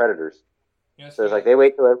and not predators. So it's like they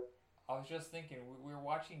wait till. I was just thinking, we were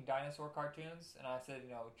watching dinosaur cartoons, and I said,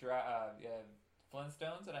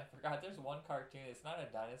 Flintstones, and I forgot there's one cartoon. It's not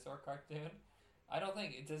a dinosaur cartoon. I don't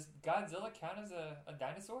think does Godzilla count as a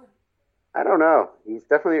dinosaur? I don't know. He's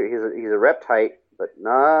definitely he's a reptile, but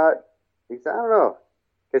not. I don't know,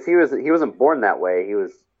 because he wasn't born that way. He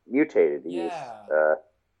was mutated. He was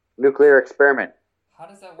nuclear experiment. How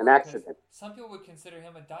does that work? An accident. Some people would consider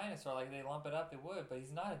him a dinosaur, like they lump it up, they would, but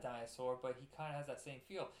he's not a dinosaur. But he kind of has that same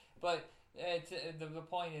feel. But the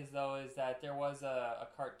point is that there was a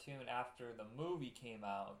cartoon after the movie came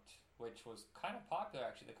out, which was kind of popular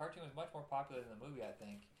actually. The cartoon was much more popular than the movie, I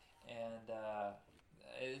think, and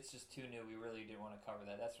it's just too new. We really didn't want to cover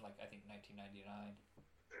that. That's from I think 1999.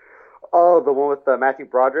 Oh, the one with Matthew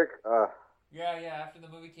Broderick? Yeah. After the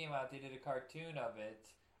movie came out, they did a cartoon of it.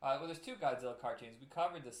 Well, there's two Godzilla cartoons. We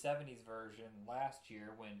covered the 70s version last year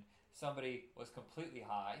when somebody was completely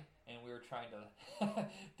high, and we were trying to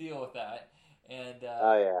deal with that. And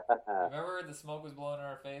remember the smoke was blowing in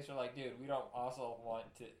our face? We're like, dude, we don't also want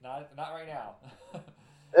to... Not right now.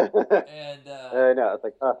 And no, it's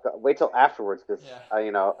like, oh, God, wait till afterwards, because,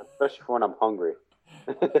 especially for when I'm hungry.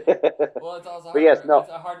 Well, it's also hard, it's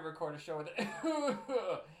hard to record a show with it.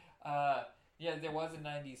 Yeah, there was a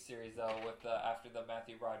 90s series, though, with after the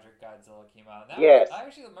Matthew Broderick Godzilla came out. I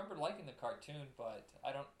actually remember liking the cartoon, but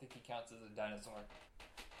I don't think he counts as a dinosaur.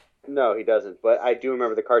 No, he doesn't. But I do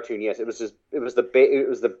remember the cartoon. Yes, it was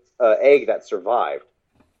the egg that survived,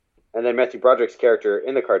 and then Matthew Broderick's character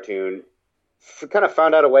in the cartoon kind of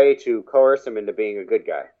found out a way to coerce him into being a good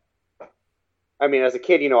guy. I mean, as a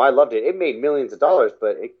kid, I loved it. It made millions of dollars,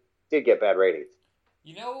 but it did get bad ratings.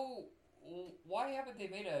 Why haven't they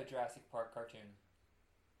made a Jurassic Park cartoon?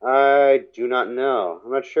 I do not know.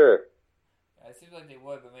 I'm not sure. It seems like they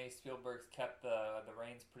would, but maybe Spielberg's kept the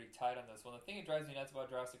reins pretty tight on this one. The thing that drives me nuts about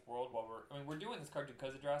Jurassic World, we're doing this cartoon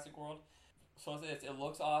because of Jurassic World, so it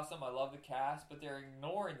looks awesome. I love the cast, but they're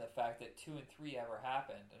ignoring the fact that 2 and 3 ever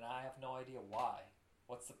happened, and I have no idea why.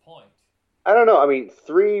 What's the point? I don't know. I mean,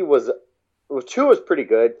 2 was pretty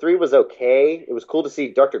good. 3 was okay. It was cool to see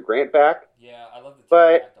Dr. Grant back. Yeah, I love the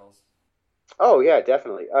pterodactyls. Oh yeah,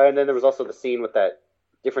 definitely. And then there was also the scene with that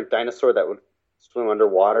different dinosaur that would swim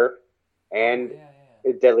underwater and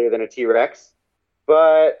deadlier than a T-Rex.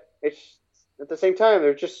 But it's at the same time,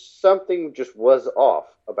 there's just something just was off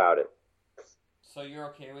about it. So you're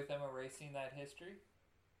okay with them erasing that history?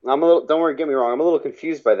 I'm a little. Don't worry, get me wrong. I'm a little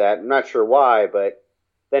confused by that. I'm not sure why, but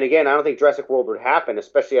then again, I don't think Jurassic World would happen,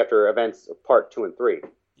 especially after events of Part 2 and 3.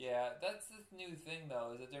 Yeah, that's the new thing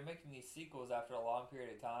though, is that they're making these sequels after a long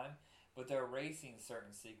period of time, but they're erasing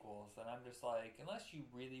certain sequels, and I'm just like, unless you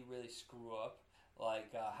really, really screw up,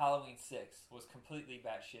 like Halloween 6 was completely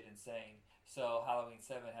batshit insane, so Halloween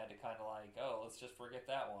 7 had to kind of like, oh, let's just forget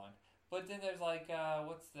that one. But then there's like,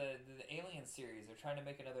 what's the Alien series? They're trying to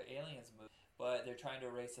make another Aliens movie, but they're trying to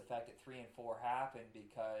erase the fact that 3 and 4 happened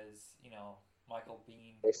because, Michael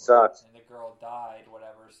Biehn they sucked and the girl died,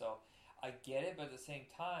 whatever. So I get it, but at the same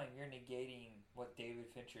time, you're negating what David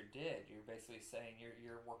Fincher did. You're basically saying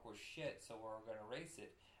your work was shit, so we're going to erase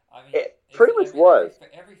it. I mean, it pretty much was.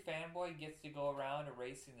 Every fanboy gets to go around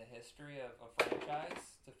erasing the history of a franchise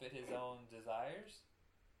to fit his own desires.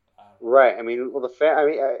 Right. I mean, well,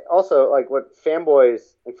 also like what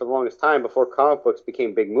fanboys, like for the longest time before comic books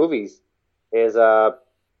became big movies, is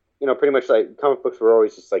pretty much like comic books were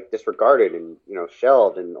always just like disregarded and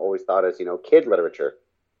shelved and always thought as kid literature,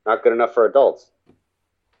 not good enough for adults.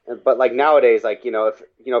 But like nowadays, like if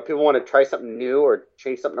people want to try something new or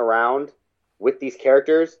change something around with these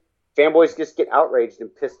characters, fanboys just get outraged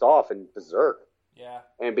and pissed off and berserk. Yeah.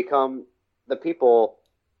 And become the people,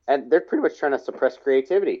 and they're pretty much trying to suppress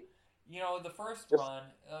creativity. The first run,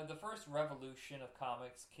 the first revolution of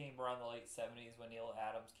comics came around the late 70s when Neil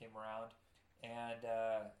Adams came around. And,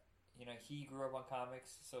 he grew up on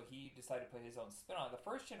comics, so he decided to put his own spin on it. The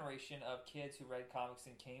first generation of kids who read comics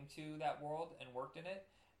and came to that world and worked in it,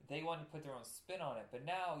 they wanted to put their own spin on it. But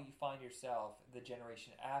now you find yourself, the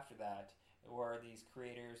generation after that, where these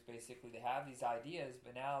creators basically, they have these ideas,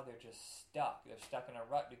 but now they're just stuck. They're stuck in a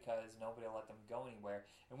rut because nobody will let them go anywhere.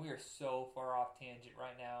 And we are so far off tangent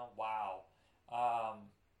right now. Wow.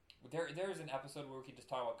 There's an episode where we could just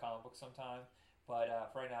talk about comic books sometime. But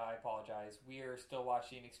for right now, I apologize. We are still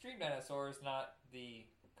watching Extreme Dinosaurs, not the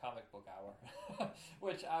comic book hour,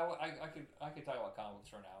 which I could talk about comic books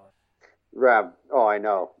for an hour. Rob, I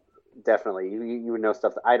know, definitely. You would know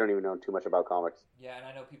stuff that I don't even know too much about comics. Yeah, and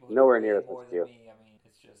I know people who nowhere know near more as than you. me. I mean,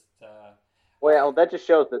 it's just. Well, that just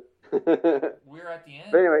shows that. We're at the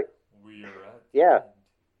end. But anyway, we are at the end.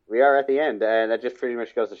 We are at the end, and that just pretty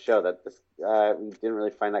much goes to show that this we didn't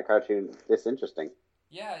really find that cartoon this interesting.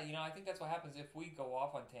 Yeah, I think that's what happens if we go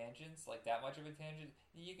off on tangents, like that much of a tangent.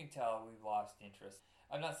 You can tell we've lost interest.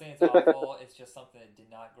 I'm not saying it's awful. It's just something that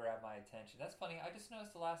did not grab my attention. That's funny. I just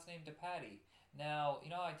noticed the last name DePatie. Now,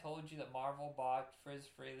 I told you that Marvel bought Friz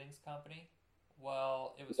Freeling's company.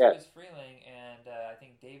 Well, it was Friz Freeling and I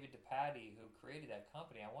think David DePatie who created that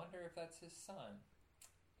company. I wonder if that's his son.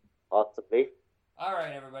 Possibly. All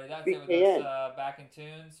right, everybody. That's it with us. Back in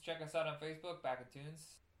Tunes. Check us out on Facebook.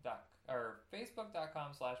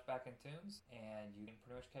 Facebook.com/BackInTunes, and you can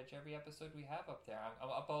pretty much catch every episode we have up there. I'm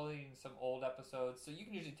uploading some old episodes, so you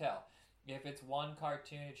can usually tell. If it's one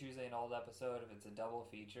cartoon, it's usually an old episode. If it's a double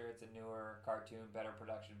feature, it's a newer cartoon, better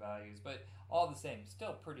production values, but all the same,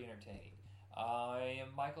 still pretty entertaining. I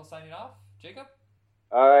am Michael signing off. Jacob?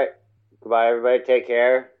 All right. Goodbye, everybody. Take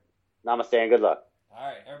care. Namaste and good luck. All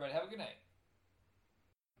right, everybody. Have a good night.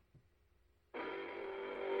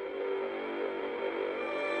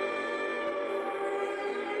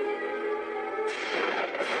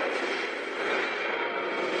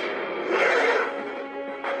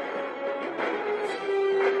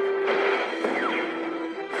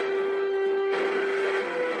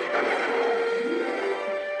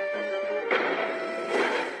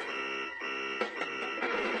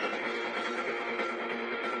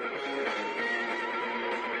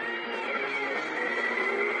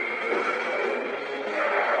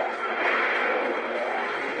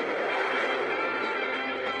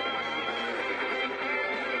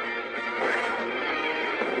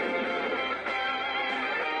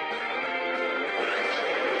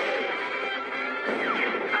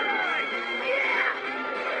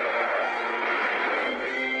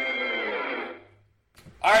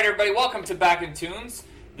 Alright everybody, welcome to Back in Tunes.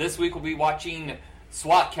 This week we'll be watching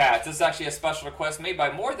SWAT Kats. This is actually a special request made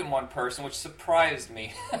by more than one person, which surprised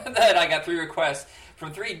me that I got 3 requests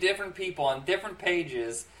from 3 different people on different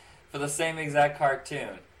pages for the same exact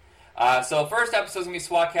cartoon. So first episode's going to be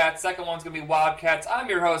SWAT Kats, second one's going to be Wildcats. I'm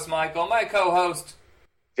your host, Michael. My co-host,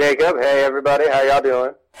 Jacob. Hey everybody, how y'all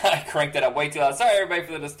doing? I cranked it up way too loud. Sorry everybody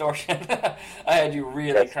for the distortion. I had you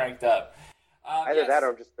really cranked up. Either that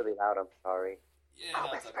or I'm just really loud, I'm sorry. Yeah,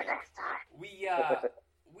 no, it's okay.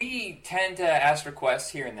 We tend to ask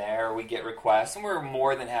requests here and there, or we get requests, and we're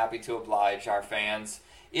more than happy to oblige our fans.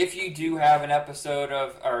 If you do have an episode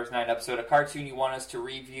of, or not an episode, a cartoon you want us to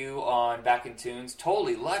review on Back in Tunes,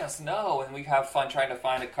 totally let us know, and we have fun trying to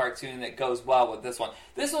find a cartoon that goes well with this one.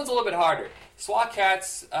 This one's a little bit harder. SWAT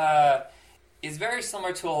Kats is very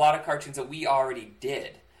similar to a lot of cartoons that we already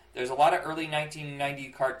did. There's a lot of early 1990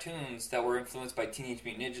 cartoons that were influenced by Teenage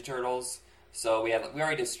Mutant Ninja Turtles. So we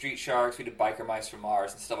already did Street Sharks, we did Biker Mice from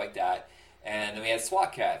Mars and stuff like that. And then we had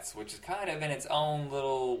SWAT Kats, which is kind of in its own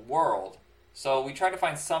little world. So we tried to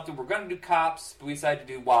find something. We're going to do cops, but we decided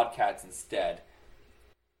to do Wildcats instead.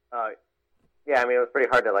 Yeah, I mean, it was pretty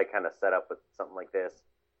hard to kind of set up with something like this.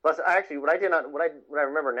 Plus, actually, what I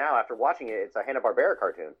remember now after watching it, it's a Hanna-Barbera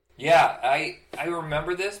cartoon. Yeah, I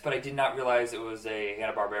remember this, but I did not realize it was a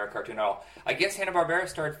Hanna-Barbera cartoon at all. I guess Hanna-Barbera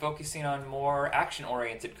started focusing on more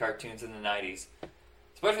action-oriented cartoons in the 90s.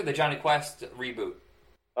 Especially the Johnny Quest reboot.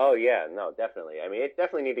 Oh, yeah, no, definitely. I mean, it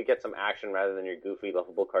definitely needed to get some action rather than your goofy,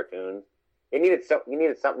 lovable cartoons. You needed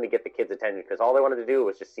something to get the kids' attention, because all they wanted to do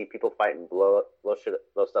was just see people fight and blow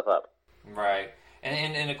stuff up. Right.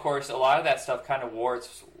 And of course, a lot of that stuff kind of wore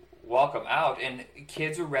its welcome out, and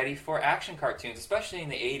kids were ready for action cartoons, especially in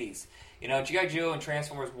the 80s. You know, G.I. Joe and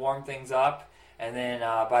Transformers warmed things up, And then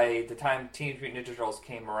by the time Teenage Mutant Ninja Turtles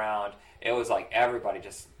came around, it was like everybody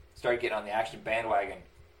just started getting on the action bandwagon.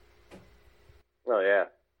 Oh yeah,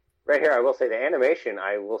 right here I will say the animation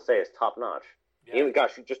I will say is top notch. Yeah. Even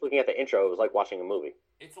gosh, just looking at the intro, it was like watching a movie.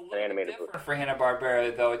 It's a little bit different for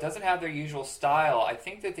Hanna-Barbera, though. It doesn't have their usual style. I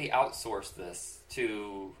think that they outsourced this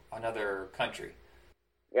to another country.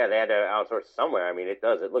 Yeah, they had to outsource somewhere. I mean, it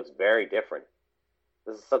does. It looks very different.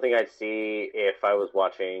 This is something I'd see if I was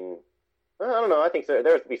watching. I don't know. I think there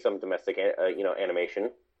has to be some domestic, animation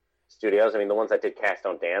studios. I mean, the ones that did Cats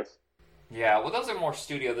Don't Dance. Yeah, well, those are more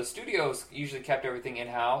studio. The studios usually kept everything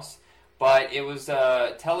in-house, but it was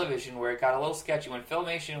television where it got a little sketchy. When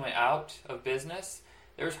Filmation went out of business,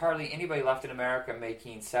 there was hardly anybody left in America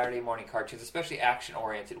making Saturday morning cartoons, especially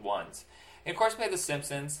action-oriented ones. And, of course, we had The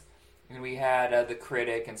Simpsons, and we had The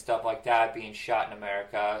Critic and stuff like that being shot in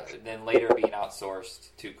America, then later being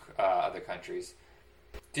outsourced to other countries.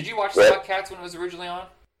 Did you watch SWAT Cats when it was originally on?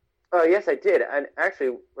 Yes, I did. And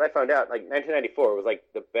actually, what I found out, 1994 was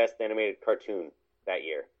the best animated cartoon that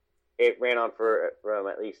year. It ran on from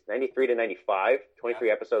at least 93 to 95,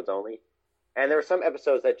 23 episodes only. And there were some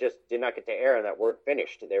episodes that just did not get to air and that weren't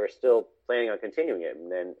finished. They were still planning on continuing it,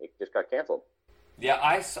 and then it just got canceled. Yeah,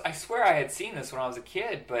 I swear I had seen this when I was a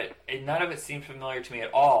kid, but none of it seemed familiar to me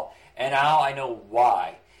at all. And now I know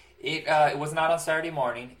why. It was not on Saturday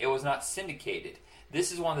morning. It was not syndicated.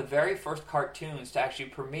 This is one of the very first cartoons to actually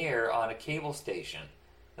premiere on a cable station,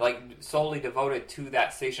 solely devoted to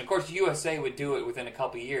that station. Of course, USA would do it within a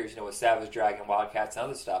couple of years, with Savage Dragon, Wildcats, and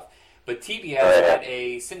other stuff. But TBS had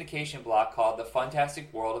a syndication block called The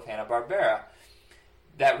Fantastic World of Hanna-Barbera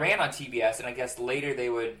that ran on TBS, and I guess later they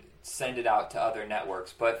would send it out to other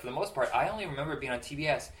networks. But for the most part, I only remember it being on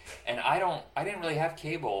TBS, and I didn't really have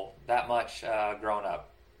cable that much growing up.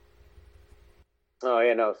 Oh,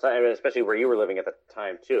 yeah, no. So, especially where you were living at the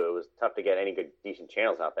time, too. It was tough to get any good, decent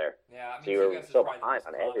channels out there. Yeah, I mean, so you were so behind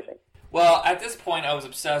on everything. Well, at this point, I was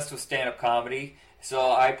obsessed with stand-up comedy,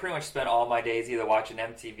 so I pretty much spent all my days either watching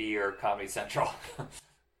MTV or Comedy Central.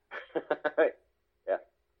 Yeah.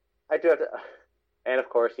 I do have to... And, of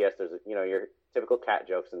course, yes, there's, your typical cat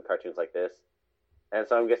jokes in cartoons like this. And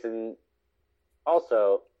so I'm guessing...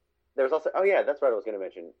 Also, there was also... Oh, yeah, that's what I was going to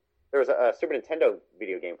mention. There was a Super Nintendo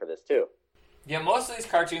video game for this, too. Yeah, most of these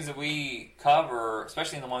cartoons that we cover,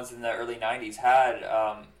 especially the ones in the early 90s, had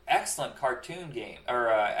excellent cartoon game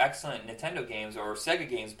or excellent Nintendo games or Sega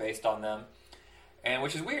games based on them. And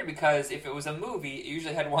which is weird because if it was a movie, it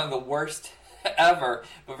usually had one of the worst ever.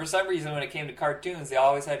 But for some reason, when it came to cartoons, they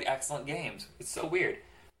always had excellent games. It's so weird.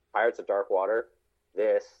 Pirates of Dark Water,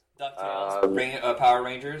 this. DuckTales, Power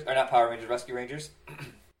Rangers, or not Power Rangers, Rescue Rangers.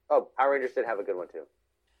 Oh, Power Rangers did have a good one, too.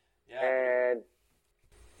 Yeah. And...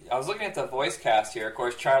 I was looking at the voice cast here. Of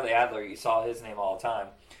course, Charlie Adler, you saw his name all the time.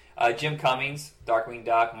 Jim Cummings, Darkwing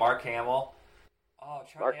Duck, Mark Hamill. Oh,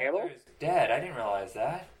 Charlie Adler is dead. I didn't realize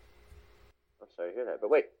that. I'm sorry to hear that. But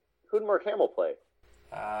wait, who did Mark Hamill play?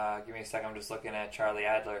 Give me a second. I'm just looking at Charlie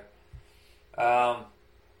Adler. I'd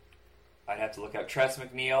have to look up. Tress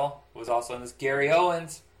MacNeille was also in this. Gary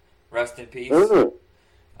Owens, rest in peace. Mm-hmm.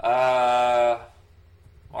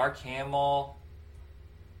 Mark Hamill...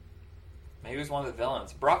 Maybe he was one of the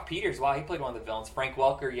villains. Brock Peters, wow, he played one of the villains. Frank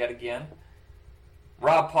Welker, yet again.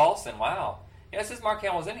 Rob Paulson, wow. Yeah, it says Mark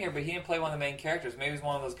Hamill was in here, but he didn't play one of the main characters. Maybe he was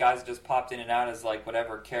one of those guys that just popped in and out as,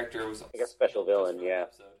 whatever character was... Like a special villain, yeah.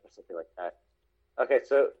 Or something like that. Okay,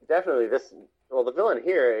 so definitely the villain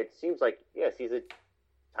here, it seems like, yes, he's a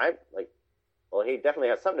time, he definitely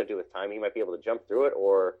has something to do with time. He might be able to jump through it,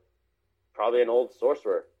 or probably an old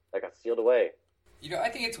sorcerer that got sealed away. I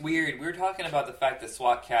think it's weird. We were talking about the fact that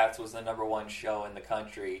SWAT Cats was the number one show in the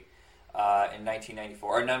country in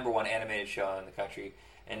 1994, or number one animated show in the country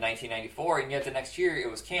in 1994, and yet the next year it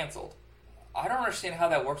was canceled. I don't understand how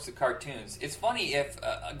that works with cartoons. It's funny, if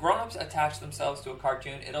grown-ups attach themselves to a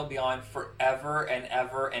cartoon, it'll be on forever and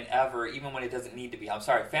ever and ever, even when it doesn't need to be. I'm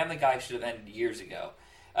sorry, Family Guy should have ended years ago.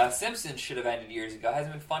 Simpsons should have ended years ago. It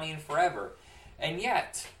hasn't been funny in forever. And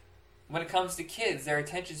yet... when it comes to kids, their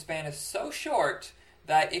attention span is so short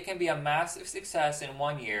that it can be a massive success in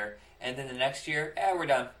 1 year, and then the next year, we're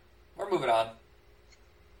done. We're moving on.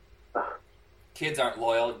 Kids aren't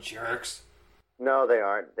loyal, jerks. No, they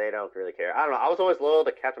aren't. They don't really care. I don't know. I was always loyal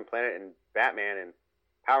to Captain Planet and Batman and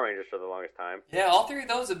Power Rangers for the longest time. Yeah, all three of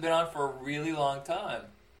those have been on for a really long time.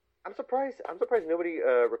 I'm surprised nobody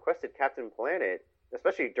requested Captain Planet,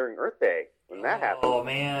 especially during Earth Day when that happened. Oh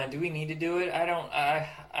man, do we need to do it?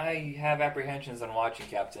 I have apprehensions on watching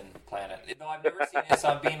Captain Planet. Though I've never seen it, so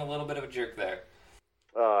I'm being a little bit of a jerk there.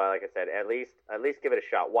 Like I said, at least give it a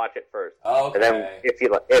shot. Watch it first. Okay. And then if you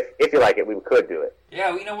like it, we could do it.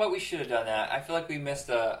 Yeah, you know what? We should have done that. I feel like we missed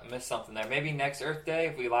something there. Maybe next Earth Day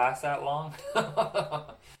if we last that long.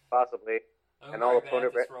 Possibly. And all the polar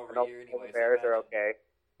bears are okay.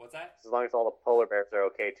 What's that? As long as all the polar bears are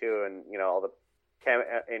okay too, and all the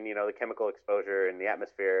the chemical exposure in the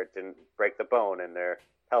atmosphere didn't break the bone in their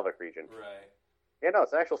pelvic region. Right. Yeah, no,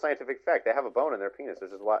 it's an actual scientific fact. They have a bone in their penis,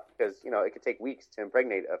 which is because it could take weeks to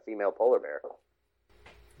impregnate a female polar bear.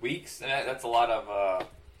 Weeks? That's a lot of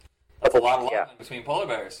love between polar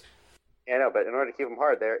bears. Yeah, no, but in order to keep them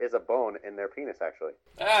hard, there is a bone in their penis, actually.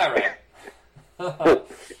 All right.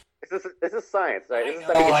 This is science, right?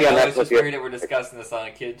 I know, it's just weird that we're discussing this on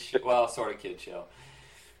a kid show. Well, sort of kid show.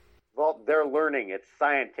 Well, they're learning. It's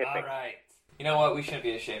scientific. All right. You know what? We shouldn't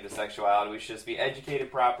be ashamed of sexuality. We should just be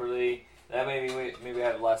educated properly. That maybe we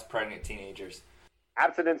have less pregnant teenagers.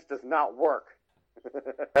 Abstinence does not work.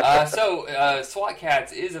 SWAT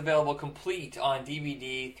Kats is available complete on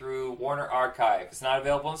DVD through Warner Archive. It's not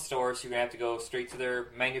available in stores, so you're going to have to go straight to their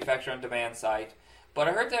manufacturer-on-demand site. But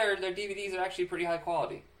I heard their DVDs are actually pretty high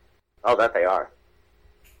quality. Oh, that they are.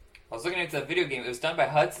 I was looking at the video game. It was done by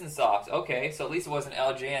Hudson Soft. Okay, so at least it wasn't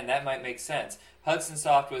LJN. That might make sense. Hudson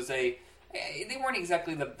Soft was they weren't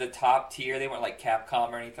exactly the top tier. They weren't like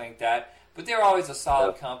Capcom or anything like that. But they were always a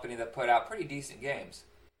solid company that put out pretty decent games.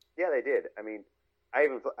 Yeah, they did. I mean, I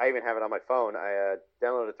even have it on my phone. I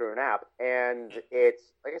downloaded it through an app, and it's,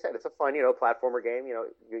 like I said, it's a fun, platformer game. You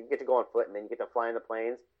get to go on foot, and then you get to fly in the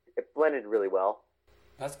planes. It blended really well.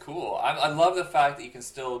 That's cool. I love the fact that you can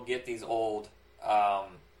still get these old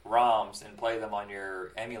ROMs and play them on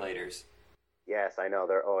your emulators. Yes, I know.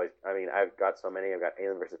 They're always. I mean, I've got so many. I've got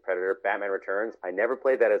Alien vs. Predator, Batman Returns. I never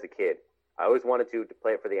played that as a kid. I always wanted to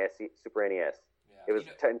play it for the Super NES. Yeah, it was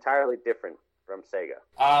entirely different from Sega.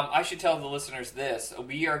 I should tell the listeners this.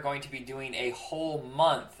 We are going to be doing a whole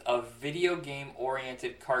month of video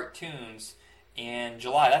game-oriented cartoons in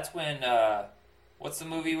July. That's when, what's the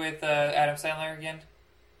movie with Adam Sandler again?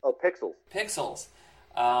 Oh, Pixels. Pixels.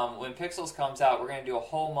 When Pixels comes out, we're going to do a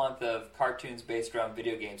whole month of cartoons based around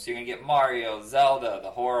video games. So you're going to get Mario, Zelda, the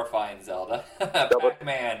horrifying Zelda,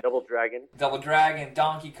 Pac-Man, Double Dragon,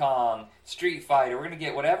 Donkey Kong, Street Fighter. We're going to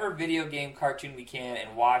get whatever video game cartoon we can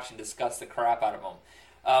and watch and discuss the crap out of them.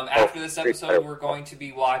 After this episode, we're going to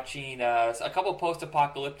be watching a couple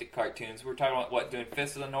post-apocalyptic cartoons. We're talking about doing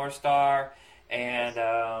Fist of the North Star and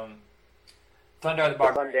Thunder the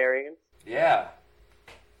Barbarian. Yeah.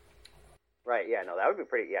 Right, yeah, no, that would be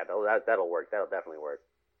pretty, yeah, that'll work. That'll definitely work.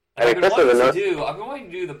 I've been wanting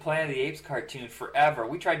to do the Planet of the Apes cartoon forever.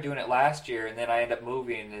 We tried doing it last year, and then I ended up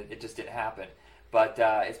moving, and it just didn't happen. But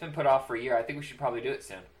it's been put off for a year. I think we should probably do it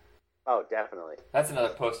soon. Oh, definitely. That's another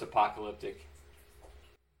post-apocalyptic.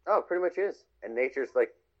 Oh, it pretty much is. And nature's,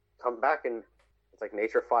 come back, and it's like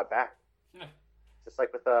nature fought back. Yeah. Just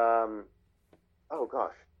like with, oh,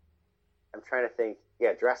 gosh. I'm trying to think.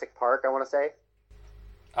 Yeah, Jurassic Park, I want to say.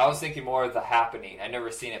 I was thinking more of The Happening. I've never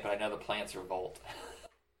seen it, but I know the plants revolt.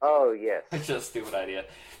 Oh, yes. It's just a stupid idea.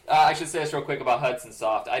 I should say this real quick about Hudson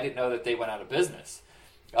Soft. I didn't know that they went out of business.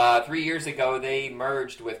 3 years ago, they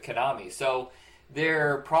merged with Konami. So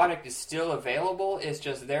their product is still available. It's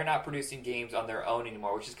just they're not producing games on their own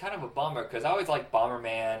anymore, which is kind of a bummer because I always liked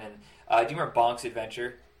Bomberman. And do you remember Bonk's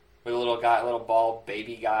Adventure? Where the little bald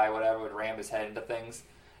baby guy, whatever, would ram his head into things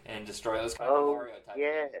and destroy those kind of Mario type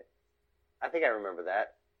games. I think I remember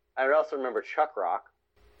that. I also remember Chuck Rock.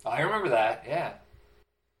 I remember that, yeah.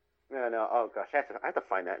 No. Oh, gosh. I have to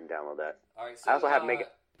find that and download that. All right, so, I also have Mega...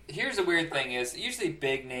 Here's the weird thing is, usually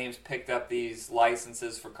big names picked up these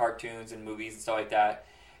licenses for cartoons and movies and stuff like that.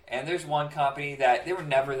 And there's one company that, they were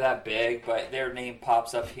never that big, but their name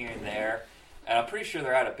pops up here and there. And I'm pretty sure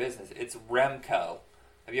they're out of business. It's Remco.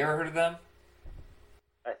 Have you ever heard of them?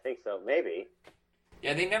 I think so. Maybe.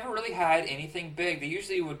 Yeah, they never really had anything big. They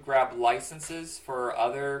usually would grab licenses for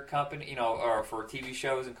other company, or for TV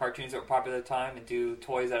shows and cartoons that were popular at the time and do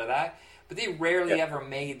toys out of that. But they rarely ever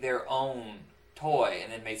made their own toy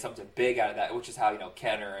and then made something big out of that, which is how,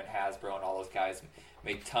 Kenner and Hasbro and all those guys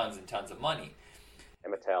made tons and tons of money.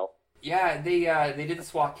 And Mattel. Yeah, they did the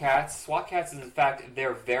SWAT Kats. SWAT Kats is, in fact,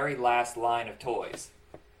 their very last line of toys.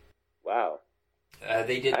 Wow.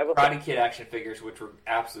 They did Karate Kid action figures, which were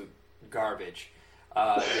absolute garbage.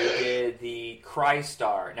 They did the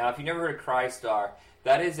Crystar. Now, if you've never heard of Crystar,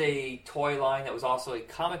 that is a toy line that was also a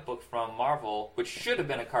comic book from Marvel, which should have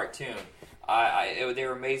been a cartoon. They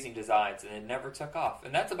were amazing designs, and it never took off.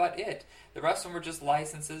 And that's about it. The rest of them were just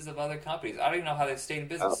licenses of other companies. I don't even know how they stayed in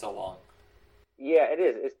business so long. Yeah, it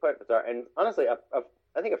is. It's quite bizarre. And honestly,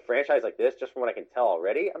 I think a franchise like this, just from what I can tell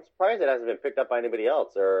already, I'm surprised it hasn't been picked up by anybody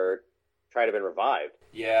else or tried to been revived.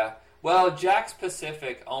 Yeah. Well, Jakks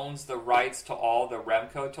Pacific owns the rights to all the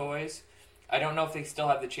Remco toys. I don't know if they still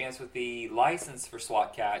have the chance with the license for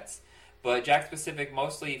SWAT Cats, but Jakks Pacific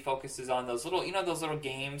mostly focuses on those little, those little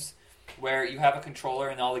games where you have a controller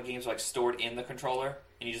and all the games are like stored in the controller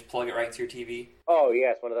and you just plug it right into your TV. Oh,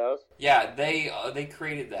 yes, one of those? Yeah, they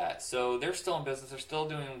created that. So they're still in business. They're still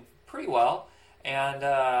doing pretty well. And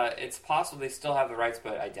it's possible they still have the rights,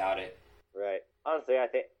 but I doubt it. Right. Honestly, I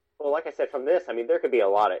think, well, like I said, from this, I mean, there could be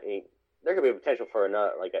there could be a potential for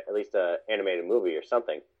another, like at least an animated movie or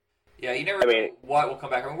something. Yeah, you never know what will come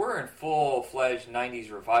back. I mean, we're in full-fledged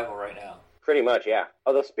 90s revival right now. Pretty much, yeah.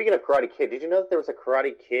 Although, speaking of Karate Kid, did you know that there was a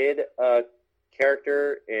Karate Kid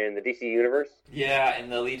character in the DC Universe? Yeah, in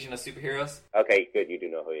the Legion of Superheroes. Okay, good. You do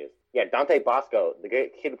know who he is. Yeah, Dante Bosco, the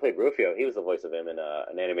kid who played Rufio, he was the voice of him in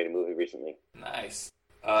an animated movie recently. Nice.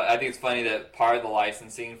 I think it's funny that part of the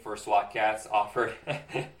licensing for SWAT Cats offered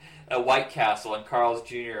a White Castle, and Carl's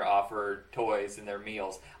Jr. offered toys in their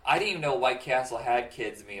meals. I didn't even know White Castle had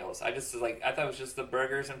kids' meals. I thought it was just the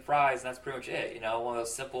burgers and fries, and that's pretty much it. One of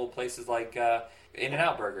those simple places like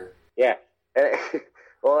In-N-Out Burger. Yeah.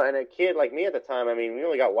 Well, and a kid like me at the time, I mean, we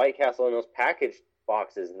only got White Castle in those packaged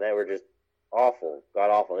boxes, and they were just awful,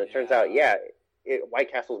 god-awful. And it turns out,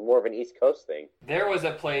 White Castle is more of an East Coast thing. There was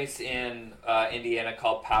a place in Indiana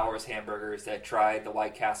called Powers Hamburgers that tried the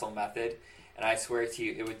White Castle method, and I swear to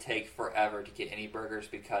you, it would take forever to get any burgers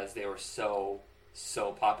because they were so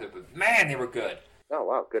popular. But man, they were good. Oh,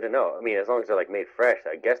 wow, good to know. I mean, as long as they're like made fresh,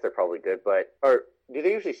 I guess they're probably good. But do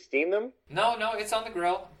they usually steam them? No, it's on the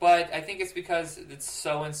grill. But I think it's because it's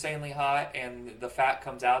so insanely hot and the fat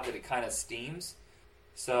comes out that it kind of steams.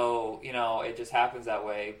 So, it just happens that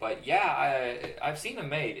way. But yeah, I've seen them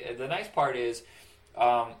made. The nice part is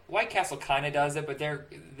White Castle kind of does it, but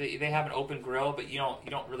they have an open grill, but you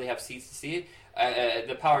don't really have seats to see it.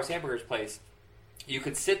 The Powers Hamburgers place, you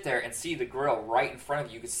could sit there and see the grill right in front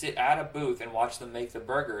of you. You could sit at a booth and watch them make the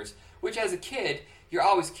burgers, which as a kid, you're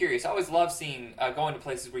always curious. I always loved going to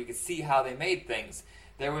places where you could see how they made things.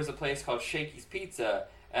 There was a place called Shakey's Pizza,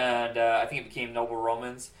 and I think it became Noble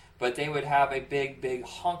Romans, but they would have a big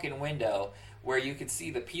honking window where you could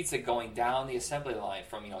see the pizza going down the assembly line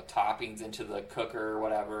from, toppings into the cooker or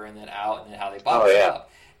whatever, and then out, and then how they box it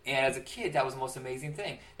up. And as a kid, that was the most amazing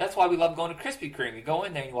thing. That's why we love going to Krispy Kreme. You go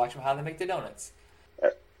in there and you watch them how they make the donuts.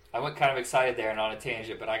 I went kind of excited there and on a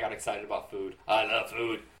tangent, but I got excited about food. I love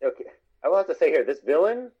food. Okay, I will have to say here, this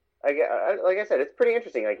villain, like I said, it's pretty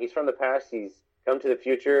interesting. Like, he's from the past, he's come to the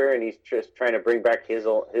future, and he's just trying to bring back his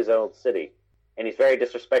old city. And he's very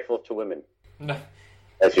disrespectful to women.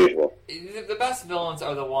 As usual. The best villains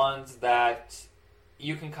are the ones that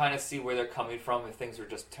you can kind of see where they're coming from if things were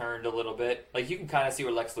just turned a little bit. Like, you can kind of see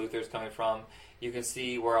where Lex Luthor's coming from. You can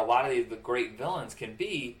see where a lot of the great villains can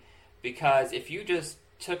be, because if you just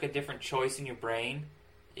took a different choice in your brain,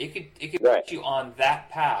 it could put you on that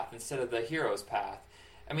path instead of the hero's path.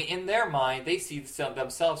 I mean, in their mind, they see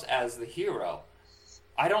themselves as the hero.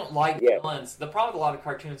 I don't like villains. The problem with a lot of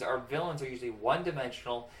cartoons are villains are usually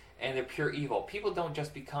one-dimensional and they're pure evil. People don't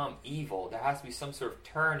just become evil. There has to be some sort of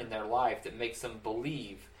turn in their life that makes them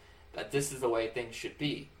believe that this is the way things should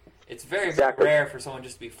be. It's very rare for someone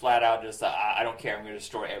just to be flat out just, I don't care, I'm going to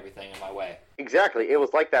destroy everything in my way. Exactly. It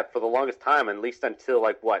was like that for the longest time, at least until,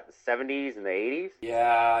 the 70s and the 80s?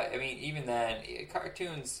 Yeah, I mean, even then,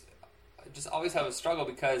 cartoons just always have a struggle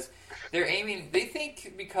because they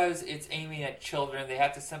think because it's aiming at children, they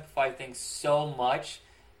have to simplify things so much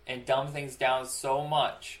and dumb things down so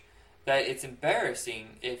much that it's embarrassing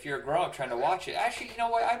if you're a grown-up trying to watch it. Actually, you know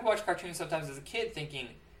what? I'd watch cartoons sometimes as a kid thinking,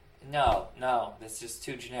 no, that's just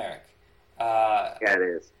too generic. Yeah, it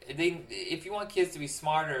is. If you want kids to be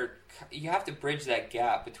smarter, you have to bridge that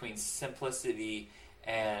gap between simplicity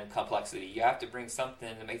and complexity. You have to bring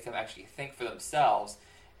something to make them actually think for themselves.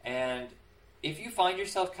 And if you find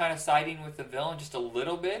yourself kind of siding with the villain just a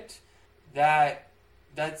little bit,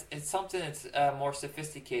 it's something that's more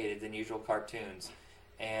sophisticated than usual cartoons.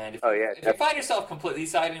 And if you find yourself completely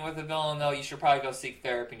siding with the villain, though, you should probably go seek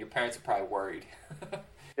therapy, and your parents are probably worried.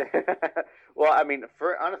 Well, I mean,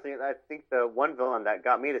 honestly, I think the one villain that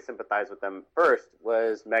got me to sympathize with them first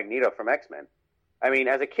was Magneto from X-Men. I mean,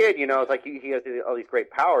 as a kid, it's like he has all these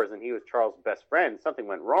great powers, and he was Charles' best friend. Something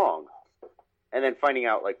went wrong. And then finding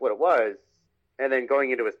out, what it was, and then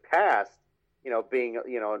going into his past, being,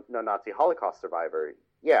 a Nazi Holocaust survivor,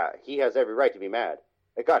 yeah, he has every right to be mad.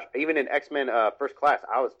 Gosh, even in X-Men First Class,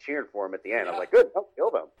 I was cheering for him at the end. I was Yeah. like, good, don't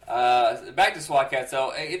kill them. Back to SWAT Cats,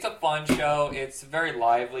 though. It's a fun show. It's very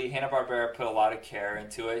lively. Hanna-Barbera put a lot of care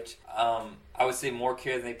into it. I would say more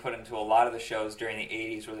care than they put into a lot of the shows during the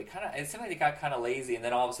 80s, where it seemed like they got kind of lazy, and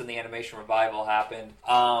then all of a sudden the animation revival happened.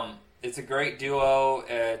 It's a great duo.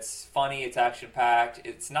 It's funny. It's action-packed.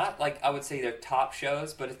 It's not like I would say they're top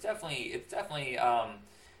shows, but it's definitely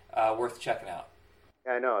worth checking out.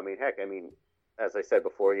 Yeah, I know. I mean, heck, as I said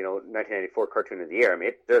before, 1994 Cartoon of the Year. I mean,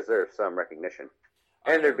 it deserves some recognition.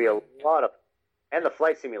 And there'd be a lot of, and the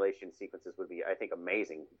flight simulation sequences would be, I think,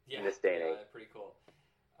 amazing in this day and age. Pretty cool.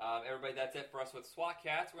 Everybody, that's it for us with SWAT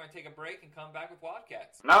Cats. We're going to take a break and come back with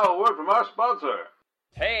Wildcats. Now a word from our sponsor.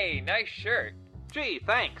 Hey, nice shirt. Gee,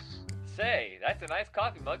 thanks. Say, that's a nice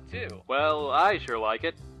coffee mug, too. Well, I sure like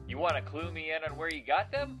it. You want to clue me in on where you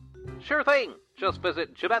got them? Sure thing. Just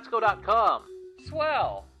visit Jabetsco.com.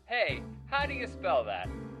 Swell. Hey, how do you spell that?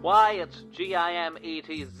 Why, it's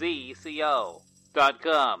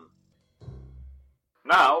GIMETZCO.com.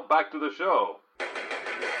 Now, back to the show.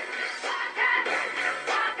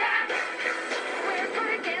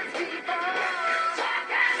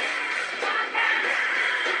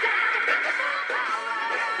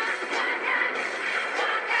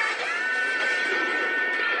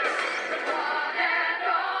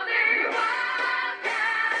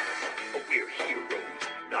 We're heroes,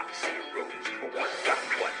 not zeros. One got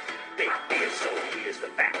one. Big beer, so here's the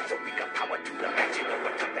facts. So we got power to the max. You know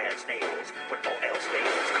what tough as nails. When all else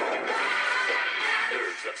fails, call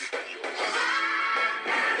nerves of steel.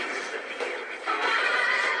 This is the deal.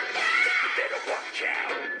 You better watch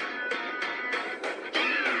out.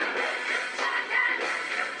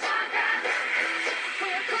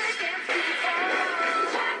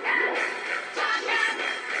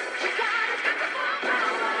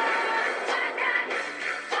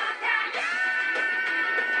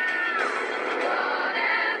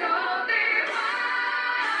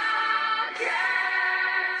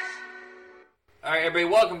 Alright,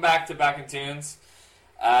 everybody, welcome back to Back in Tunes.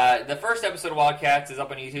 The first episode of Wildcats is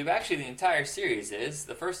up on YouTube. Actually, the entire series is.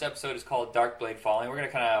 The first episode is called Dark Blade Falling. We're going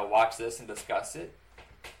to kind of watch this and discuss it.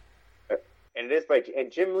 And it is by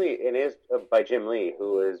Jim Lee. It is by Jim Lee,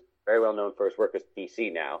 who is very well known for his work as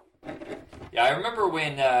DC now. Yeah, I remember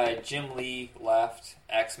when Jim Lee left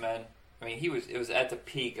X-Men. I mean, it was at the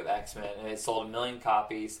peak of X-Men, and it sold 1 million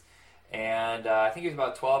copies. And I think he was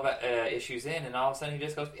about 12 issues in, and all of a sudden he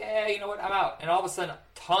just goes, yeah, you know what, I'm out. And all of a sudden,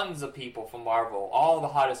 tons of people from Marvel, all the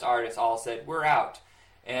hottest artists, all said, we're out.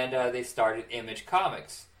 And they started Image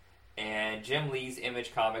Comics. And Jim Lee's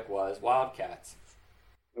Image comic was Wildcats.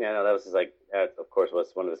 Yeah, no, that was of course,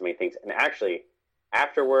 was one of his main things. And actually,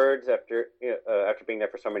 afterwards, after being there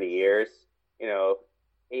for so many years,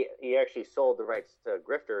 he actually sold the rights to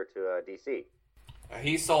Grifter to DC.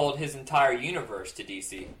 He sold his entire universe to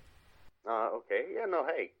DC. Okay. Yeah, no,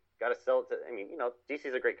 hey, gotta sell it to,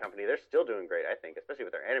 DC's a great company. They're still doing great, I think, especially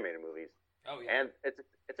with their animated movies. Oh, yeah. And it's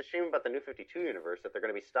a shame about the New 52 universe that they're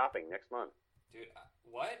going to be stopping next month. Dude,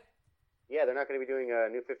 what? Yeah, they're not going to be doing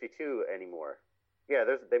New 52 anymore. Yeah,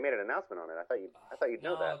 they made an announcement on it. I thought you'd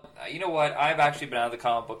know that. You know what? I've actually been out of the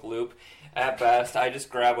comic book loop. At best, I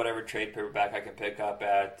just grab whatever trade paperback I can pick up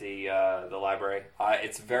at the library.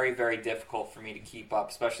 It's very, very difficult for me to keep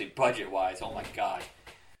up, especially budget-wise. Oh, my God.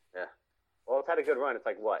 Yeah. Well, it's had a good run. It's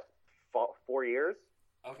like, what, 4 years?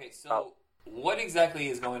 Okay, so what exactly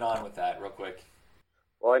is going on with that, real quick?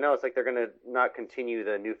 Well, I know it's like they're going to not continue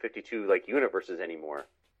the New 52, universes anymore.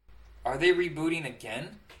 Are they rebooting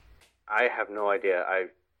again? I have no idea.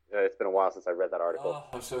 It's been a while since I read that article. Oh,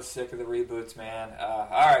 I'm so sick of the reboots, man. All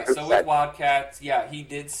right, so with Wildcats, yeah, he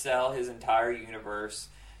did sell his entire universe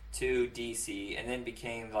to DC, and then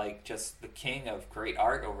became just the king of great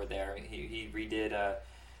art over there. He redid,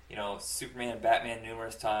 Superman, Batman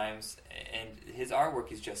numerous times, and his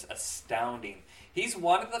artwork is just astounding. He's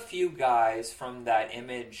one of the few guys from that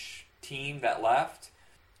Image team that left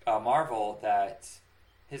Marvel that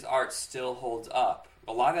his art still holds up.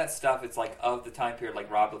 A lot of that stuff, it's of the time period, like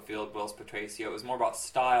Rob Liefeld, Willis Patracio. It was more about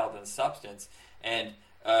style than substance. And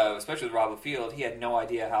especially with Rob Liefeld, he had no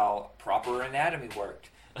idea how proper anatomy worked.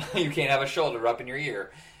 You can't have a shoulder up in your ear.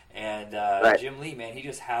 And right. Jim Lee, man, he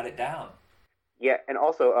just had it down. Yeah, and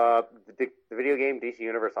also the video game DC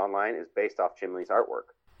Universe Online is based off Jim Lee's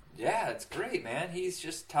artwork. Yeah, it's great, man. He's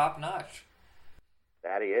just top notch.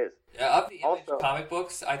 That he is. Of the Image comic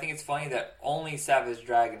books, I think it's funny that only Savage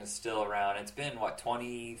Dragon is still around. It's been,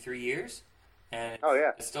 23 years? And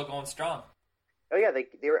it's still going strong. Oh, yeah, they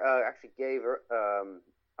were, actually gave, on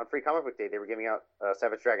Free Comic Book Day, they were giving out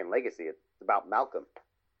Savage Dragon Legacy. It's about Malcolm.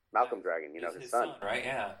 Dragon, his son. Right,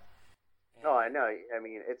 yeah. No, I know. I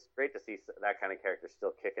mean, it's great to see that kind of character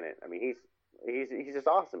still kicking it. I mean, he's just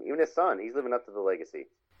awesome. Even his son, he's living up to the legacy.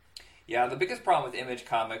 Yeah, the biggest problem with Image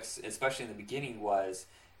Comics, especially in the beginning, was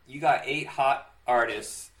you got 8 hot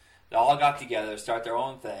artists that all got together to start their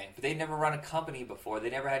own thing, but they'd never run a company before. They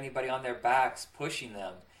never had anybody on their backs pushing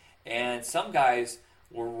them. And some guys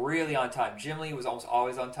were really on time. Jim Lee was almost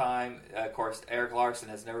always on time. Of course, Eric Larson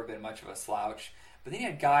has never been much of a slouch. But then you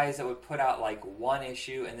had guys that would put out like one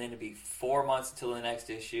issue, and then it'd be 4 months until the next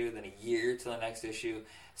issue, then a year till the next issue.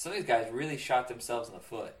 Some of these guys really shot themselves in the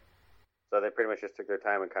foot. So they pretty much just took their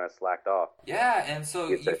time and kind of slacked off. Yeah, and so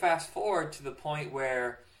you fast forward to the point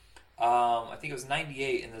where I think it was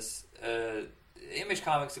 98, and this Image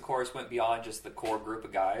Comics, of course, went beyond just the core group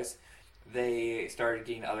of guys. They started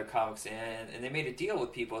getting other comics in, and they made a deal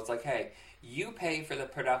with people. It's like, hey, you pay for the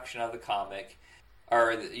production of the comic,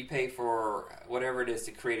 or you pay for whatever it is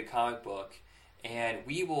to create a comic book, and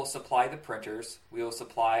we will supply the printers. We will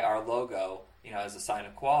supply our logo, as a sign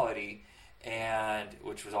of quality, and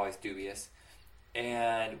which was always dubious.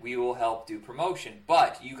 And we will help do promotion.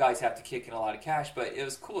 But you guys have to kick in a lot of cash. But it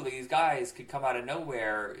was cool that these guys could come out of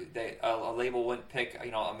nowhere. A label wouldn't pick,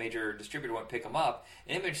 a major distributor wouldn't pick them up.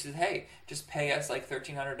 And Image says, hey, just pay us like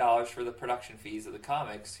 $1,300 for the production fees of the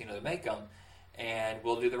comics, to make them, and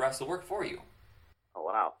we'll do the rest of the work for you. Oh,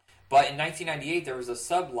 wow. But in 1998, there was a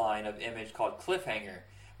subline of Image called Cliffhanger,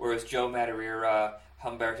 where it was Joe Madureira,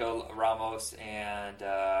 Humberto Ramos, and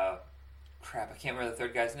I can't remember the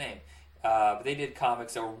third guy's name. But they did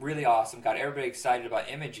comics that were really awesome, got everybody excited about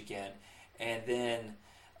Image again, and then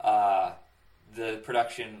the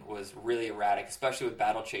production was really erratic, especially with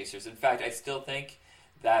Battle Chasers. In fact, I still think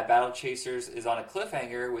that Battle Chasers is on a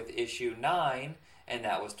cliffhanger with issue 9, and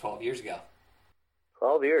that was 12 years ago.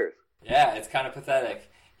 12 years? Yeah, it's kind of pathetic.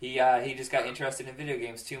 He just got interested in video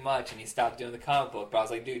games too much, and he stopped doing the comic book. But I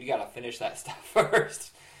was like, dude, you got to finish that stuff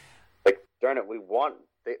first. Like, darn it, we want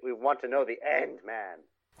to know the end, man.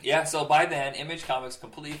 Yeah, so by then, Image Comics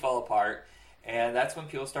completely fell apart, and that's when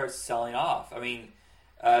people started selling off. I mean,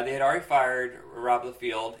 they had already fired Rob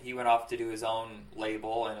Liefeld. He went off to do his own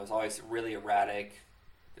label, and it was always really erratic.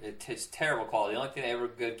 It's terrible quality. The only thing that ever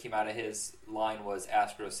good came out of his line was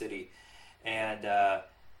Astro City. And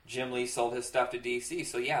Jim Lee sold his stuff to DC.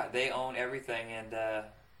 So, yeah, they own everything, and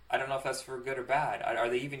I don't know if that's for good or bad. Are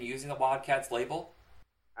they even using the Wildcats label?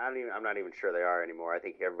 I'm not even sure they are anymore. I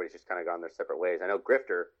think everybody's just kind of gone their separate ways. I know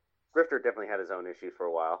Grifter definitely had his own issues for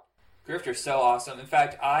a while. Grifter's so awesome. In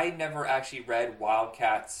fact, I never actually read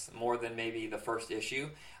Wildcats more than maybe the first issue.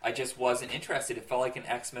 I just wasn't interested. It felt like an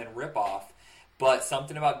X-Men ripoff. But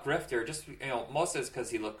something about Grifter, just most of it's because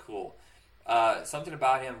he looked cool. Something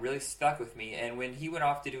about him really stuck with me. And when he went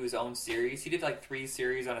off to do his own series, he did like 3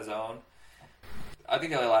 series on his own. I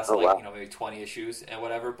think they only lasted maybe 20 issues and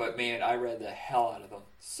whatever, but man, I read the hell out of them.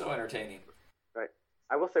 So entertaining. Right.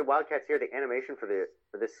 I will say Wildcats here, the animation for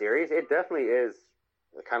this series, it definitely is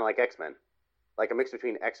kind of like X-Men. Like a mix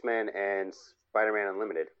between X-Men and Spider-Man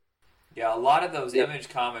Unlimited. Yeah, a lot of those Image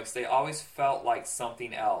comics, they always felt like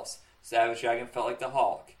something else. Savage Dragon felt like the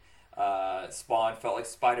Hulk. Spawn felt like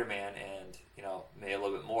Spider-Man, and maybe a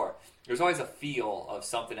little bit more. There's always a feel of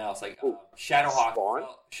something else. Like Shadowhawk.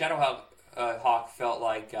 Hawk felt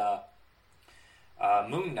like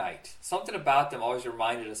Moon Knight. Something about them always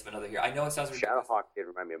reminded us of another hero. I know it sounds ridiculous. Shadowhawk did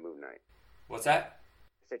remind me of Moon Knight. What's that?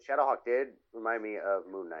 I said Shadowhawk did remind me of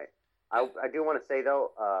Moon Knight. I do want to say,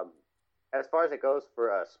 though, as far as it goes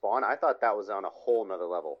for Spawn, I thought that was on a whole nother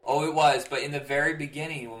level. Oh, it was. But in the very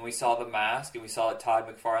beginning, when we saw the mask and we saw that Todd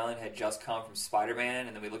McFarlane had just come from Spider-Man,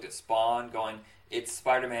 and then we looked at Spawn going, it's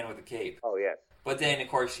Spider-Man with a cape. Oh, yes. But then, of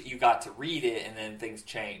course, you got to read it, and then things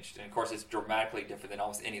changed. And, of course, it's dramatically different than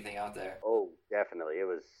almost anything out there. Oh, definitely. It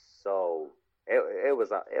was so... It was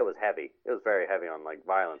heavy. It was very heavy on, like,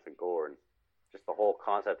 violence and gore and just the whole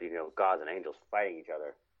concept of, gods and angels fighting each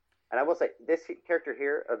other. And I will say, this character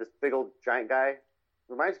here, this big old giant guy,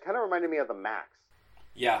 kind of reminded me of the Max.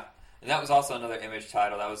 Yeah. And that was also another Image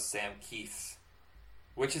title. That was Sam Keith's.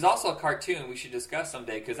 Which is also a cartoon we should discuss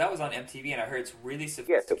someday, because that was on MTV, and I heard it's really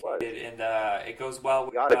sophisticated, and it goes well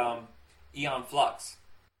with Eon Flux.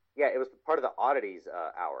 Yeah, it was part of the Oddities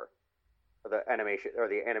hour, the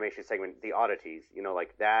animation segment, the Oddities.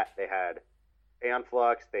 Like that, they had Eon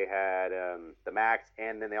Flux, they had the Max,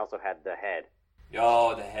 and then they also had the Head.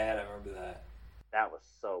 Oh, the Head, I remember that. That was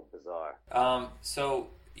so bizarre. So...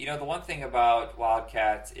 the one thing about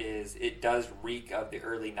Wildcats is it does reek of the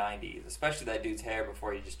early 90s, especially that dude's hair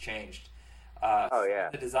before he just changed.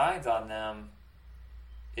 The designs on them,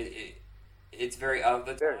 it's very of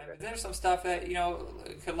the time. There's some stuff that,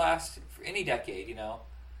 could last for any decade,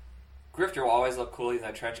 Grifter will always look cool, even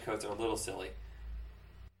though trench coats are a little silly.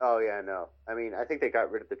 Oh yeah, no. I mean, I think they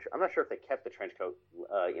got rid of the. I'm not sure if they kept the trench coat.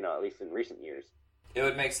 At least in recent years. It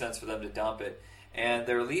would make sense for them to dump it. And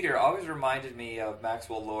their leader always reminded me of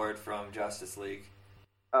Maxwell Lord from Justice League.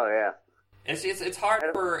 Oh yeah. It's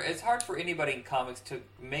hard for anybody in comics to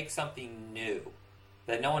make something new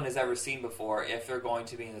that no one has ever seen before if they're going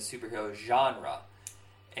to be in the superhero genre.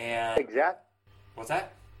 And exactly. What's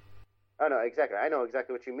that? Oh no, exactly. I know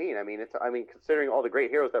exactly what you mean. I mean, considering all the great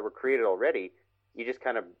heroes that were created already, you just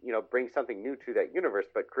kind of bring something new to that universe.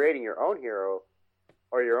 But creating your own hero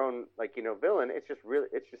or your own villain, it's just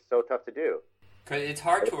so tough to do. Because it's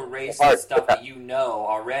hard to erase the stuff that you know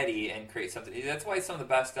already and create something. That's why some of the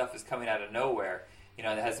best stuff is coming out of nowhere.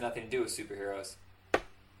 That has nothing to do with superheroes. I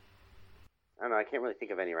don't know. I can't really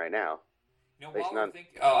think of any right now.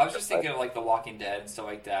 I was just thinking of like The Walking Dead and stuff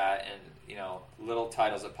like that, and little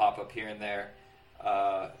titles that pop up here and there.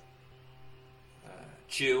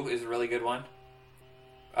 Chew is a really good one.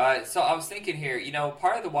 So I was thinking here,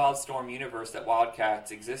 part of the Wildstorm universe that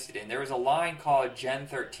Wildcats existed in, there was a line called Gen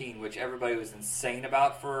 13, which everybody was insane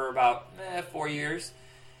about for about 4 years.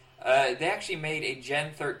 They actually made a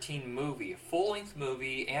Gen 13 movie, a full-length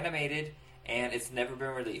movie, animated, and it's never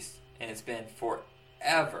been released. And it's been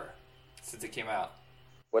forever since it came out.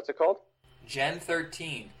 What's it called? Gen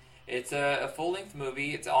 13. It's a full-length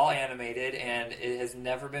movie, it's all animated, and it has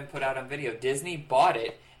never been put out on video. Disney bought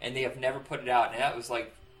it, and they have never put it out, and that was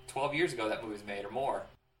like 12 years ago that movie was made, or more.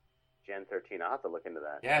 Gen 13, I'll have to look into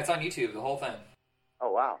that. Yeah, it's on YouTube, the whole thing.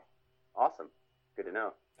 Oh, wow. Awesome. Good to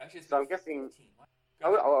know. Actually, so I'm guessing...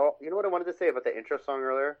 Oh, you know what I wanted to say about the intro song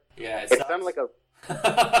earlier? Yeah, it sounded like a...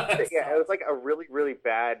 it was like a really, really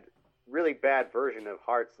bad version of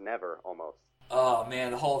Hearts Never, almost. Oh,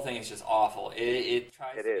 man, the whole thing is just awful. It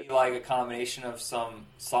tries to be like a combination of some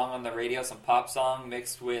song on the radio, some pop song,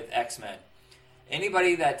 mixed with X-Men.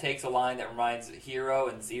 Anybody that takes a line that reminds Hero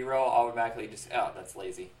and Zero automatically just, that's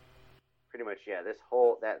lazy. Pretty much, yeah. This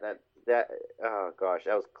whole that oh gosh,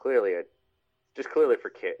 that was clearly for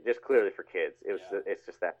kids. It's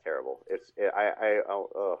just that terrible.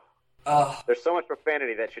 There's so much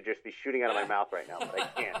profanity that should just be shooting out of my mouth right now, but I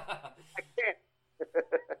can't.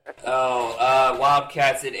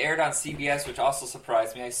 Wildcats. It aired on CBS, which also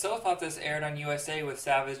surprised me. I still thought this aired on USA with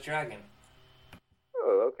Savage Dragon.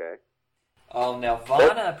 Oh, okay. Oh,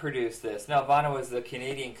 Nelvana produced this. Nelvana was the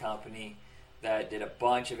Canadian company that did a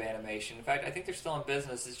bunch of animation. In fact, I think they're still in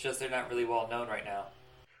business. It's just they're not really well known right now.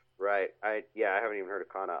 Right. I haven't even heard of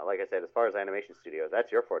Kana. Like I said, as far as animation studios,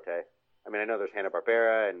 that's your forte. I mean, I know there's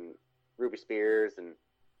Hanna-Barbera and Ruby Spears and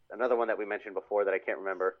another one that we mentioned before that I can't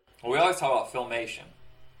remember. Well, we always talk about Filmation.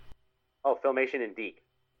 Oh, Filmation and Deke.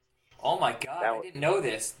 Oh my god, I didn't know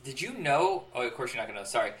this. Did you know? Oh, of course you're not going to know.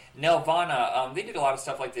 Sorry. Nelvana, they did a lot of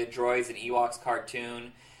stuff like the Droids and Ewoks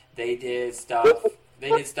cartoon. They did stuff. They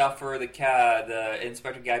did stuff for the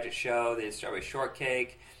Inspector Gadget show. They did Strawberry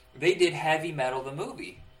Shortcake. They did Heavy Metal the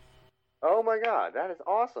movie. Oh my god, that is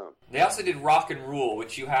awesome. They also did Rock and Rule,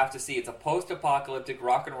 which you have to see. It's a post-apocalyptic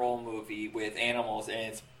rock and roll movie with animals,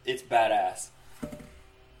 and it's badass.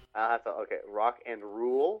 I'll have to, Rock and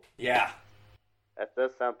Rule? Yeah. That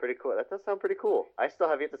does sound pretty cool. I still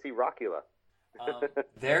have yet to see Rockula.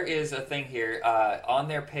 There is a thing here. On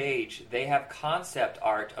their page, they have concept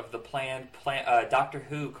art of the planned Doctor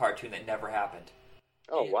Who cartoon that never happened.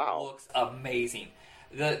 Oh, wow. It looks amazing.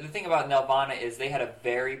 The thing about Nelvana is they had a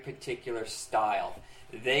very particular style.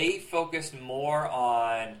 They focused more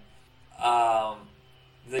on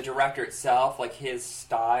the director itself, like his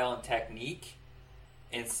style and technique,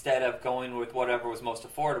 instead of going with whatever was most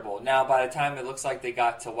affordable. Now, by the time it looks like they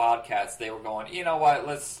got to Wildcats, they were going, you know what,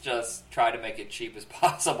 let's just try to make it cheap as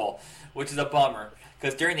possible, which is a bummer.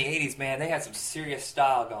 Because during the 80s, man, they had some serious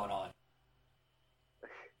style going on.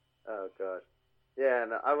 Oh, God. Yeah,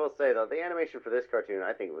 and I will say, though, the animation for this cartoon,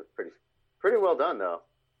 I think, was pretty well done, though.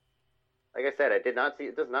 Like I said, it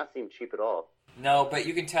does not seem cheap at all. No, but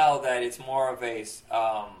you can tell that it's more of a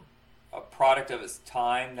product of its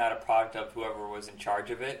time, not a product of whoever was in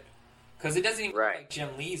charge of it. Because it doesn't even look like Jim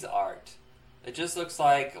Lee's art. It just looks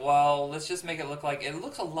like, well, let's just make it look like... It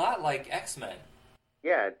looks a lot like X-Men.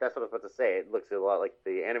 Yeah, that's what I was about to say. It looks a lot like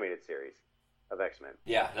the animated series of X-Men.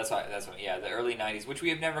 Yeah, that's what, the early 90s, which we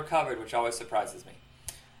have never covered, which always surprises me.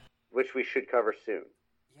 Which we should cover soon.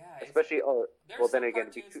 Yeah. Especially,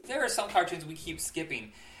 there are some cartoons we keep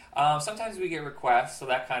skipping. Sometimes we get requests, so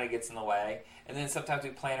that kind of gets in the way. And then sometimes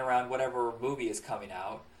we plan around whatever movie is coming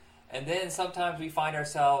out. And then sometimes we find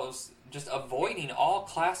ourselves just avoiding all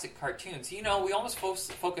classic cartoons. You know, we almost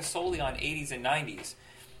focus solely on 80s and 90s.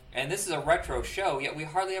 And this is a retro show, yet we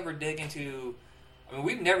hardly ever dig into I mean,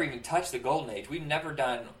 we've never even touched the Golden Age. We've never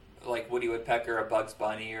done like Woody Woodpecker or Bugs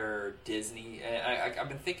Bunny or Disney. And I've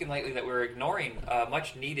been thinking lately that we're ignoring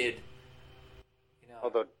much needed.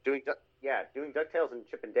 Although doing DuckTales and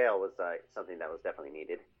Chip and Dale was something that was definitely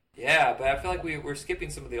needed. Yeah, but I feel like we're skipping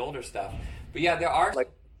some of the older stuff. But yeah, there are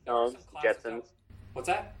like some Jetsons. stuff. What's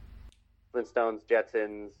that? Flintstones,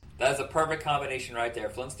 Jetsons. That is a perfect combination right there.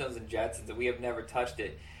 Flintstones and Jetsons, and we have never touched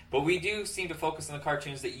it. But we do seem to focus on the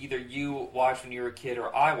cartoons that either you watched when you were a kid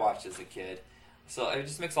or I watched as a kid. So it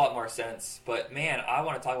just makes a lot more sense. But man, I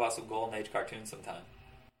want to talk about some Golden Age cartoons sometime.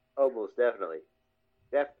 Oh, most definitely.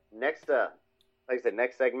 Next, like I said,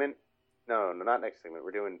 next segment. No, not next segment.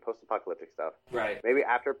 We're doing post-apocalyptic stuff. Right. Maybe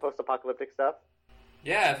after post-apocalyptic stuff.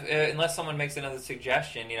 Yeah, unless someone makes another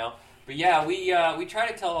suggestion, But yeah, we try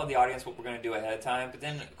to tell the audience what we're going to do ahead of time. But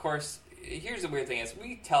then, of course, here's the weird thing is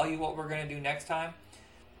we tell you what we're going to do next time.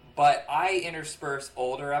 But I intersperse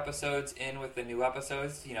older episodes in with the new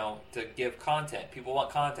episodes, to give content. People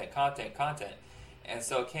want content. And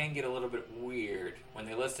so it can get a little bit weird when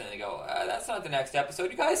they listen and they go, that's not the next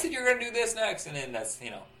episode. You guys said you were going to do this next. And then that's,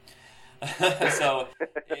 So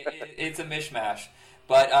it's a mishmash.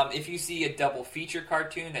 But if you see a double feature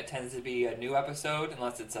cartoon, that tends to be a new episode,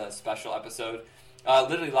 unless it's a special episode.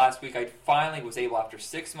 Literally last week, I finally was able, after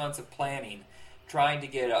 6 months of planning, trying to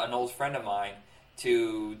get an old friend of mine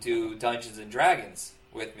to do Dungeons & Dragons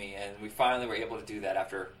with me. And we finally were able to do that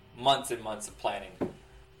after months and months of planning.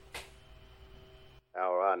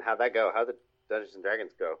 Oh, and how'd that go? How'd the Dungeons &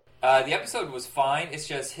 Dragons go? The episode was fine. It's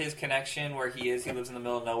just his connection where he lives in the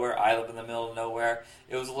middle of nowhere. I live in the middle of nowhere.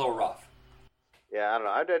 It was a little rough. Yeah, I don't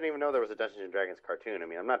know. I didn't even know there was a Dungeons & Dragons cartoon. I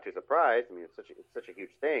mean, I'm not too surprised. I mean, it's such a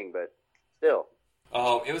huge thing, but still.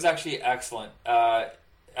 Oh, it was actually excellent. At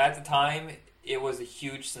the time, it was a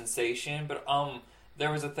huge sensation, but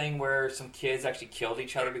there was a thing where some kids actually killed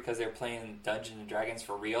each other because they were playing Dungeons & Dragons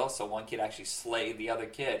for real, so one kid actually slayed the other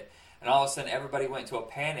kid. And all of a sudden, everybody went into a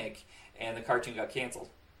panic, and the cartoon got canceled.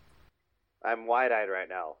 I'm wide-eyed right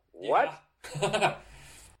now. What? Yeah.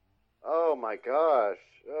 Oh, my gosh.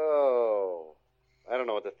 Oh. I don't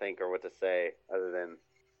know what to think or what to say other than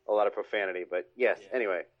a lot of profanity, but yes, yeah.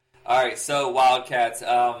 Anyway. All right, so Wildcats.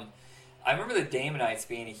 I remember the Damonites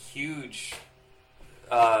being a huge,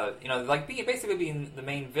 basically being the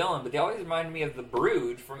main villain, but they always reminded me of the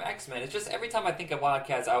Brood from X-Men. It's just every time I think of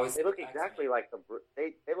Wildcats, I always... They look exactly like the Brood.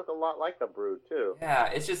 They look a lot like the Brood, too.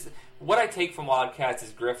 Yeah, it's just... What I take from Wildcats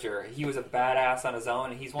is Grifter. He was a badass on his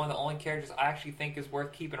own, and he's one of the only characters I actually think is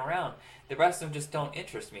worth keeping around. The rest of them just don't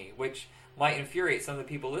interest me, which might infuriate some of the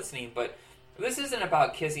people listening, but this isn't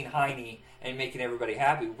about kissing Heine and making everybody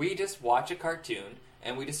happy. We just watch a cartoon,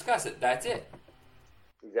 and we discuss it. That's it.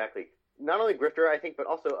 Exactly. Not only Grifter, I think, but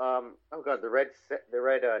also, the red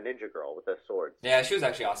ninja girl with the swords. Yeah, she was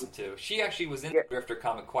actually awesome, too. She actually was in the Grifter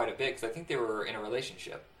comic quite a bit, because I think they were in a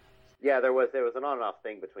relationship. Yeah, there was an on and off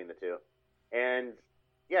thing between the two. And,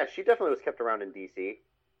 yeah, she definitely was kept around in DC.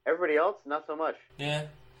 Everybody else, not so much. Yeah.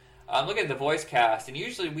 I'm looking at the voice cast, and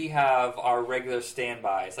usually we have our regular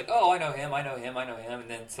standbys. Like, oh, I know him, and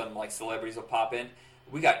then some, celebrities will pop in.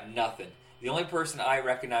 We got nothing. The only person I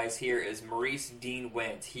recognize here is Maurice Dean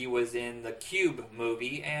Wint. He was in the Cube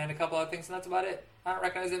movie and a couple other things, and that's about it. I don't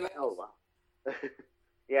recognize anybody else. Oh, wow.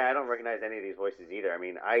 Yeah, I don't recognize any of these voices either. I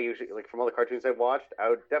mean, I usually, from all the cartoons I've watched, I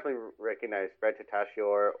would definitely recognize Fred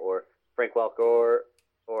Tatasciore or Frank Welker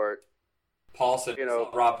or... Paulson.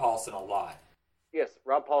 Rob Paulson a lot. Yes,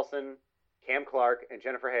 Rob Paulson, Cam Clark, and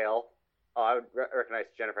Jennifer Hale. Oh, I would recognize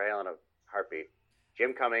Jennifer Hale in a heartbeat.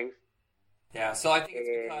 Jim Cummings. Yeah, so I think it's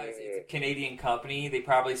because it's a Canadian company. They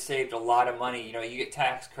probably saved a lot of money. You get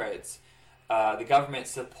tax credits. The government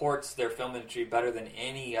supports their film industry better than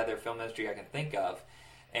any other film industry I can think of.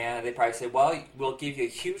 And they probably say, well, we'll give you a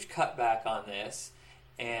huge cutback on this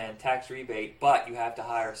and tax rebate, but you have to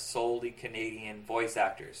hire solely Canadian voice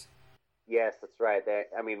actors. Yes, that's right.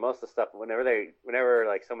 Most of the stuff, whenever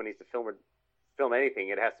someone needs to film anything,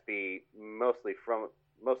 it has to be mostly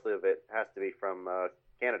of it has to be from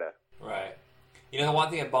Canada. Right. The one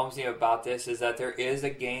thing that bums me about this is that there is a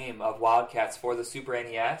game of Wildcats for the Super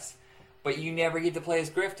NES, but you never get to play as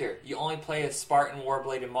Grifter. You only play as Spartan,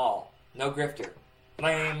 Warblade, and Maul. No Grifter.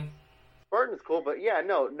 Lame. Spartan's cool, but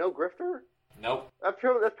no Grifter? Nope. That's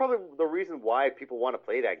probably the reason why people want to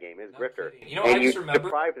play that game is Grifter. Kidding. I just remember...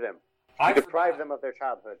 deprive them. You deprive them of their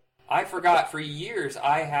childhood. I forgot. For years,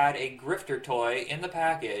 I had a Grifter toy in the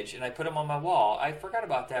package, and I put him on my wall. I forgot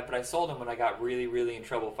about that, but I sold him when I got really, really in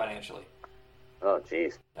trouble financially. Oh,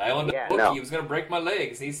 jeez. I owned a bookie. He was going to break my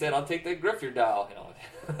legs. He said, I'll take that Grifter doll.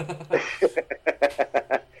 He's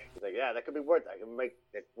like, yeah, that could be worth it. I can make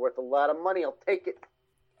it worth a lot of money. I'll take it.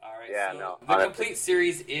 All right. Yeah, so no, the honestly. complete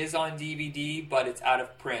series is on DVD, but it's out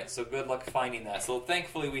of print. So good luck finding that. So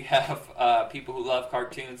thankfully, we have people who love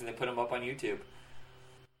cartoons, and they put them up on YouTube.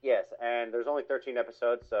 Yes, and there's only 13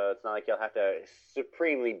 episodes, so it's not like you'll have to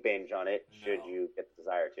supremely binge on it should you get the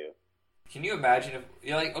desire to. Can you imagine if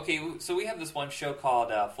you're like, okay, so we have this one show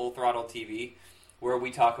called Full Throttle TV, where we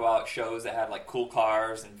talk about shows that had like cool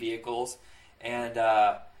cars and vehicles, and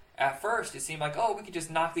at first it seemed like, oh, we could just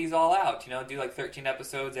knock these all out, do like 13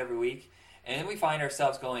 episodes every week, and then we find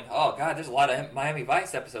ourselves going, oh god, there's a lot of Miami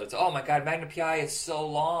Vice episodes. Oh my god, Magnum PI is so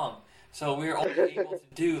long. So we were only able to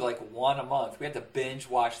do like one a month. We had to binge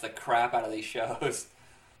watch the crap out of these shows.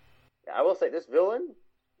 I will say this villain,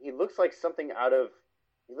 he looks like something out of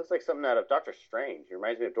Doctor Strange. He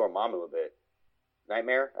reminds me of Dormammu a bit.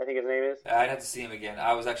 Nightmare, I think his name is. I'd have to see him again.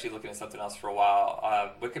 I was actually looking at something else for a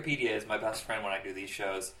while. Wikipedia is my best friend when I do these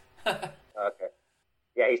shows. Okay.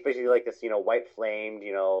 Yeah, he's basically like this, white flamed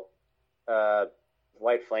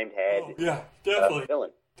head. Oh, yeah, definitely.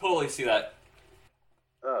 Villain. Totally see that.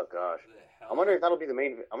 Oh gosh. I wonder if that'll be the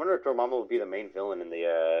main. I wonder if Dormammu will be the main villain in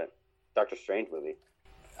the Doctor Strange movie.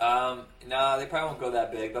 No, they probably won't go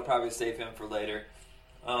that big. They'll probably save him for later.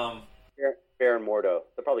 Baron Mordo.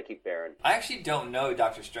 They'll probably keep Baron. I actually don't know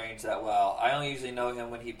Doctor Strange that well. I only usually know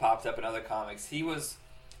him when he pops up in other comics.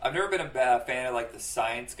 I've never been a fan of like the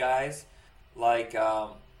science guys, like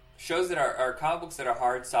shows that are comic books that are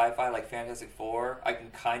hard sci-fi, like Fantastic Four. I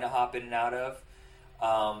can kind of hop in and out of.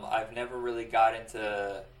 I've never really got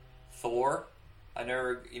into Thor. I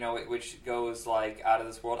never, which goes like out of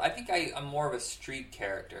this world. I think I'm more of a street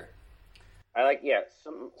character. I like,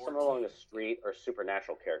 some along the street or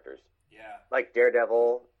supernatural characters. Yeah. Like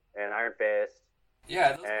Daredevil and Iron Fist.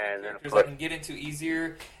 Yeah, those kind of characters I can get into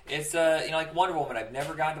easier. It's, like Wonder Woman. I've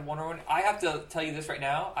never gotten to Wonder Woman. I have to tell you this right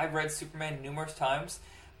now. I've read Superman numerous times,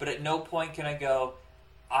 but at no point can I go,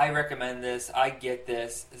 I recommend this, I get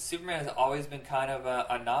this. Superman has always been kind of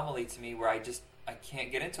an anomaly to me where I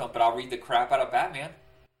can't get into him, but I'll read the crap out of Batman.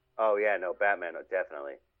 Oh, yeah, no, Batman,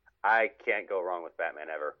 definitely. I can't go wrong with Batman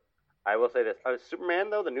ever. I will say this. Superman,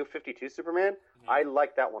 though, the new 52 Superman, I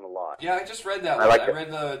like that one a lot. Yeah, I just read that one. I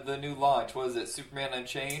read the new launch. What is it, Superman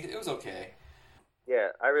Unchained? It was okay. Yeah,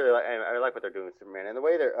 I like what they're doing with Superman. And the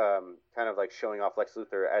way they're kind of like showing off Lex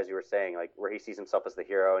Luthor, as you were saying, like where he sees himself as the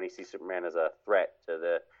hero and he sees Superman as a threat to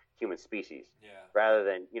the human species. Yeah. Rather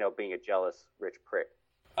than, being a jealous, rich prick.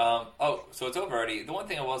 So it's over already. The one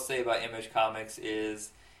thing I will say about Image Comics is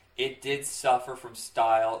it did suffer from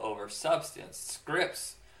style over substance.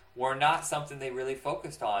 Scripts were not something they really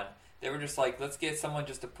focused on. They were just like, let's get someone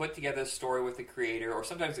just to put together a story with the creator, or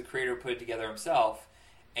sometimes the creator would put it together himself,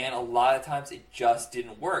 and a lot of times it just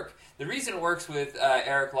didn't work. The reason it works with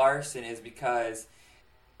Eric Larson is because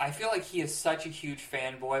I feel like he is such a huge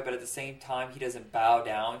fanboy, but at the same time he doesn't bow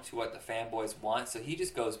down to what the fanboys want, so he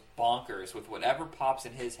just goes bonkers with whatever pops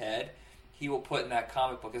in his head. He will put in that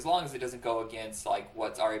comic book, as long as it doesn't go against like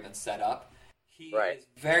what's already been set up. He is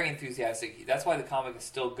very enthusiastic. That's why the comic is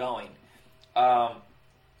still going.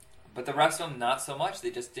 But the rest of them, not so much. They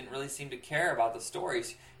just didn't really seem to care about the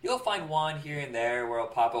stories. You'll find one here and there where it'll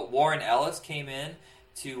pop up. Warren Ellis came in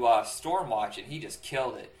to Stormwatch, and he just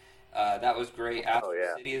killed it. That was great. Astro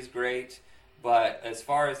City is great. But as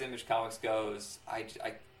far as Image Comics goes, I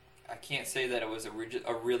can't say that it was a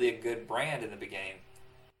really a good brand in the beginning.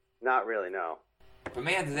 Not really, no. But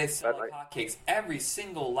man, did they sell like hotcakes. Every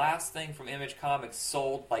single last thing from Image Comics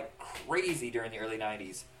sold like crazy during the early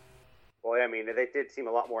 90s. Well, I mean, they did seem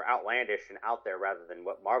a lot more outlandish and out there rather than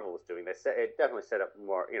what Marvel was doing. It definitely set up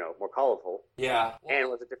more, more colorful. Yeah. And it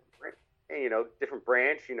was a different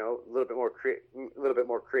branch, a little bit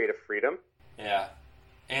more creative freedom. Yeah.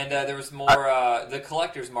 And there was more, the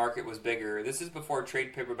collector's market was bigger. This is before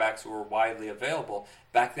trade paperbacks were widely available.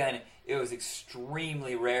 Back then, it was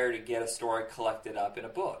extremely rare to get a story collected up in a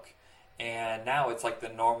book. And now it's like the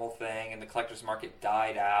normal thing, and the collector's market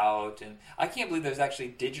died out. And I can't believe there's actually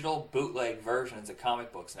digital bootleg versions of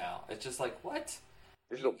comic books now. It's just like, what?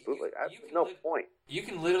 Digital bootleg? No point. You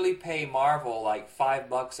can literally pay Marvel like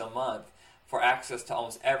 $5 a month for access to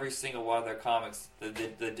almost every single one of their comics, the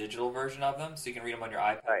digital version of them, so you can read them on your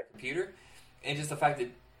iPad or computer. And just the fact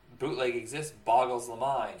that bootleg exists boggles the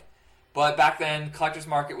mind. But back then, collector's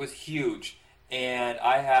market was huge. And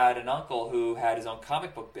I had an uncle who had his own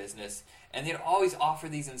comic book business, and they'd always offer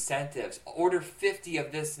these incentives. Order 50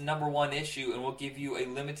 of this #1 issue, and we'll give you a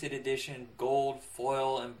limited edition gold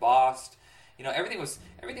foil embossed. Everything was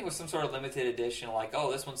some sort of limited edition. Like, oh,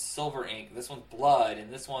 this one's silver ink, this one's blood,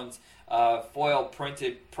 and this one's foil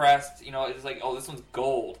printed pressed. It's like, oh, this one's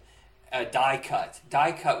gold. Die cut.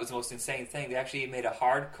 Die cut was the most insane thing. They actually made a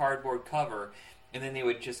hard cardboard cover, and then they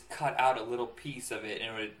would just cut out a little piece of it,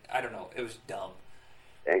 and it would, I don't know, it was dumb.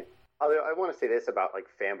 Dang. Although I want to say this about like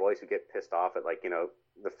fanboys who get pissed off at like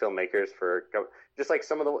the filmmakers for just like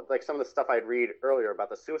some of the stuff I'd read earlier about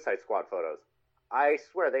the Suicide Squad photos. I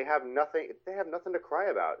swear they have nothing to cry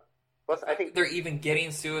about. Plus, I think they're even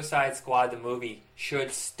getting Suicide Squad the movie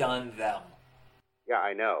should stun them. Yeah,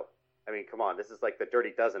 I know. I mean, come on, this is like the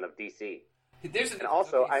Dirty Dozen of DC.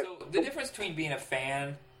 So the difference between being a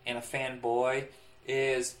fan and a fanboy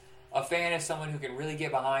is a fan is someone who can really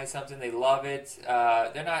get behind something. They love it.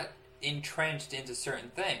 They're not entrenched into certain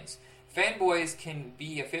things. Fanboys can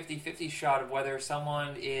be a 50-50 shot of whether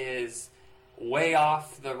someone is way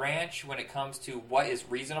off the ranch when it comes to what is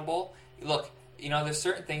reasonable. Look, there's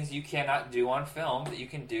certain things you cannot do on film that you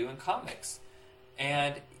can do in comics.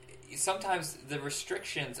 And sometimes the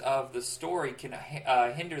restrictions of the story can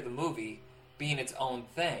hinder the movie being its own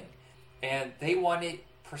thing. And they want it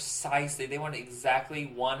precisely, they want it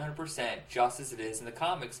exactly 100% just as it is in the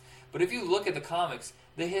comics. But if you look at the comics,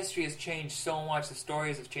 the history has changed so much, the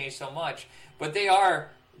stories have changed so much, but they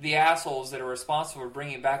are the assholes that are responsible for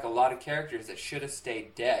bringing back a lot of characters that should have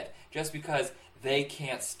stayed dead, just because they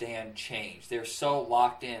can't stand change. They're so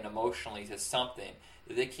locked in emotionally to something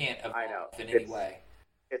that they can't evolve in any way.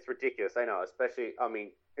 It's ridiculous, I know. Especially,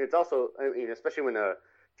 it's also, especially when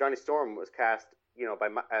Johnny Storm was cast,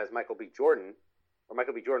 as Michael B. Jordan, or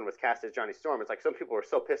Michael B. Jordan was cast as Johnny Storm. It's like some people were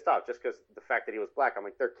so pissed off just because the fact that he was black. I'm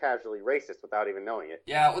like, they're casually racist without even knowing it.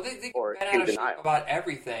 Yeah, well, they get out of shape about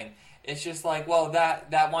everything. It's just like, well,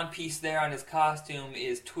 that one piece there on his costume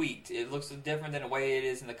is tweaked. It looks different than the way it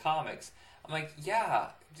is in the comics. I'm like,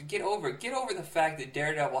 yeah, get over it. Get over the fact that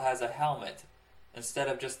Daredevil has a helmet instead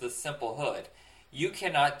of just the simple hood. You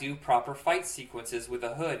cannot do proper fight sequences with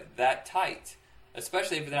a hood that tight,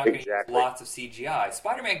 especially if they're not going to use lots of CGI.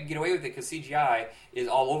 Spider-Man can get away with it because CGI is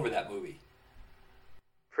all over that movie.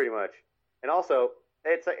 Pretty much. And also,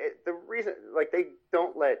 it's the reason, like, they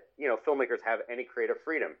don't let, filmmakers have any creative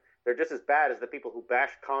freedom. They're just as bad as the people who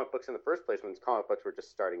bashed comic books in the first place when comic books were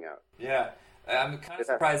just starting out. Yeah. I'm kind of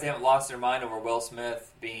surprised they haven't lost their mind over Will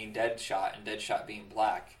Smith being Deadshot and Deadshot being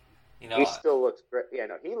black. He still looks great. Yeah,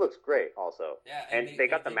 no, he looks great also. Yeah, and they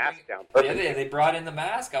got the mask down. Yeah, they brought in the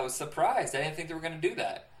mask. I was surprised. I didn't think they were going to do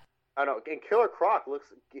that. I know. And Killer Croc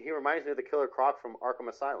he reminds me of the Killer Croc from Arkham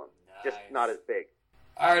Asylum. Nice. Just not as big.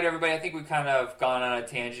 All right, everybody, I think we've kind of gone on a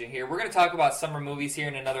tangent here. We're going to talk about summer movies here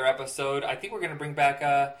in another episode. I think we're going to bring back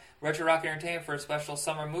Retro Rock Entertainment for a special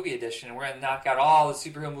summer movie edition. And we're going to knock out all the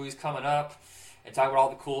superhero movies coming up and talk about all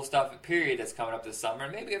the cool stuff, period, that's coming up this summer,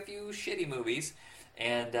 and maybe a few shitty movies.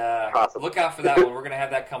 And look out for that one. We're going to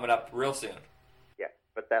have that coming up real soon. Yeah,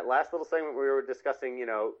 but that last little segment we were discussing,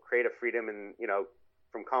 creative freedom and,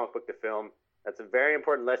 from comic book to film, that's a very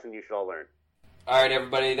important lesson you should all learn. All right,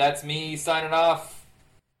 everybody, that's me signing off.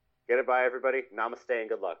 Get it by, everybody. Namaste and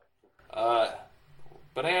good luck.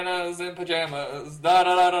 Bananas in pajamas. Da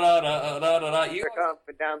da da da da da da da. You're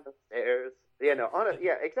coming down the stairs. Yeah, no,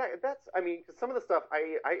 yeah, exactly. That's, some of the stuff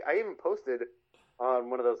I even posted on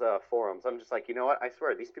one of those forums. I'm just like, you know what? I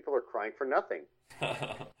swear, these people are crying for nothing.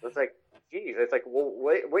 It's like, geez. It's like, well,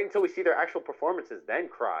 wait until we see their actual performances, then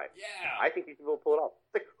cry. Yeah. I think these people will pull it off.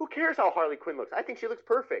 It's like, who cares how Harley Quinn looks? I think she looks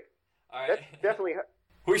perfect. All right. That's definitely...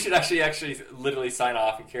 We should actually literally sign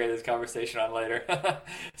off and carry this conversation on later.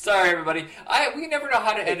 Sorry, everybody. We never know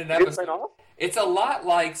how to end an episode. Sign off? It's a lot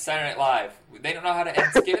like Saturday Night Live. They don't know how to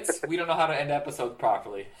end skits. We don't know how to end episodes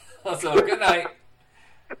properly. So, good night.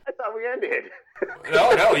 I thought we ended.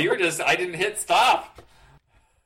 No, you were just... I didn't hit stop.